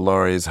and Piper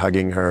Laurie is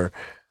hugging her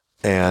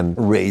and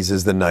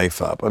raises the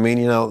knife up. I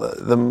mean,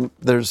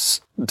 there's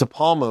De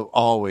Palma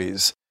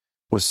always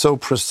was so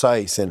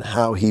precise in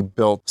how he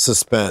built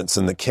suspense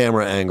and the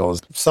camera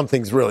angles.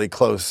 Something's really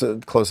close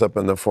up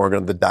in the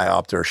foreground, the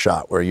diopter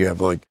shot where you have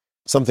like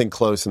something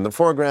close in the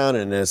foreground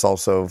and it's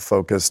also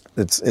focused,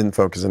 it's in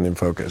focus and in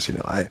focus.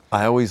 I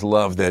always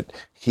love that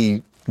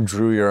he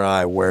drew your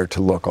eye where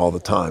to look all the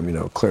time.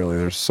 Clearly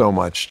there's so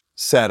much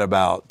said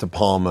about De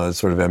Palma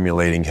sort of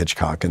emulating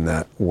Hitchcock in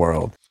that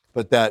world.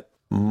 But that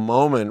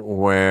moment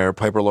where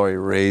Piper Laurie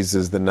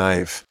raises the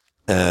knife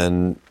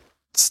and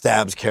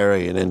stabs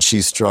Carrie and then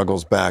she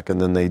struggles back,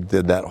 and then they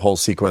did that whole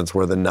sequence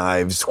where the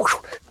knives,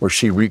 where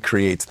she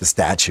recreates the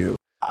statue.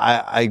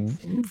 I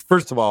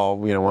first of all,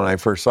 when I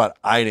first saw it,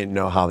 I didn't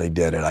know how they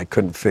did it. I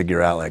couldn't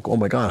figure out, like, oh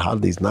my God, how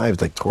did these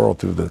knives like twirl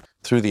through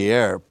the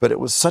air? But it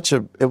was such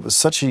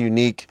a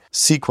unique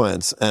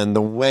sequence, and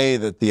the way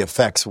that the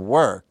effects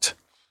worked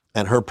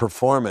and her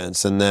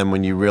performance. And then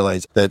when you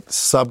realize that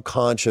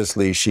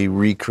subconsciously she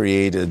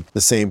recreated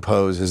the same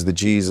pose as the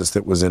Jesus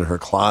that was in her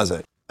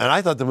closet. And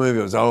I thought the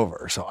movie was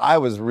over. So I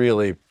was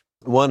really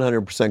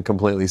 100%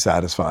 completely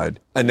satisfied.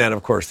 And then,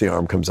 of course, the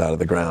arm comes out of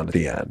the ground at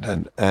the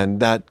end. And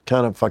that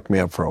kind of fucked me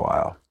up for a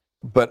while.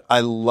 But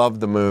I loved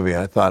the movie.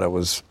 I thought it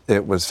was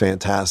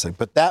fantastic.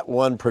 But that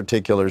one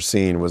particular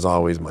scene was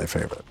always my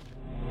favorite.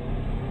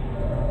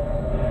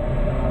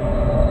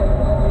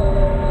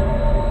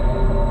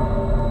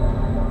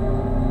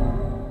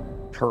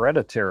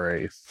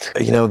 Hereditary.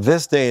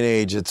 This day and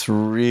age, it's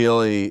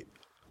really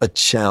a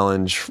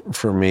challenge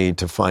for me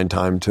to find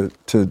time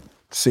to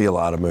see a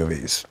lot of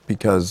movies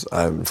because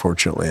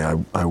unfortunately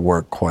I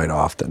work quite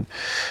often.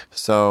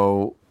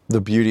 So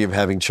the beauty of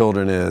having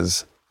children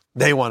is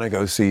they want to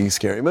go see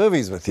scary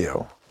movies with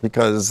you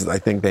because I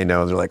think they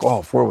know, they're like, oh,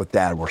 if we're with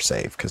Dad, we're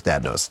safe because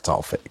Dad knows it's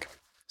all fake.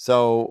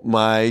 So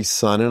my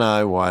son and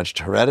I watched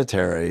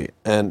Hereditary,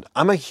 and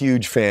I'm a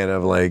huge fan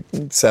of like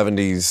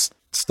 70s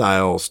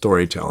style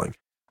storytelling.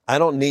 I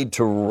don't need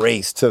to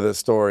race to the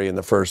story in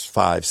the first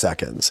 5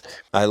 seconds.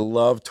 I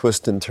love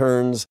twists and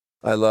turns.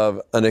 I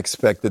love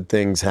unexpected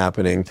things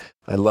happening.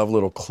 I love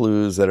little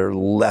clues that are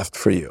left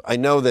for you. I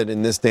know that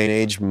in this day and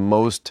age,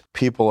 most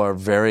people are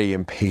very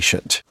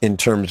impatient in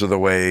terms of the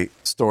way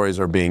stories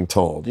are being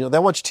told. They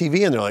watch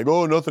TV and they're like,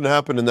 oh, nothing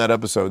happened in that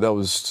episode. That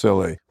was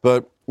silly.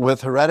 But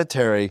with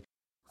Hereditary,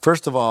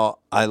 first of all,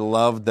 I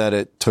love that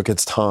it took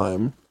its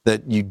time,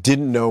 that you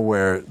didn't know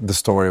where the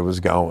story was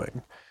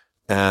going,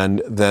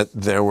 and that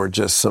there were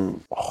just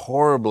some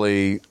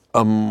horribly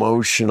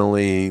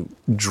emotionally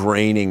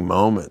draining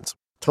moments.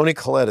 Toni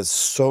Collette is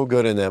so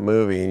good in that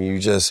movie,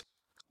 and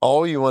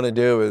all you want to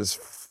do is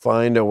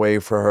find a way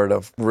for her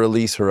to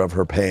release her of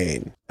her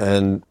pain.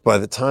 And by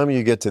the time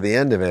you get to the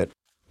end of it,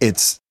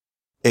 it's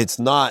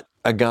not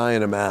a guy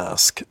in a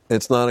mask.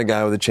 It's not a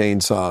guy with a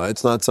chainsaw.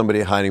 It's not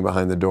somebody hiding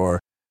behind the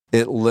door.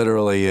 It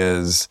literally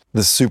is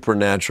the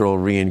supernatural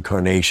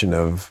reincarnation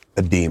of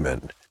a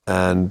demon.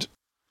 And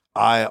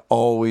I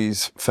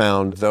always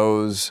found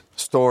those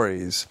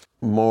stories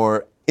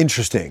more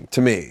interesting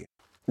to me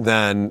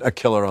than a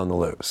killer on the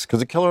loose.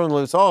 Because a killer on the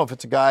loose, if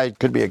it's a guy, it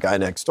could be a guy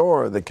next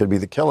door that could be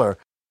the killer.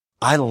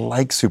 I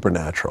like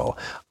supernatural.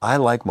 I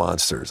like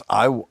monsters.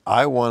 I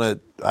want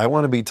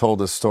to be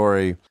told a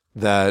story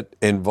that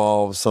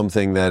involves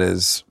something that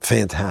is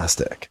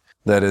fantastic,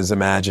 that is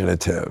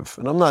imaginative.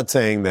 And I'm not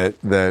saying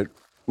that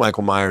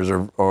Michael Myers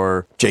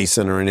or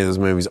Jason or any of those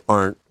movies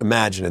aren't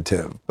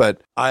imaginative,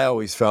 but I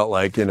always felt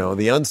like,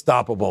 the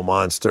unstoppable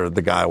monster,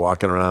 the guy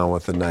walking around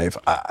with a knife.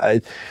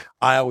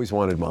 I always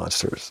wanted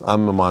monsters.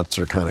 I'm a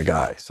monster kind of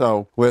guy.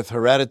 So with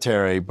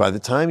Hereditary, by the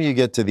time you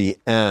get to the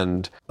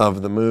end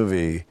of the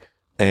movie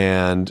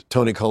and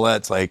Toni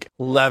Collette's like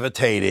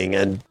levitating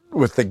and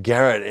with the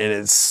garrote and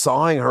it's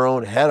sawing her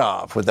own head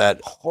off with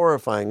that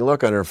horrifying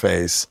look on her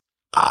face,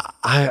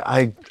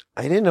 I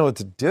didn't know what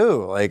to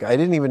do. Like, I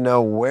didn't even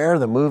know where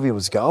the movie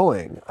was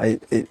going.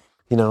 And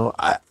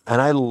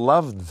I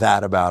loved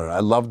that about it. I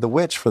loved The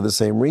Witch for the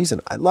same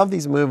reason. I love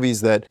these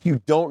movies that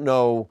you don't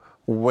know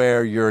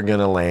where you're going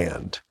to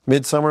land.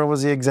 Midsommar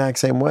was the exact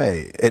same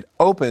way. It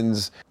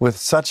opens with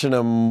such an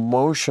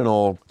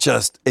emotional,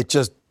 it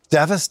just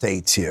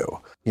devastates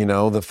you.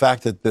 The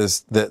fact that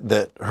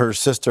that her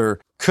sister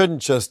couldn't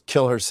just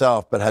kill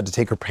herself, but had to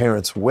take her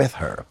parents with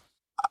her.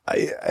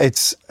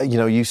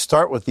 You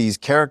start with these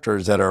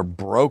characters that are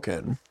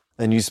broken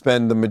and you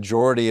spend the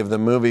majority of the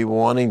movie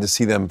wanting to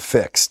see them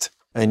fixed.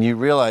 And you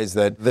realize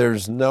that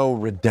there's no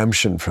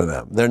redemption for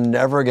them. They're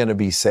never going to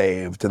be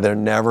saved.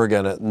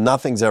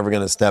 Nothing's ever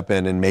going to step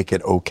in and make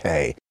it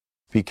okay,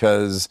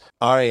 because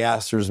Ari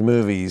Aster's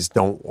movies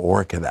don't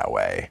work that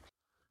way.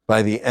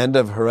 By the end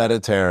of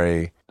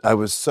Hereditary, I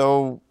was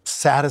so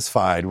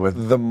satisfied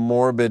with the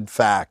morbid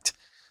fact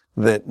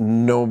that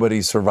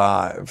nobody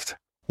survived.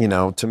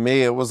 To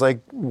me, it was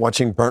like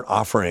watching Burnt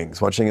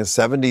Offerings, watching a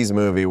 70s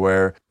movie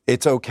where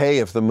it's okay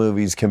if the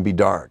movies can be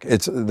dark.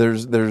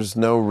 There's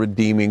no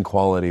redeeming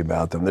quality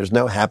about them. There's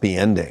no happy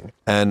ending.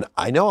 And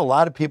I know a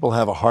lot of people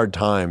have a hard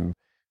time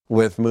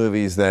with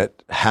movies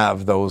that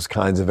have those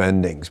kinds of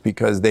endings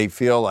because they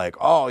feel like,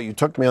 oh, you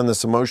took me on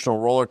this emotional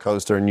roller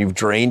coaster and you've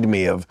drained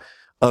me of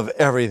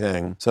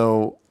everything.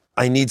 So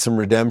I need some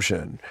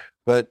redemption.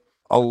 But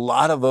a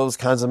lot of those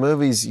kinds of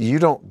movies, you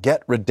don't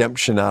get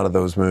redemption out of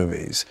those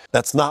movies.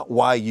 That's not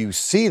why you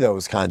see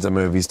those kinds of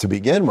movies to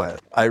begin with.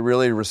 I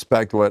really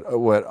respect what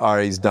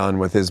Ari's done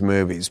with his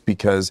movies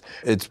because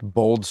it's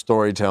bold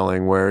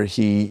storytelling where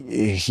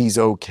he's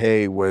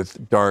okay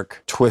with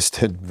dark,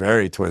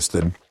 very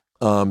twisted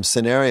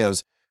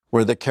scenarios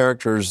where the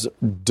characters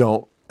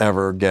don't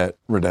ever get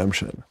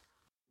redemption.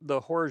 The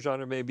horror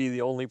genre may be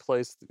the only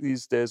place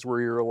these days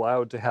where you're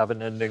allowed to have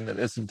an ending that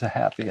isn't a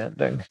happy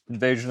ending.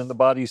 Invasion of the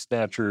Body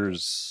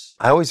Snatchers.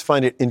 I always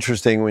find it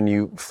interesting when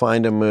you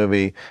find a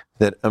movie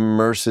that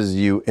immerses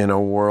you in a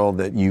world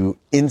that you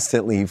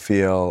instantly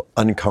feel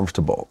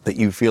uncomfortable, that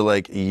you feel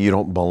like you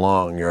don't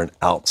belong, you're an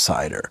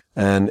outsider.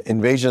 And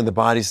Invasion of the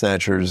Body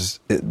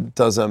Snatchers, it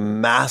does a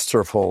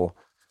masterful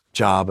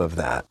job of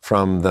that.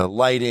 From the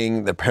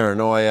lighting, the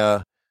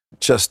paranoia,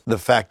 just the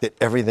fact that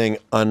everything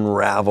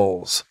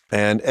unravels.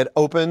 And it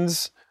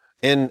opens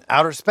in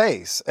outer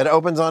space. It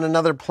opens on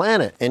another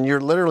planet. And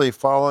you're literally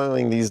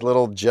following these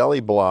little jelly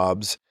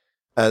blobs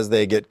as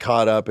they get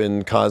caught up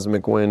in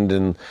cosmic wind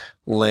and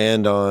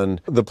land on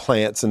the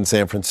plants in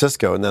San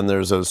Francisco. And then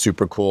there's those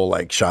super cool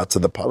shots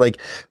of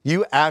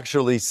you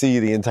actually see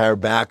the entire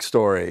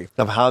backstory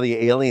of how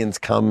the aliens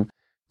come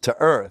to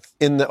Earth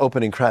in the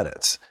opening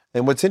credits.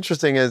 And what's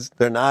interesting is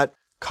they're not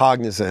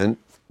cognizant.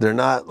 They're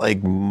not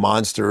like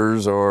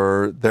monsters,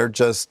 or they're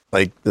just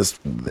like this.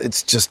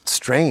 It's just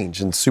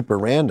strange and super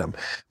random.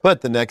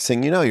 But the next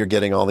thing you know, you're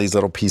getting all these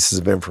little pieces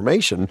of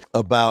information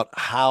about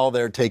how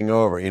they're taking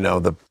over.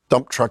 The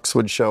dump trucks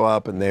would show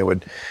up and they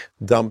would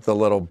dump the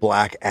little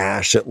black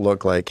ash that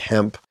looked like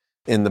hemp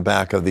in the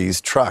back of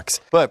these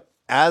trucks. But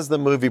as the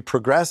movie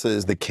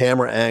progresses, the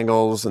camera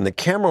angles and the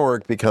camera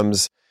work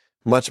becomes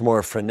much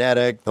more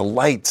frenetic. The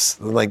lights,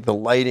 the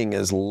lighting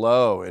is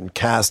low and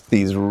casts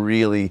these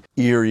really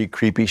eerie,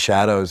 creepy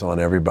shadows on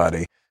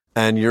everybody.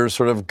 And you're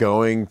sort of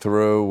going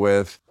through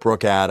with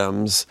Brooke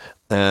Adams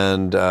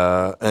and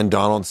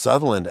Donald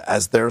Sutherland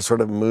as they're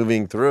sort of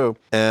moving through,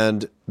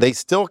 and they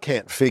still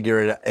can't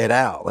figure it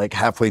out. Like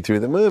halfway through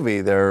the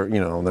movie,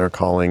 they're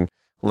calling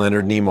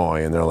Leonard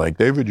Nimoy, and they're like,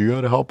 David, you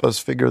got to help us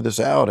figure this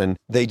out. And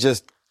they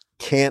just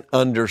can't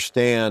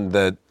understand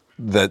that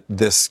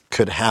this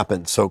could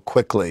happen so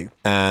quickly.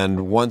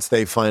 And once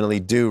they finally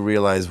do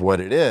realize what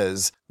it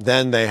is,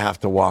 then they have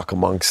to walk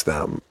amongst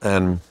them.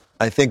 And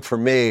I think for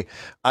me,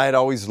 I'd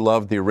always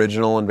loved the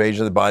original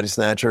Invasion of the Body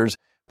Snatchers,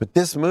 but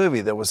this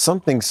movie, there was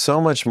something so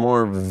much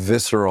more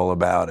visceral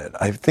about it.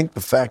 I think the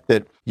fact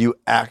that you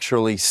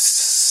actually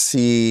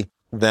see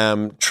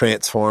them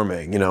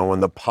transforming,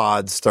 when the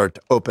pods start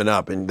to open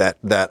up, and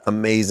that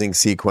amazing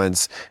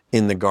sequence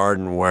in the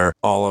garden where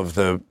all of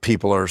the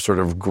people are sort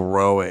of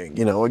growing,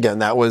 again,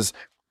 that was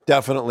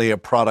definitely a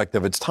product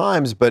of its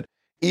times, but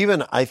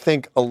even I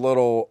think a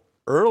little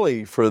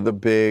early for the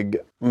big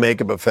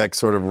makeup effects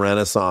sort of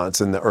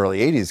renaissance in the early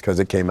 80s, because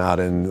it came out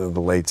in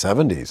the late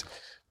 70s.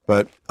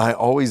 But I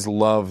always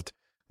loved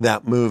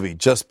that movie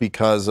just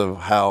because of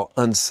how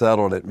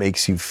unsettled it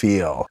makes you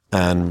feel.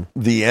 And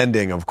the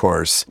ending, of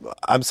course.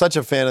 I'm such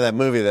a fan of that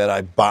movie that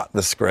I bought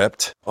the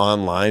script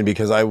online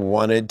because I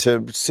wanted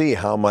to see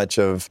how much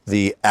of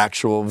the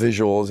actual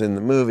visuals in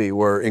the movie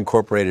were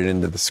incorporated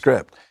into the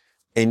script.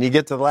 And you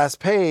get to the last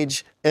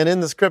page, and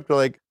in the script, they're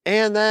like,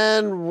 and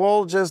then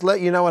we'll just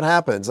let you know what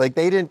happens. Like,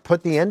 they didn't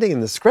put the ending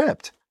in the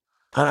script.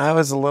 And I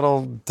was a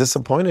little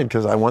disappointed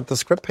because I want the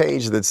script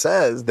page that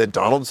says that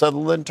Donald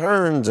Sutherland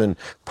turns and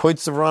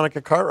points to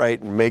Veronica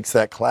Cartwright and makes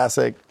that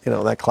classic,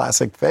 that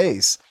classic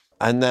face.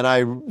 And then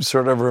I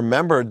sort of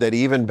remembered that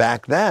even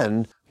back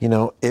then,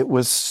 it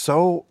was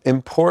so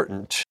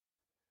important.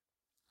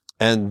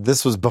 And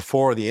this was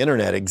before the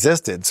internet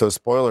existed, so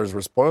spoilers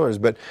were spoilers.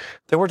 But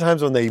there were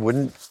times when they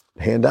wouldn't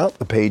hand out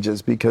the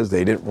pages because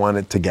they didn't want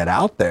it to get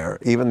out there,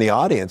 even the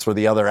audience or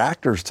the other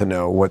actors to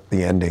know what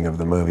the ending of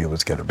the movie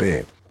was going to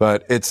be.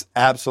 But it's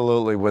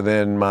absolutely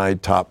within my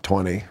top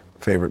 20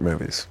 favorite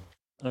movies.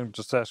 I'll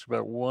just ask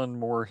about one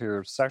more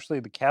here. It's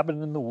actually The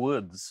Cabin in the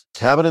Woods.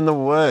 Cabin in the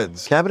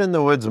Woods. Cabin in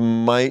the Woods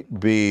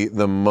might be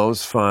the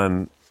most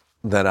fun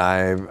that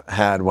I've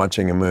had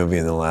watching a movie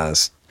in the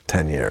last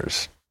 10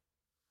 years.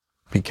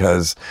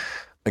 Because,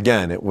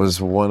 again, it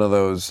was one of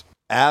those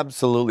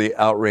absolutely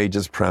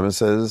outrageous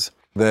premises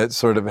that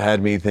sort of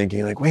had me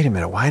thinking, like, wait a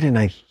minute, why didn't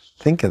I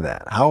think of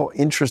that? How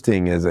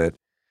interesting is it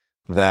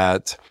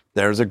that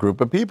there's a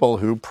group of people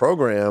who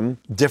program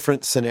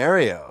different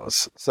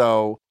scenarios?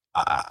 So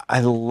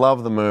I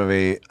love the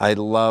movie. I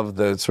love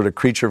the sort of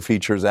creature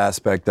features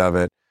aspect of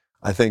it.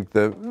 I think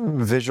the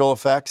visual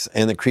effects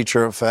and the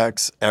creature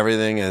effects,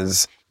 everything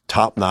is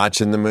top notch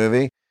in the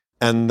movie.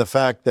 And the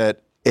fact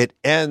that it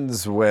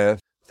ends with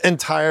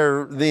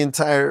the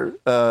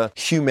entire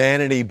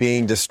humanity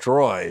being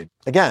destroyed.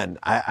 Again,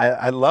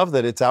 I love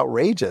that it's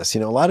outrageous.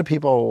 A lot of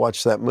people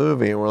watch that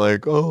movie and were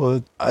like,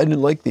 "Oh, I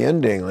didn't like the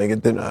ending. Like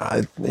it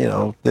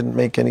didn't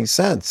make any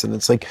sense." And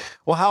it's like,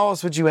 well, how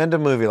else would you end a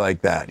movie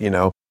like that?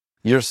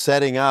 You're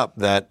setting up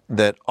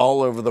that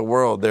all over the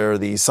world there are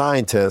these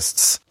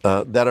scientists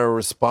that are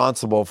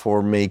responsible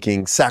for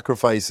making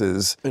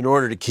sacrifices in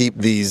order to keep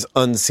these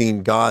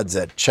unseen gods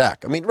at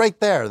check. I mean, right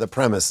there, the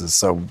premise is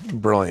so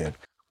brilliant.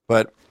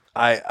 But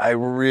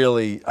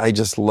I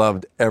just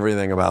loved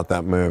everything about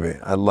that movie.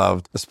 I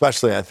loved,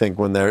 especially I think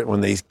when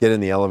they get in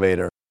the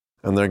elevator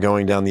and they're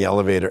going down the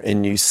elevator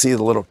and you see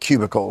the little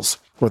cubicles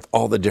with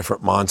all the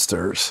different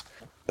monsters.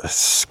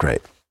 It's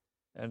great.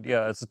 And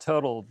yeah,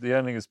 the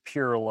ending is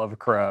pure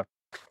Lovecraft.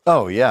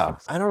 Oh, yeah.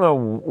 I don't know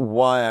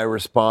why I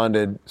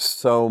responded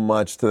so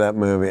much to that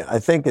movie. I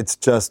think it's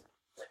just,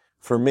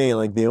 for me,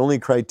 like the only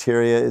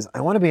criteria is I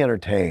want to be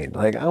entertained.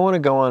 Like I want to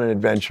go on an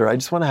adventure. I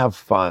just want to have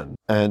fun.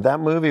 And that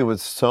movie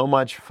was so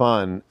much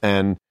fun.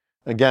 And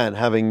again,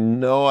 having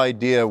no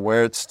idea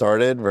where it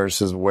started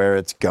versus where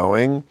it's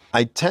going,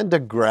 I tend to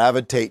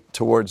gravitate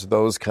towards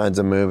those kinds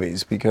of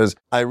movies because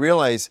I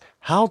realize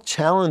how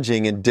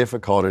challenging and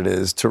difficult it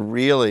is to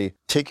really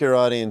take your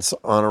audience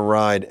on a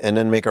ride and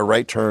then make a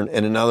right turn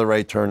and another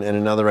right turn and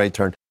another right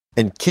turn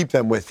and keep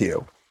them with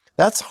you.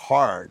 That's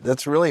hard.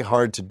 That's really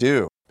hard to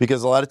do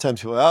because a lot of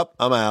times people,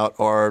 I'm out,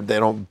 or they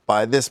don't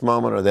buy this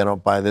moment or they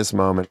don't buy this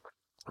moment.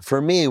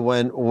 For me,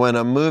 when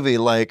a movie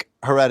like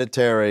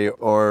Hereditary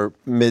or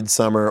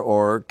Midsummer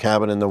or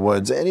Cabin in the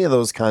Woods, any of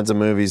those kinds of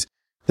movies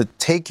that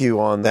take you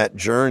on that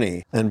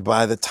journey, and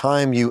by the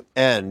time you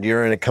end,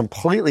 you're in a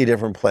completely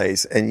different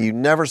place and you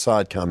never saw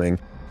it coming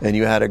and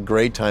you had a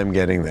great time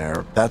getting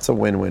there, that's a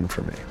win-win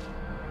for me.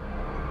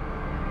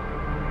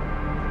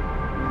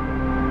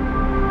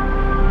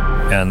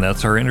 And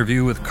that's our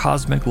interview with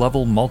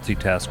cosmic-level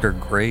multitasker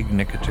Greg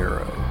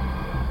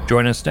Nicotero.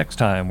 Join us next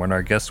time when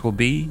our guest will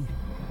be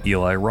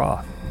Eli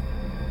Roth.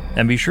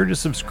 And be sure to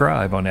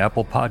subscribe on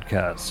Apple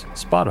Podcasts,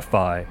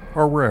 Spotify,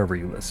 or wherever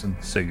you listen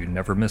so you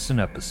never miss an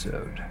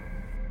episode.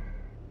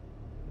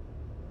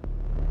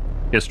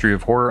 History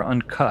of Horror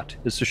Uncut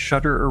is a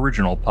Shudder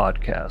original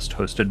podcast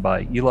hosted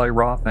by Eli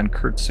Roth and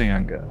Kurt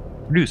Sayanga,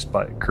 produced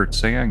by Kurt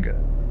Sayanga,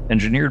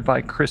 engineered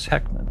by Chris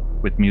Heckman,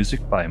 with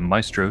music by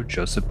Maestro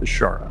Joseph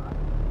Bishara.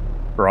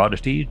 For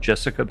Oddity,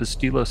 Jessica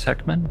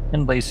Bastilos-Heckman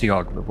and Lacey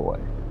Oglavoy.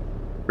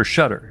 For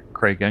Shudder,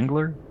 Craig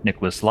Engler,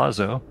 Nicholas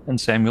Lazo, and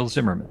Samuel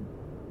Zimmerman.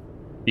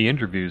 The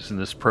interviews in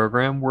this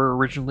program were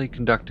originally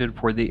conducted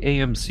for the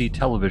AMC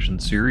television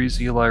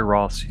series Eli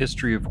Roth's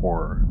History of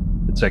Horror.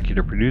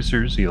 Executive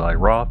producers Eli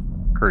Roth,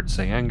 Kurt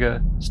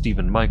Sayenga,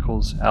 Stephen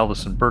Michaels,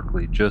 Allison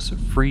Berkeley, Joseph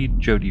Freed,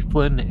 Jody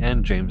Flynn,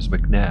 and James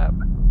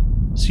McNabb.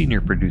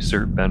 Senior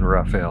producer Ben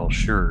Raphael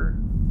Schur.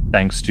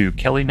 Thanks to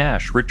Kelly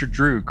Nash, Richard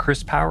Drew,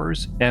 Chris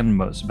Powers, and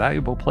most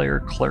valuable player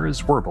Clara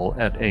Zwerble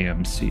at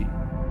AMC.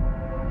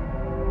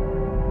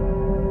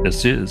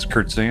 This is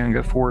Kurt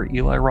Sayenga for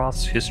Eli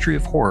Roth's History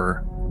of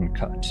Horror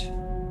Uncut.